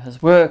about him,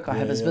 his work, I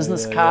have his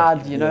business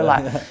card,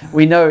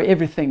 we know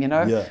everything,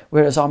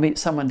 Whereas I'll meet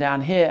someone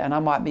down here and I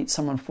might meet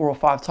someone 4 or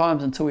 5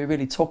 times until we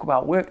really talk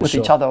about work with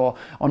each other,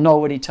 or know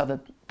what each other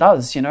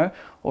does,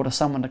 or to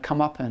someone to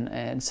come up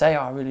and say,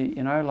 oh, really,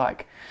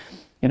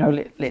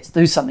 let's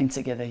do something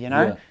together,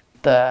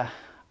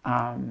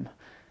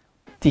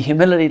 The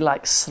humility,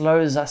 like,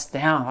 slows us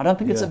down. I don't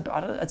think it's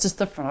just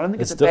different. I don't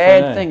think it's a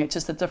bad thing. It's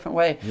just a different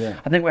way. Yeah.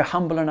 I think we're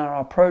humble in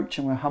our approach,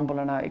 and we're humble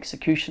in our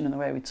execution and the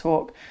way we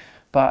talk.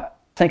 But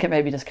I think it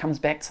maybe just comes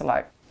back to,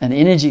 like, an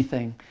energy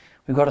thing.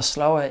 We've got a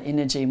slower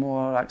energy,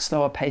 more like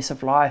slower pace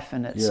of life,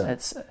 and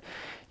it's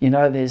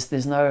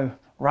there's no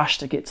rush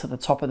to get to the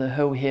top of the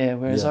hill here.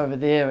 Whereas over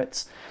there,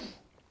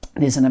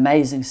 there's an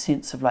amazing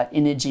sense of, like,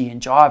 energy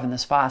and drive, and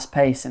this fast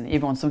pace, and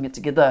everyone's doing it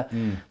together.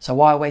 So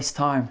why waste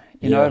time?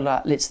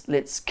 Like,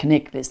 let's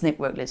connect, let's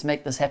network, let's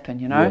make this happen,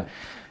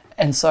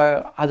 And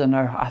so, I don't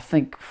know, I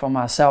think for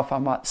myself, I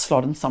might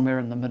slot in somewhere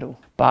in the middle.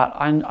 But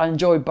I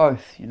enjoy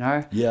both,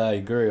 Yeah, I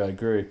agree.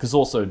 Because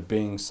also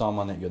being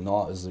someone that you're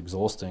not is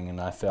exhausting,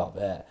 and I felt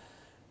that.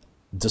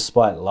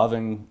 Despite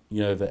loving,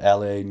 the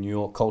LA, New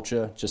York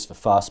culture, just the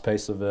fast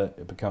pace of it,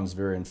 it becomes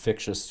very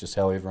infectious, just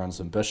how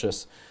everyone's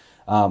ambitious.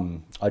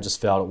 I just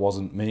felt it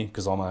wasn't me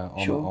because I'm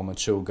a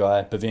chill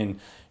guy. But then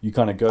you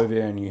kind of go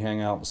there and you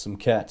hang out with some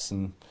cats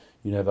and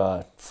you have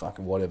a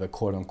fucking whatever,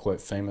 quote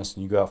unquote famous,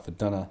 and you go out for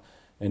dinner,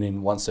 and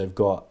then once they've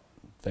got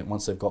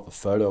the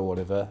photo or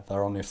whatever,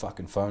 they're on their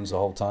fucking phones the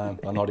whole time.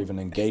 They're not even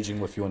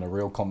engaging with you in a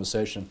real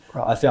conversation.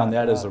 Right, I found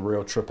that as a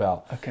real trip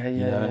out. Okay,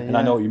 And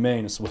I know what you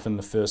mean. It's within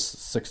the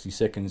first 60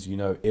 seconds, you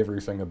know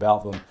everything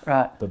about them.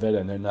 Right. But they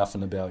don't know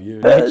nothing about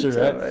you. Nature,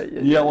 right?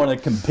 You don't want to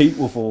compete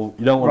with you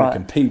don't want to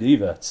compete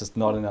either. It's just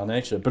not in our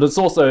nature. But it's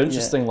also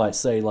interesting,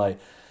 say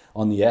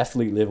on the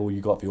athlete level,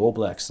 you got the All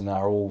Blacks and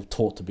they're all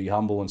taught to be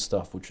humble and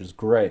stuff, which is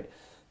great.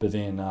 But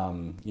then,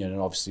 it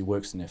obviously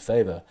works in their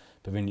favour.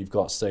 But then you've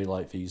got, say,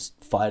 like these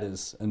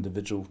fighters,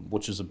 individual,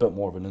 which is a bit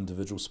more of an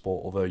individual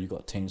sport, although you've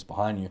got teams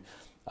behind you.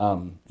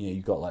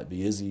 You've got like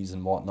the Izzies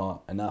and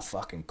whatnot, and they're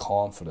fucking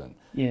confident.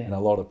 Yeah. And a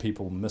lot of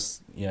people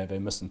they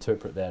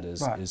misinterpret that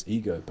as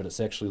ego, but it's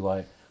actually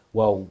like,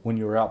 well, when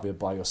you're out there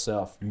by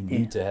yourself, you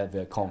need to have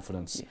that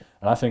confidence. Yeah.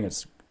 And I think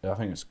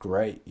it's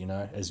great,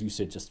 as you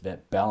said, just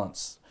that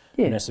balance.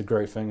 Yeah. And that's a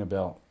great thing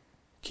about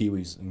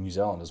Kiwis in New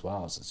Zealand as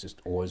well. Is it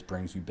just always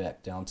brings you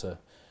back down to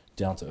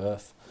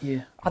earth.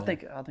 Yeah, I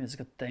think it's a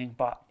good thing.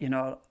 But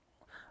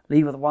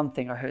leave with one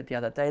thing I heard the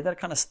other day that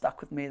kind of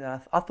stuck with me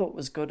that I thought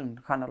was good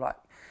and kind of like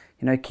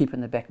keep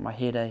in the back of my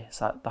head.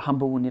 It's like the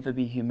humble will never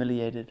be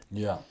humiliated.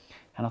 Yeah.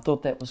 And I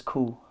thought that was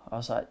cool. I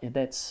was like,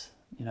 that's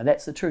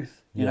the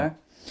truth. You know.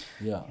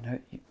 Yeah.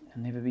 You'll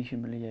never be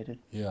humiliated.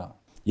 Yeah.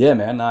 Yeah,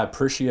 man. I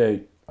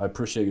appreciate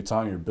your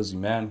time. You're a busy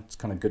man. It's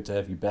kind of good to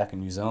have you back in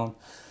New Zealand.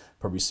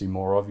 Probably see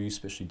more of you,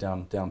 especially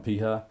down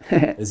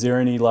Piha. Is there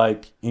any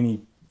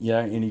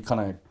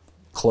kind of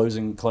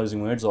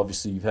closing words?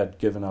 Obviously, you've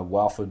given a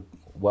wealth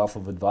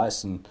of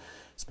advice, and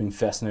it's been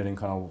fascinating,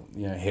 kind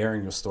of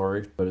hearing your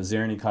story. But is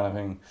there any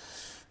kind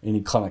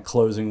of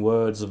closing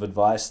words of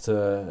advice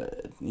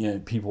to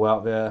people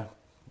out there?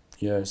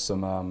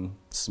 Some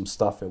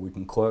stuff that we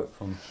can quote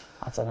from.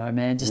 I don't know,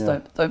 man. Just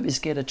don't be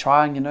scared of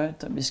trying.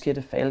 Don't be scared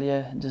of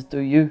failure, and just do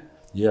you.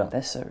 Yeah,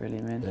 that's it,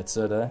 really, man. That's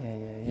it, eh?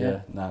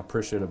 Yeah. No, I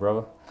appreciate it,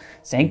 brother.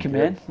 Thank you,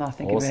 man. No,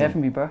 thank you for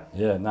having me, bro.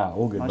 Yeah,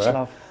 all good, Much bro.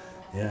 love.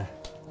 Yeah,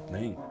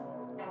 mean.